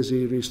have been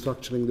busy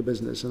restructuring the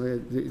business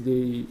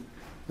and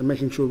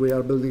making sure we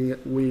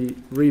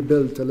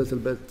rebuilt a little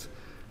bit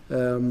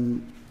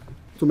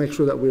to make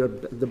sure that we are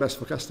the best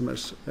for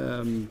customers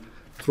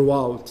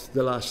throughout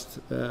the last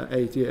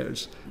 8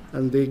 years.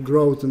 And the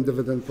growth and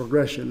dividend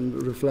progression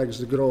reflects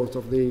the growth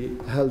of the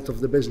health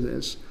of the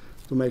business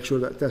to make sure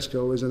that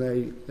Tesco is in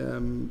a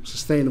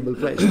sustainable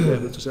place to be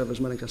able to serve as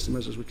many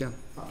customers as we can.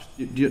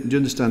 Do you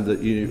understand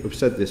that you have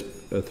said this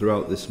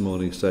throughout this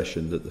morning's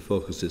session, that the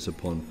focus is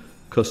upon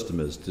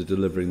customers, to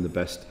delivering the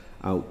best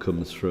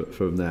outcomes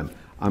from them?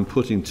 I'm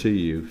putting to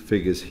you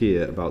figures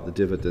here about the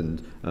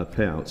dividend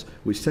payouts,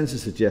 which tends to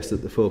suggest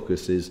that the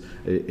focus is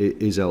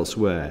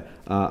elsewhere,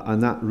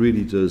 and that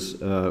really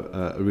does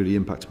really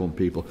impact upon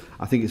people.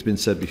 I think it's been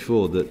said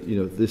before that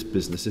this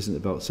business isn't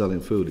about selling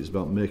food; it's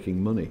about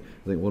making money.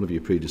 I think one of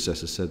your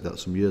predecessors said that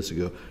some years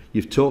ago.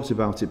 You've talked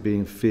about it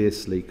being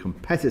fiercely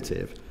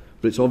competitive,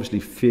 but it's obviously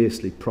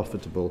fiercely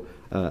profitable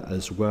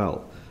as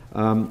well.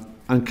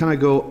 And can I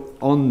go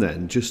on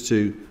then just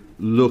to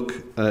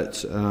look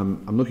at,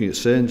 I'm looking at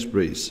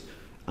Sainsbury's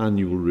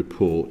annual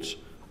report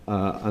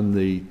and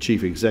the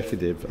chief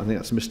executive, I think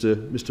that's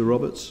Mr.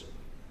 Roberts.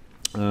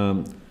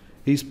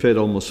 He's paid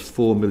almost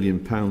 £4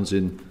 million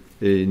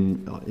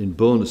in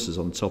bonuses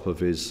on top of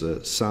his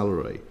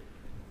salary.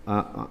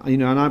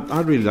 And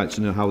I'd really like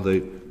to know how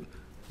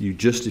you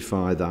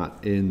justify that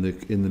in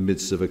the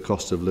midst of a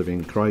cost of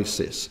living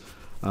crisis.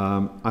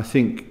 I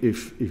think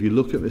if you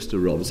look at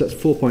Mr Roberts, that's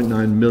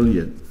 4.9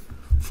 million,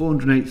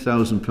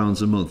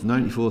 £408,000 a month,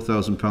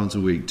 £94,000 a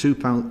week,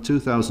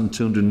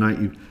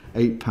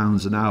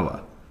 £2,298 an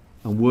hour,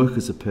 and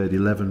workers are paid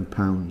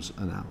 £11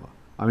 an hour.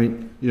 I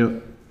mean, you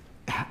know,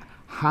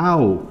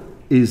 how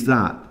is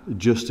that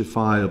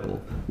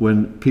justifiable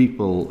when the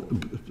people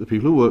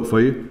who work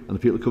for you and the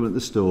people who come into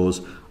the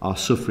stores are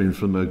suffering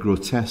from a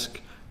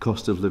grotesque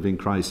cost of living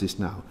crisis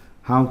now?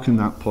 How can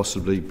that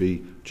possibly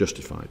be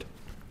justified?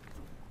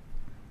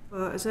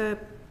 Well, as a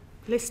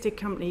listed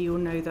company, you'll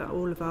know that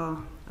all of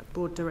our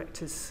board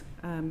directors'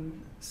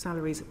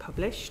 salaries are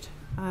published.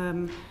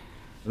 They're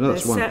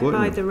set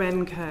by the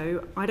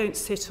REMCO. I don't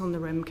sit on the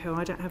REMCO.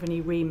 I don't have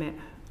any remit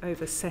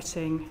over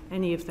setting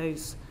any of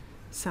those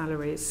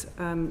salaries,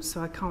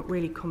 so I can't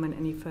really comment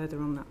any further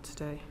on that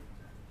today.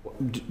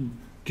 Do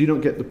you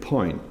not get the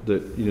point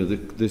that, you know,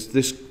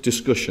 this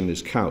discussion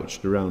is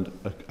couched around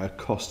a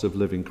cost of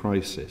living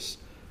crisis,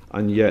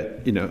 and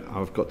yet, you know,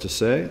 I've got to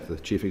say the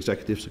chief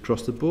executives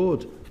across the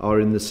board are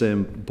in the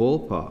same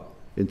ballpark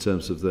in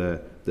terms of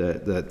their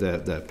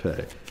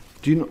pay.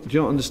 Do you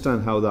not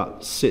understand how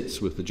that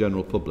sits with the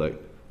general public,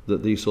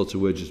 that these sorts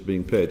of wages are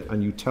being paid,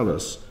 and you tell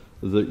us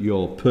that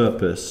your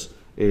purpose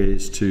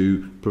is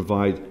to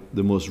provide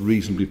the most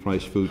reasonably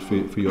priced food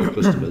for your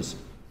customers,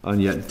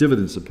 and yet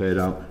dividends are paid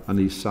out and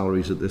these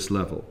salaries at this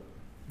level?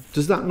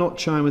 Does that not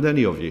chime with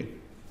any of you?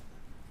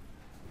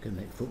 Can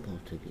make football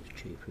tickets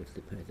cheaper if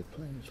they pay the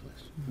players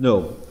less.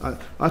 No,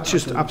 that's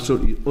just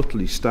absolutely,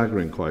 utterly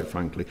staggering, quite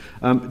frankly.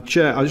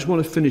 Chair, I just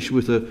want to finish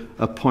with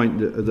a point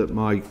that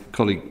my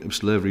colleague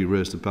Mr Lavery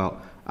raised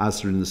about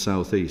Asda in the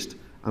South East.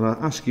 And I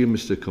ask you,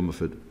 Mr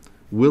Comerford,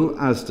 will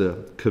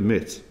Asda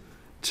commit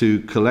to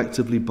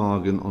collectively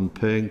bargain on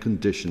paying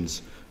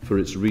conditions for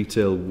its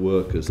retail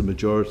workers, the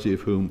majority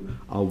of whom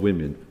are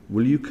women?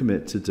 Will you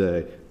commit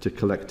today to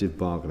collective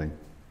bargaining?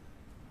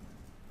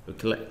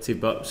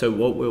 So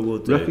what we will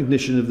do...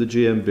 Recognition of the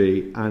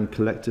GMB and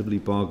collectively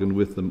bargain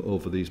with them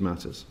over these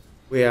matters.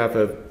 We have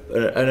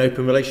an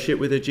open relationship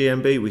with the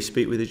GMB. We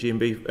speak with the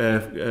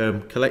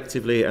GMB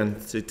collectively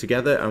and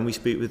together, and we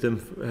speak with them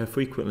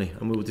frequently,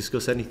 and we will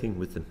discuss anything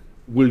with them.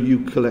 Will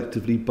you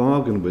collectively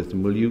bargain with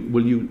them? Will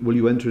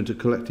you enter into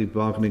collective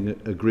bargaining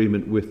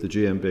agreement with the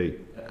GMB?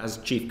 As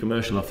Chief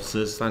Commercial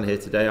Officer, stand here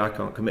today, I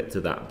can't commit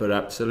to that, but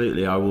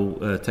absolutely, I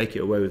will take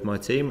it away with my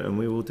team, and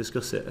we will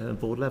discuss it at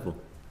board level.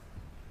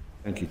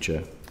 Thank you,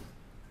 Chair.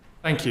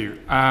 Thank you.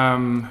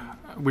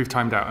 We've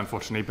timed out,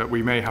 unfortunately, but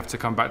we may have to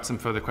come back to some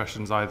further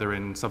questions either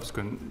in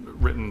subsequent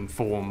written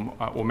form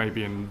or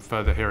maybe in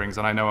further hearings.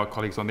 And I know our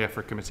colleagues on the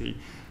EFRA committee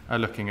are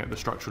looking at the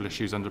structural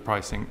issues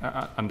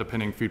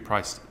underpinning food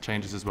price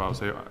changes as well.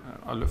 So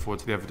I look forward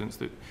to the evidence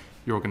that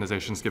your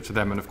organisations give to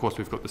them. And of course,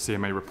 we've got the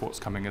CMA reports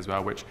coming as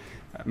well, which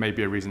may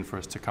be a reason for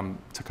us to come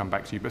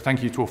back to you. But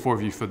thank you to all four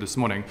of you for this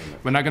morning.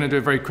 We're now going to do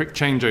a very quick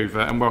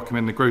changeover and welcome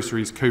in the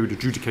Groceries Code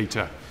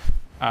Adjudicator,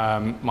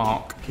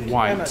 Mark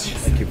White.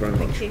 Thank you very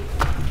much. Thank you.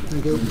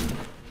 Thank you.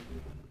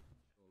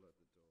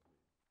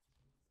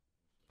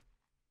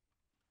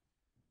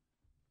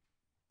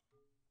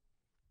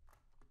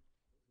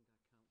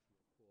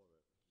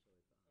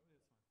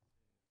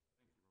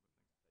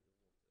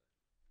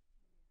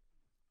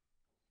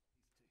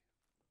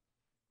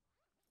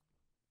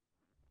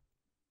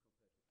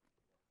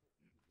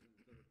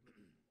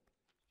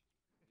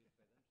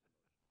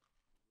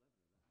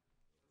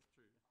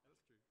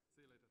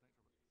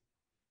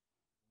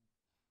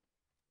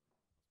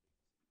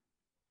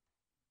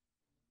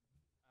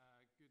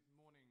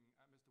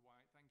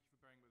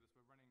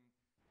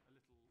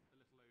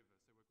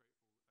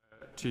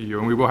 To you,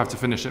 and we will have to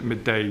finish at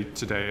midday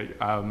today,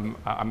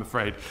 I'm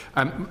afraid.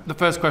 The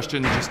first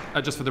question,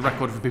 just for the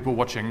record for people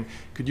watching,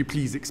 could you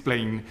please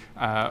explain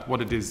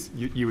what it is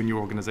you and your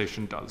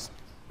organisation does?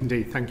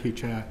 Indeed, thank you,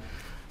 Chair.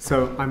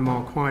 So I'm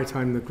Mark White,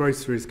 I'm the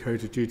Groceries Code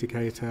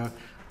Adjudicator,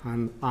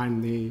 and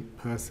I'm the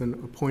person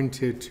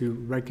appointed to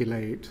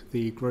regulate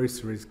the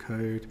Groceries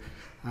Code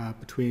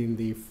between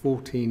the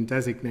 14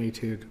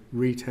 designated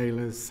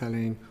retailers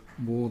selling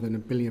more than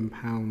 £1 billion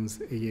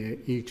a year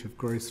each of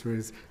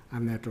groceries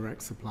and their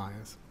direct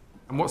suppliers.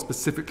 And what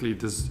specifically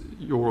does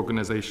your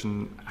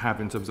organisation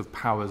have in terms of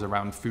powers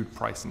around food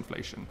price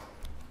inflation?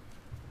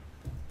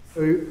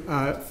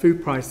 So,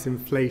 food price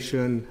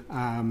inflation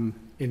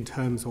in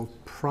terms of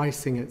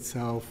pricing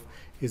itself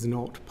is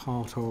not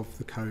part of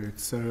the code.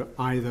 So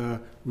either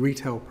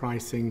retail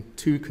pricing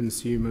to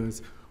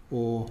consumers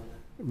or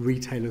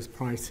retailers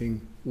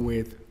pricing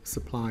with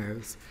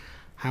suppliers.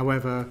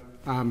 However,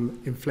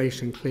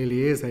 inflation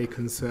clearly is a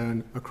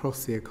concern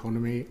across the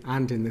economy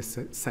and in this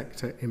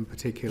sector in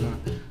particular,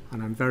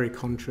 and I'm very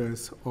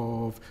conscious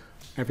of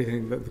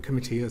everything that the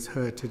committee has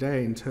heard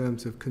today in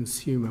terms of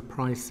consumer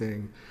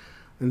pricing.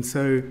 And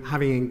so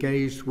having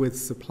engaged with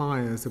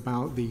suppliers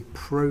about the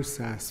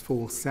process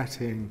for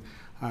setting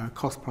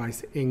cost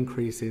price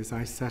increases,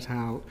 I set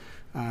out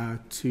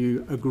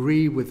to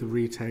agree with the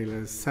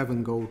retailers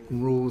 7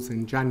 golden rules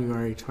in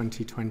January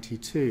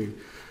 2022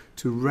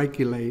 to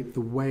regulate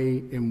the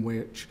way in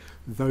which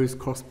those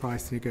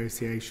cross-price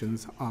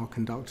negotiations are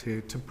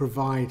conducted, to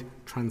provide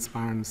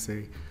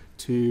transparency,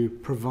 to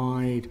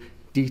provide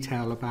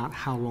detail about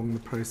how long the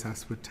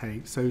process would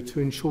take. So to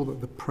ensure that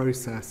the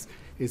process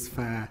is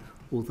fair,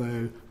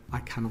 although I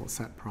cannot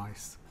set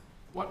price.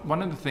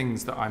 One of the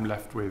things that I'm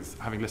left with,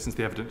 having listened to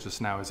the evidence just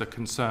now, is a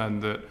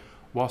concern that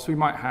whilst we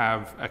might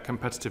have a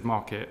competitive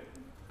market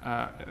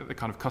at the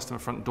kind of customer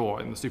front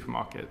door in the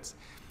supermarkets,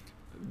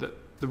 that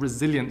the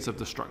resilience of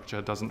the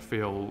structure doesn't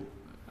feel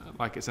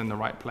like it's in the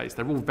right place.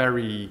 They're all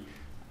very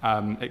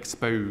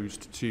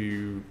exposed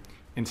to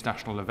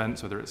international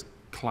events, whether it's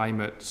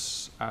climate,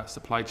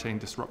 supply chain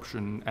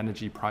disruption,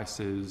 energy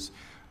prices,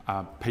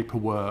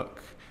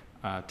 paperwork,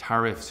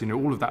 tariffs,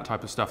 all of that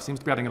type of stuff seems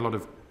to be adding a lot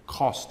of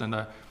cost and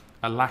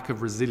a lack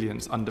of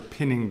resilience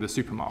underpinning the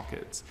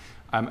supermarkets.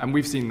 And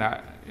we've seen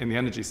that in the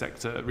energy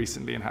sector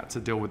recently and had to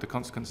deal with the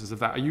consequences of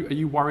that. Are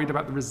you worried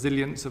about the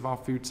resilience of our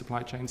food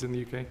supply chains in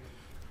the UK?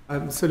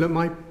 So look,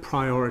 my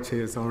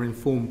priorities are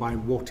informed by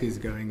what is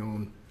going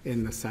on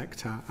in the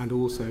sector and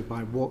also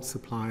by what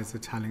suppliers are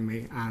telling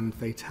me, and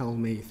they tell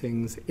me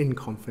things in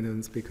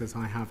confidence because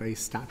I have a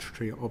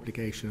statutory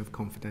obligation of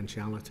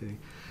confidentiality.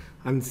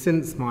 And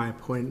since my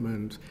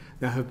appointment,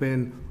 there have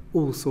been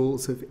all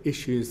sorts of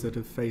issues that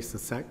have faced the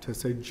sector.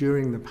 So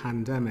during the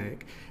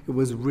pandemic, it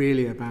was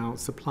really about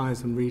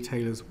suppliers and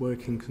retailers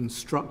working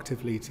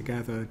constructively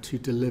together to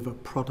deliver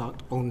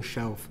product on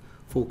shelf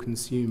for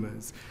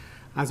consumers.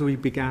 As we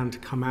began to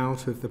come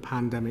out of the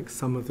pandemic,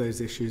 some of those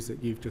issues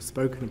that you've just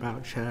spoken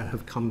about, Chair,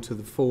 have come to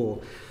the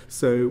fore.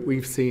 So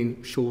we've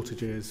seen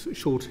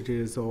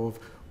shortages of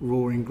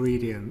raw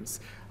ingredients,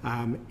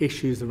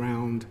 issues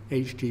around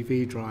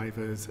HGV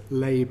drivers,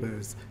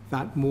 labours,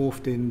 that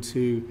morphed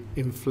into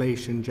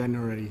inflation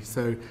generally.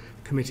 So the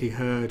committee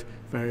heard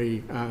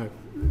a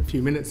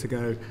few minutes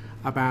ago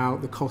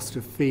about the cost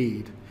of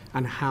feed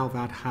and how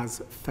that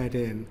has fed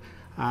in.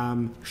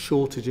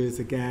 Shortages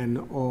again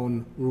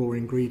on raw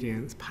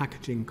ingredients,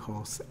 packaging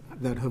costs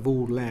that have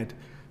all led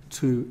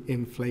to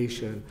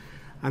inflation.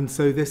 And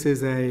so this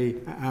is a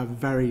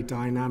very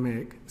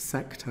dynamic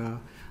sector.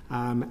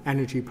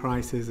 Energy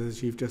prices,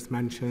 as you've just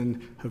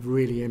mentioned, have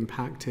really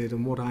impacted,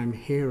 and what I'm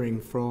hearing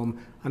from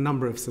a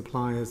number of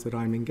suppliers that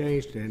I'm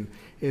engaged in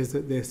is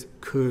that this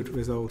could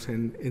result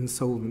in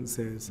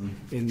insolvencies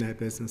in their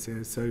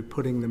businesses, so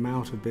putting them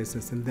out of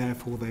business, and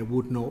therefore there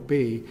would not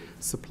be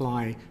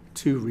supply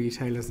to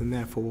retailers and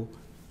therefore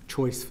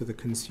choice for the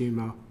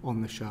consumer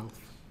on the shelf.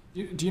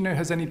 Do you know,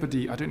 has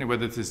anybody, I don't know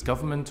whether this is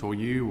government or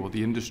you or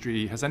the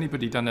industry, has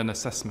anybody done an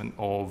assessment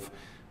of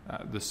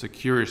the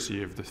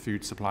security of the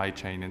food supply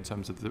chain in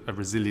terms of a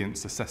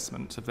resilience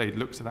assessment? Have they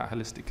looked at that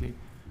holistically?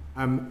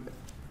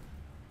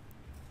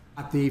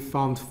 At the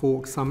Farm to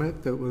Fork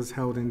Summit that was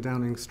held in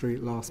Downing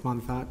Street last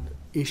month, that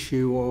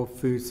issue of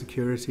food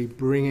security,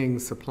 bringing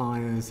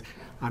suppliers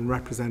and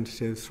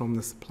representatives from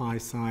the supply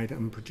side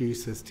and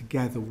producers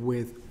together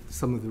with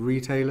some of the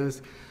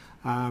retailers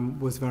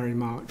was very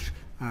much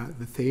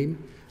the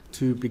theme,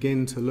 to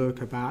begin to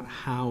look about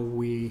how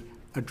we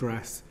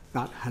address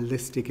that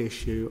holistic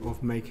issue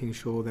of making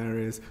sure there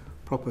is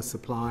proper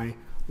supply,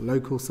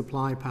 local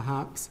supply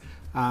perhaps,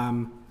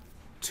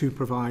 to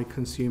provide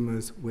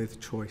consumers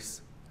with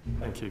choice.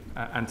 Thank you.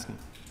 Anthony.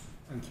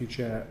 Thank you,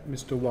 Chair.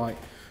 Mr. White,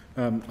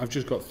 I've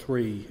just got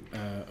three,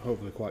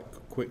 hopefully quite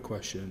quick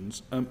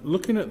questions.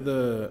 Looking at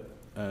the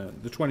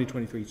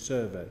 2023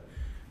 survey,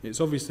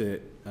 it's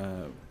obviously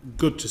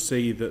good to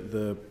see that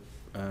the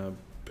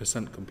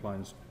percent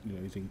compliance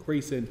is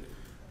increasing,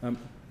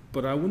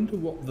 but I wonder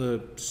what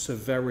the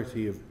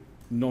severity of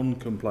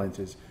non-compliance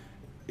is.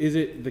 Is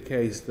it the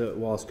case that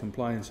whilst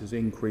compliance has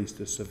increased,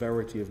 the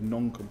severity of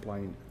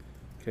non-compliant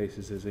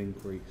cases has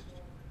increased?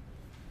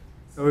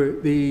 So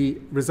the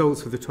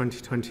results of the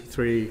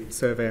 2023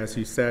 survey, as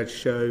you said,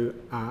 show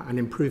an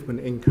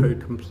improvement in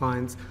code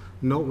compliance,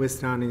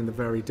 notwithstanding the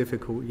very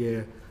difficult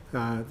year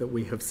that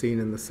we have seen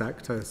in the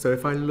sector. So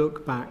if I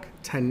look back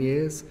 10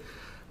 years,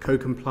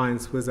 code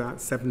compliance was at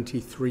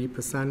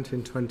 73%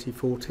 in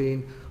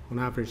 2014. On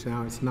average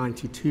now it's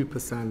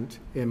 92%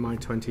 in my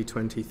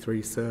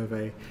 2023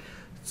 survey.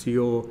 To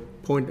your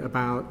point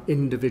about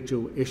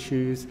individual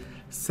issues,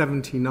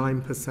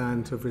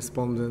 79% of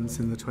respondents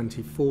in the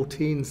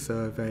 2014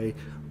 survey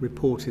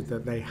reported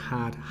that they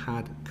had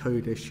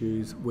code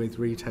issues with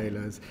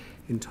retailers.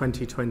 In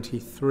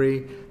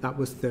 2023, that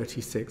was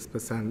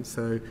 36%,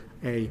 so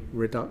a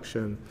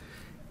reduction.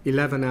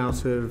 11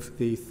 out of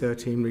the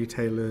 13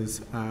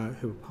 retailers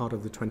who were part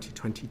of the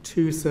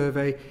 2022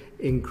 survey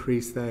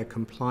increased their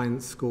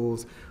compliance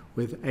scores,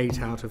 with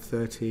 8 out of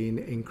 13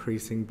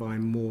 increasing by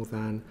more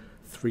than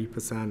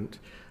 3%.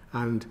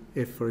 And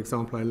if, for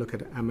example, I look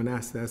at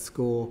M&S, their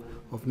score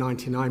of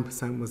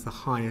 99% was the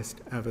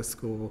highest ever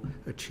score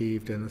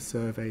achieved in a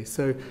survey.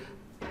 So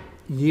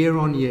year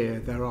on year,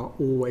 there are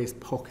always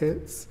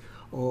pockets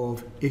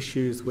of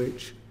issues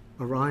which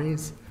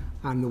arise,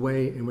 and the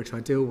way in which I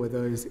deal with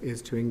those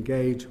is to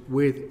engage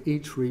with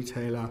each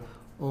retailer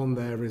on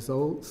their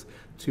results,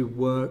 to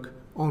work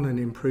on an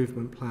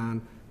improvement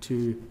plan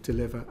to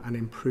deliver an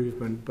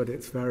improvement, but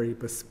it's very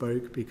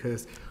bespoke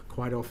because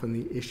quite often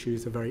the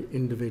issues are very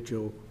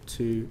individual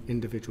to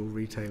individual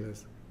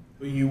retailers.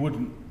 But you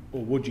wouldn't,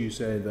 or would you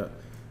say that,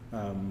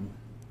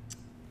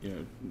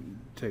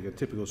 take a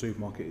typical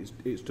supermarket,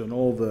 it's done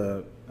all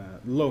the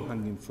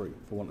low-hanging fruit,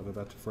 for want of a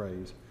better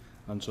phrase,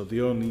 and so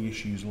the only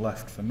issues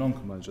left for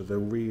non-compliance are the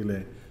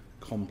really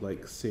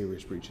complex,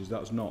 serious breaches.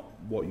 That's not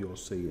what you're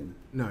seeing?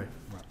 No.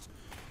 Right.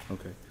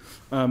 Okay.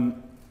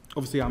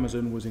 Obviously,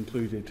 Amazon was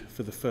included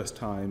for the first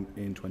time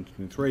in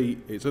 2023.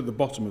 It's at the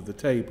bottom of the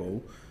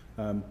table,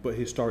 but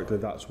historically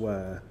that's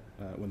where,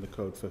 when the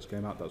code first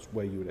came out, that's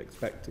where you would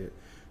expect it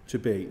to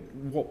be.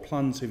 What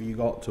plans have you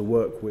got to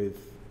work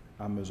with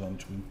Amazon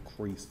to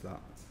increase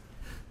that?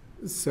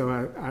 So,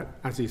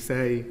 as you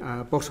say,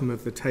 bottom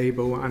of the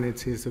table, and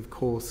it is, of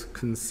course,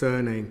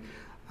 concerning.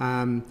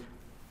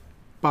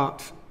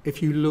 But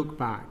if you look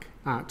back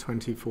at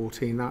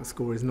 2014, that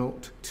score is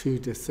not too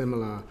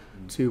dissimilar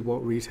to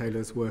what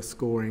retailers were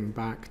scoring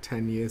back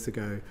 10 years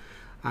ago.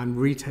 And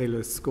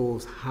retailers'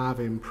 scores have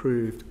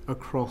improved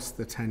across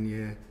the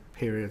 10-year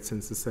period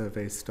since the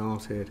survey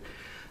started.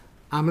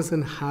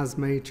 Amazon has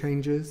made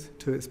changes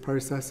to its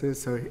processes,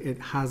 so it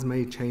has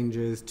made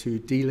changes to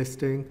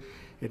delisting,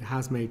 it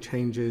has made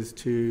changes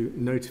to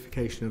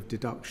notification of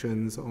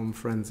deductions on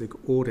forensic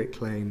audit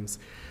claims.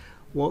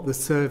 What the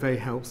survey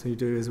helps me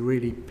do is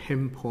really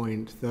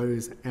pinpoint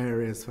those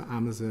areas for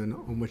Amazon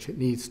on which it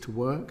needs to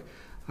work,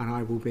 and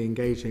I will be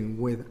engaging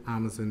with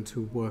Amazon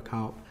to work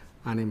up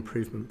an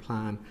improvement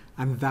plan,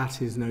 and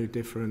that is no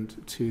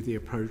different to the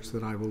approach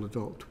that I will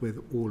adopt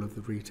with all of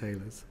the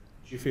retailers.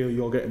 Do you feel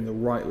you're getting the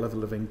right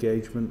level of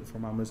engagement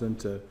from Amazon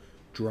to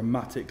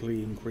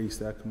dramatically increase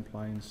their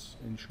compliance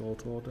in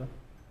short order?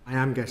 I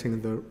am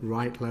getting the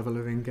right level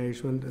of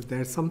engagement.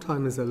 There's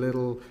sometimes a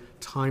little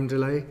time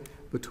delay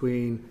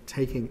between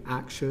taking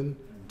action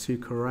to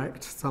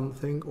correct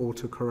something or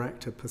to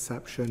correct a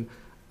perception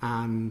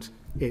and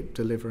it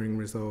delivering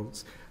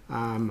results.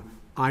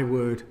 I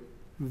would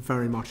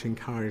very much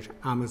encourage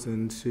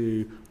Amazon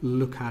to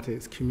look at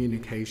its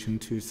communication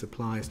to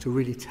suppliers, to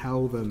really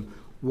tell them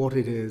what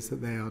it is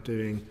that they are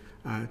doing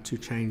to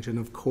change. And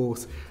of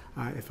course,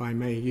 if I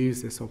may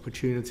use this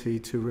opportunity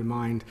to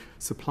remind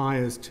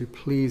suppliers to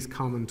please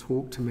come and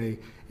talk to me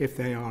if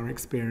they are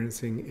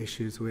experiencing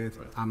issues with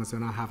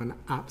Amazon. I have an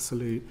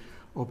absolute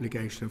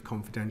obligation of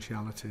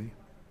confidentiality.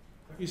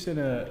 Have you seen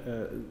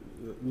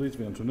leads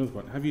me on to another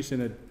point, have you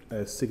seen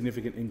a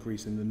significant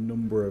increase in the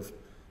number of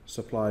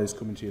suppliers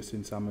coming to you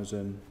since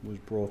Amazon was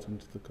brought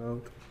into the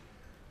code?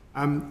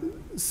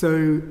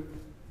 So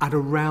at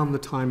around the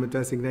time of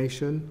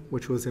designation,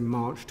 which was in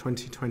March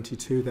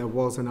 2022, there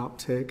was an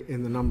uptick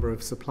in the number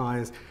of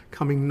suppliers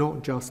coming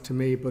not just to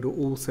me, but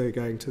also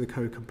going to the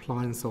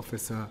co-compliance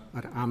officer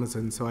at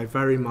Amazon. So I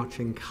very much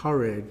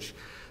encourage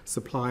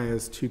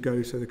suppliers to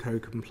go to the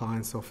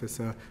co-compliance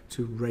officer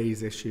to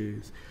raise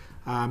issues.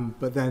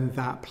 But then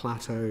that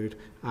plateaued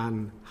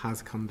and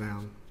has come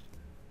down.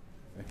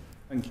 Okay,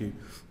 thank you.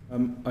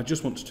 I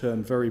just want to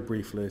turn very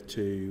briefly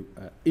to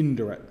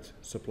indirect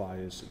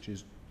suppliers, such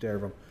as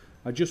dairy.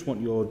 I just want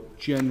your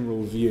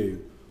general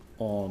view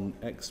on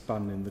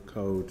expanding the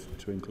code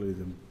to include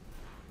them.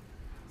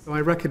 So I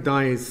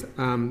recognise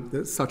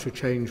that such a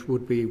change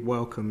would be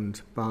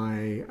welcomed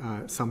by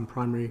some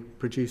primary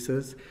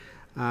producers.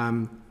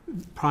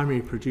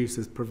 Primary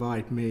producers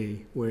provide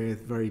me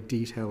with very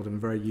detailed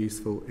and very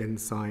useful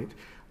insight,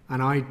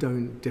 and I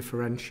don't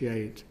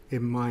differentiate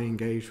in my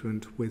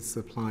engagement with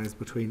suppliers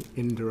between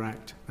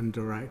indirect and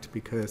direct,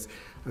 because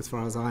as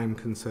far as I'm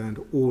concerned,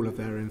 all of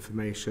their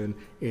information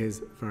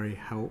is very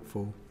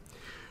helpful.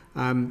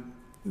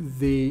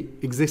 The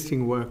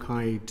existing work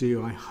I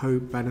do, I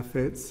hope,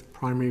 benefits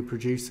primary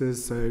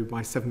producers. So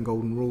my 7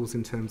 golden rules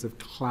in terms of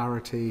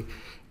clarity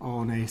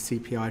on a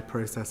CPI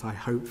process, I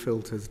hope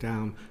filters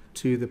down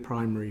to the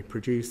primary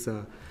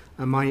producer.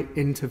 And my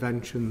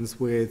interventions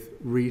with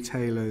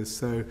retailers,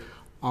 so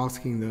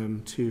asking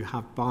them to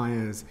have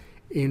buyers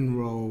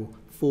enroll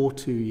for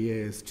 2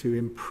 years to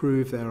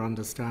improve their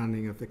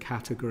understanding of the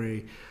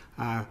category.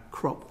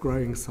 Crop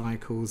growing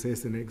cycles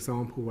is an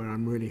example where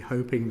I'm really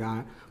hoping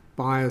that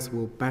buyers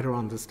will better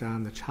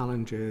understand the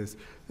challenges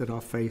that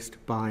are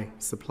faced by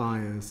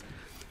suppliers.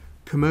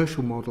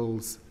 Commercial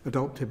models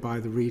adopted by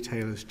the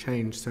retailers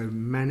change, so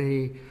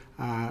many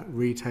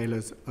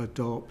retailers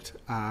adopt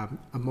a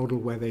model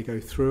where they go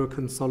through a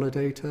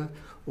consolidator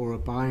or a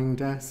buying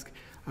desk,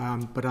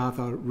 but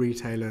other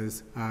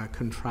retailers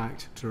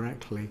contract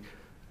directly.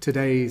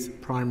 Today's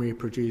primary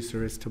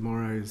producer is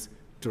tomorrow's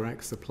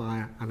direct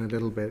supplier, and a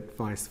little bit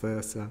vice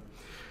versa.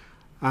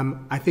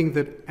 I think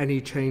that any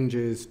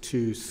changes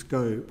to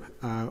scope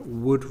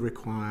would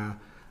require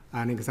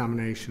an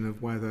examination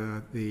of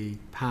whether the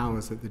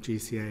powers that the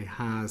GCA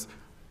has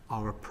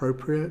are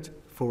appropriate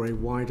for a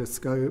wider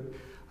scope.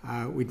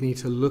 We'd need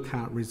to look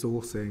at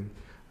resourcing.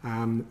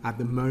 At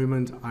the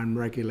moment, I'm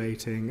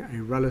regulating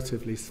a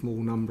relatively small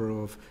number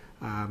of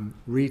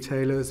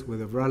retailers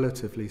with a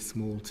relatively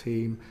small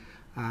team.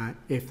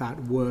 If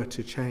that were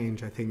to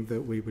change, I think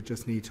that we would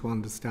just need to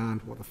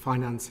understand what the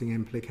financing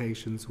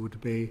implications would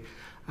be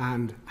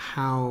and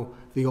how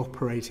the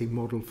operating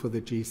model for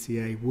the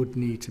GCA would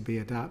need to be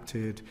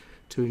adapted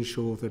to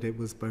ensure that it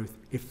was both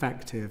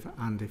effective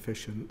and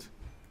efficient.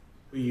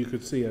 You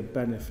could see a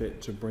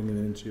benefit to bringing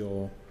it into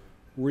your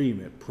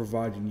remit,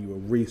 providing you are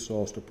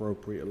resourced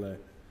appropriately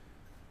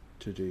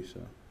to do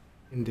so.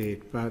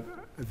 Indeed, but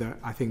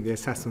I think the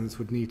assessments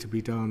would need to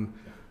be done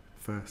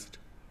first.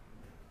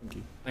 Thank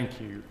you.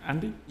 Thank you.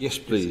 Andy? Yes,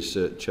 please,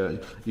 Chair.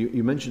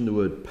 You mentioned the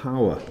word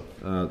power,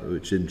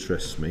 which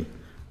interests me,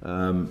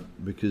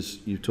 because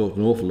you've talked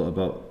an awful lot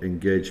about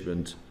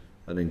engagement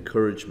and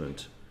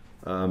encouragement,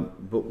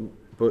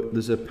 but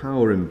there's a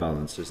power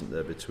imbalance, isn't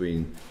there,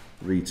 between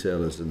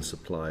retailers and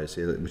suppliers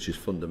here, which is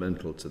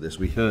fundamental to this.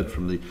 We heard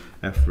from the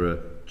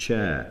EFRA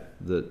chair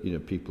that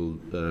people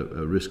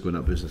risk going out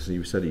of business, and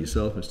you said it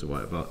yourself, Mr.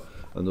 White, about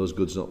and those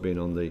goods not being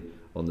on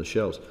the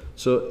shelves.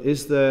 So,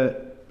 is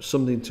there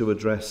something to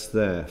address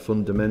there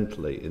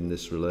fundamentally in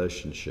this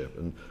relationship,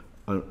 and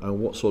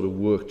what sort of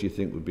work do you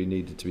think would be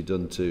needed to be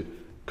done to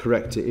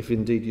correct it, if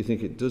indeed you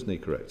think it does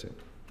need correcting?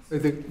 So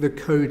the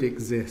code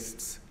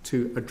exists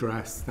to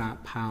address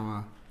that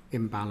power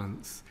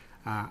imbalance,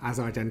 as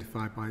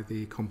identified by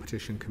the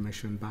Competition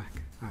Commission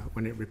back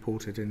when it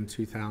reported in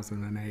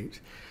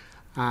 2008.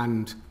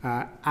 And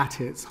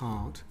at its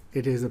heart,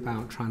 it is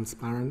about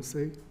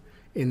transparency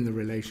in the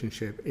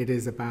relationship. It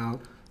is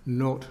about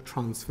not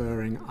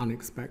transferring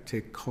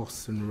unexpected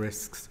costs and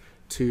risks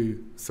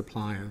to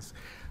suppliers.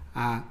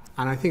 And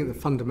I think that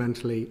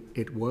fundamentally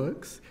it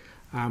works.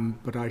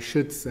 But I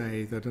should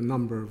say that a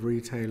number of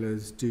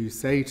retailers do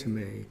say to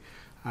me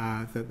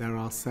that there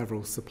are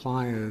several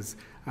suppliers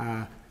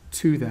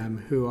to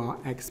them who are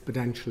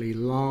exponentially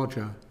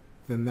larger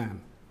than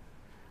them.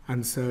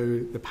 And so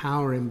the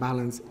power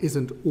imbalance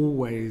isn't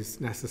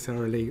always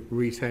necessarily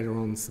retailer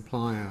on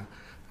supplier.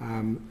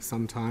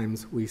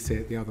 Sometimes we see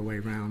it the other way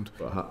around.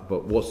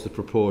 But what's the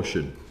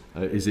proportion?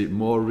 Is it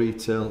more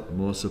retail,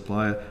 more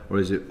supplier, or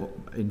is it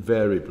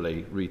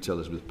invariably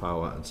retailers with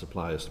power and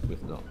suppliers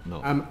with not?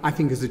 I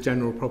think as a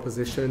general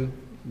proposition,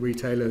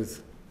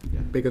 retailers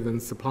bigger than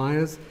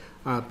suppliers,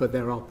 but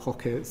there are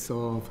pockets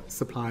of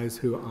suppliers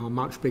who are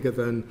much bigger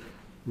than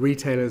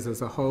retailers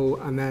as a whole,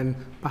 and then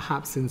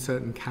perhaps in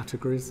certain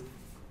categories.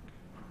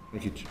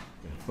 Thank you.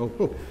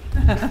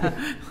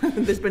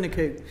 There's been a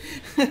coup.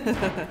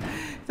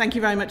 Thank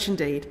you very much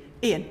indeed.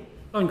 Ian.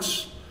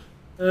 Thanks.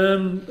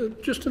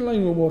 Just in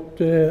line with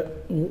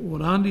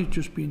what Andy's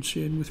just been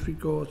saying with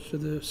regards to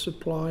the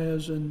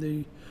suppliers and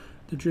the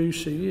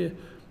GCA,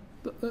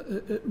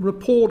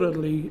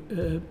 reportedly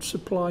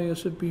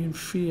suppliers have been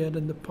feared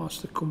in the past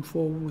to come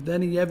forward with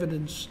any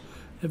evidence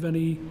of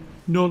any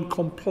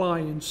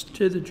non-compliance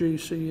to the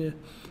GCA,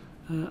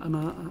 and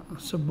I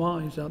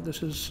surmise that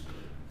this is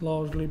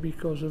largely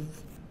because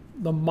of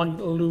they might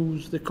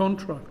lose the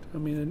contract. I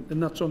mean,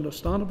 and that's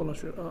understandable,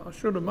 I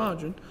should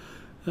imagine.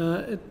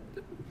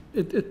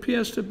 It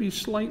appears to be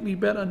slightly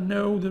better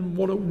now than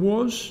what it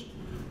was.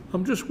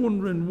 I'm just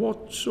wondering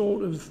what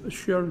sort of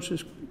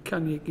assurances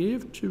can you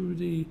give to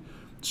the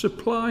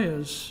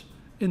suppliers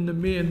in the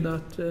main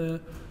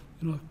that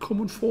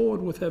coming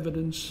forward with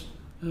evidence,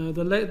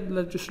 the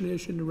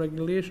legislation, the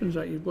regulations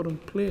that you've got in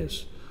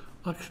place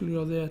actually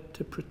are there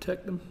to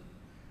protect them?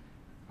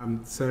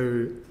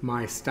 So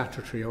my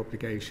statutory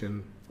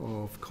obligation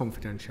of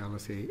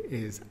confidentiality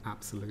is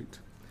absolute,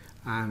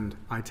 and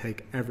I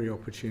take every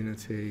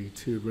opportunity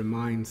to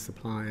remind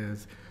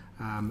suppliers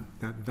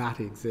that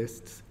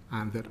exists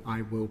and that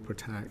I will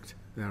protect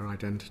their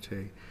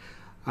identity.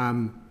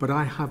 But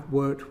I have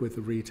worked with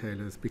the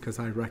retailers because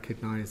I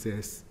recognise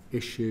this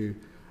issue,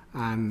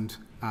 and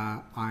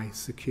I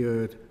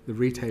secured the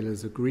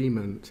retailers'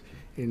 agreement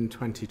in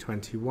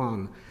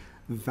 2021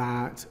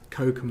 that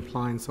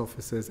co-compliance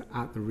officers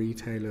at the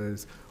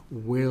retailers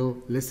will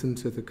listen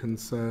to the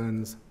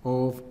concerns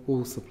of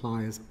all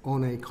suppliers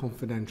on a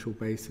confidential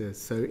basis,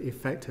 so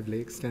effectively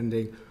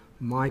extending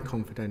my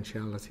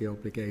confidentiality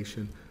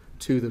obligation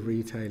to the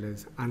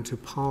retailers and to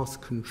pass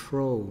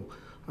control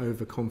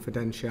over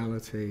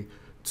confidentiality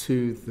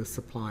to the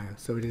supplier.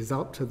 So it is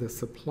up to the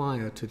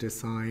supplier to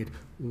decide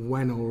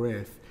when or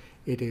if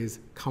it is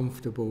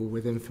comfortable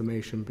with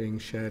information being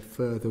shared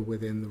further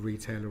within the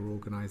retailer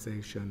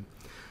organisation.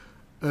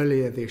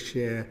 Earlier this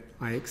year,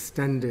 I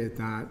extended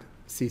that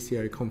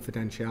CCO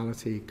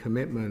confidentiality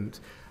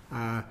commitment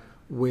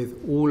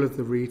with all of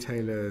the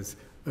retailers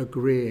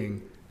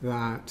agreeing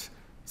that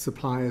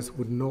suppliers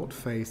would not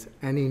face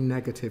any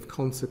negative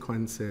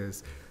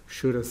consequences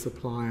should a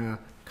supplier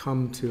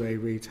come to a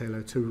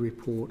retailer to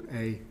report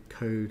a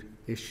code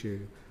issue.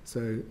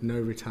 So no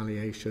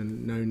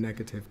retaliation, no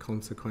negative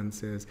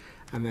consequences,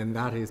 and then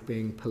that is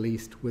being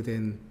policed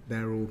within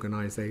their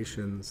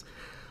organisations.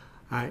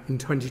 In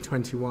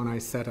 2021, I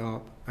set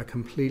up a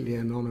completely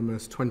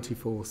anonymous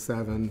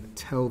 24/7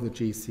 Tell the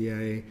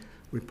GCA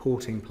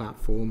reporting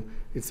platform.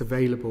 It's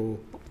available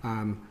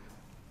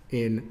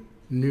in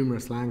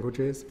numerous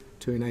languages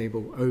to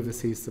enable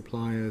overseas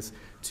suppliers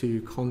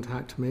to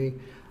contact me.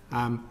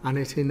 And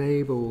it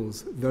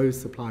enables those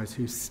suppliers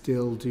who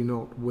still do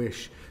not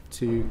wish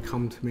to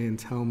come to me and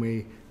tell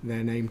me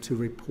their name to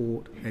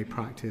report a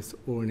practice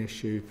or an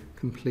issue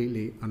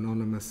completely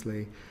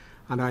anonymously.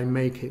 And I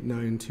make it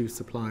known to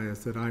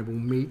suppliers that I will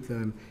meet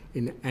them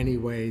in any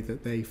way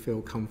that they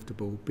feel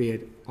comfortable, be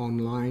it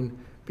online,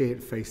 be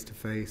it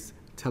face-to-face,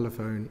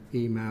 telephone,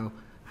 email,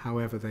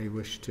 however they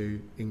wish to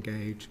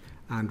engage,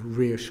 and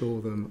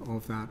reassure them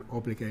of that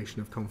obligation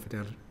of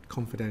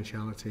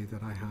confidentiality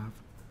that I have.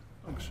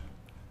 Thanks.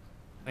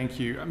 Thank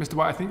you. Mr.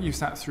 White, I think you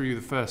sat through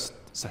the first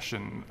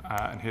session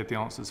and heard the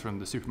answers from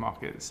the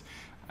supermarkets.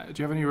 Do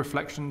you have any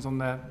reflections on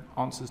their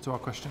answers to our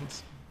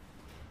questions?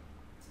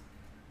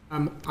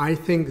 I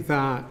think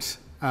that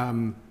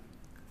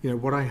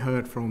what I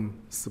heard from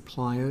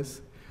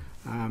suppliers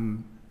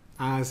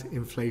as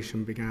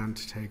inflation began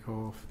to take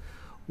off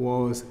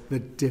was the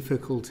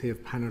difficulty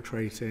of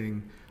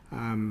penetrating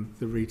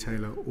the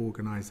retailer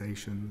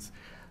organisations.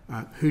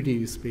 Who do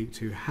you speak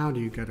to? How do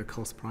you get a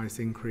cost price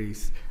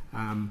increase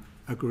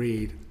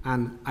agreed?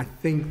 And I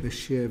think the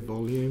sheer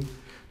volume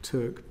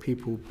took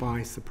people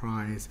by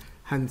surprise.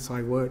 Hence,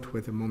 I worked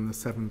with them on the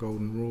 7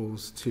 golden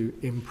rules to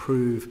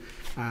improve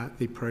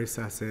the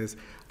processes.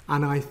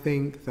 And I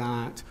think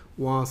that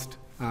whilst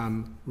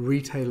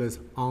retailers'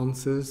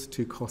 answers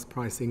to cost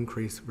price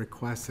increase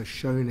requests, as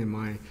shown in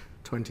my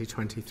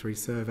 2023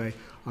 survey,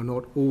 are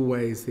not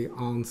always the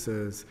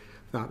answers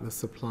that the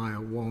supplier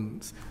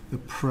wants, the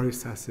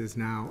processes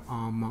now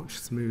are much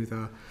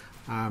smoother.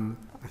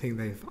 I think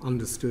they've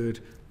understood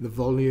the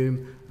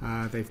volume,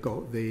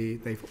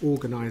 they've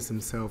organised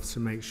themselves to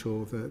make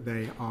sure that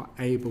they are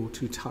able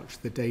to touch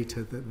the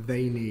data that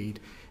they need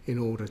in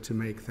order to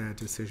make their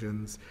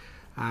decisions.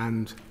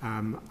 And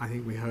I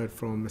think we heard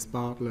from Ms.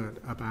 Bartlett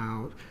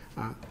about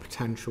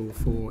potential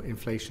for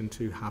inflation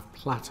to have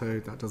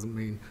plateaued. That doesn't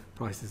mean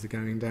prices are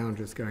going down,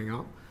 just going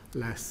up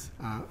less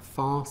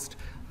fast,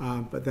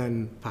 but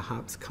then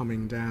perhaps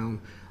coming down.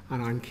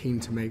 And I'm keen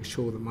to make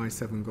sure that my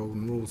 7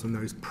 golden rules and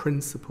those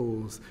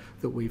principles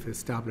that we've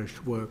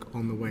established work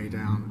on the way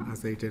down as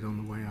they did on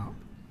the way up.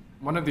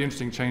 One of the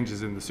interesting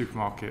changes in the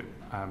supermarket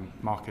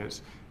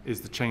market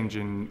is the change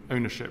in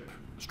ownership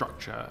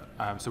structure.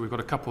 So we've got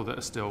a couple that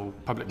are still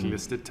publicly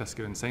listed,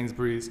 Tesco and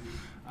Sainsbury's,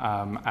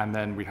 and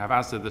then we have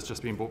Asda that's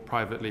just been bought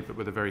privately but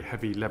with a very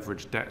heavy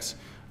leveraged debt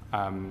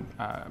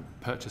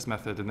purchase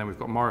method, and then we've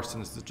got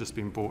Morrisons that's just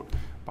been bought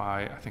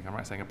by, I think I'm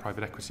right saying, a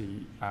private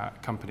equity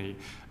company.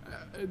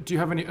 Do you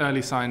have any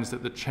early signs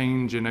that the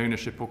change in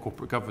ownership or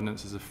corporate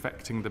governance is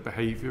affecting the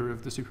behaviour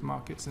of the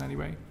supermarkets in any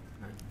way?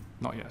 No.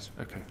 Not yet.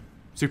 Okay.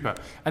 Super.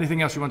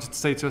 Anything else you wanted to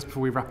say to us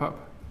before we wrap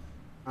up?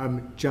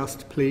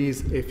 Just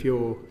please, if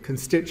your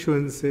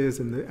constituencies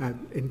and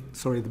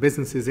the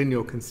businesses in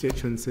your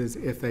constituencies,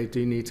 if they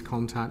do need to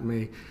contact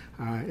me,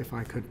 if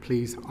I could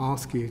please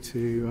ask you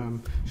to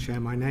share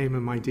my name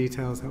and my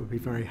details, that would be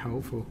very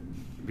helpful.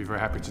 I'd be very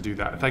happy to do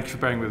that. Thank you for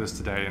bearing with us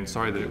today, and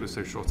sorry that it was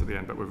so short at the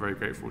end, but we're very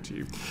grateful to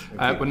you.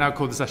 We'll now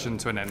call the session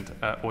to an end.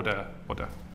 Order.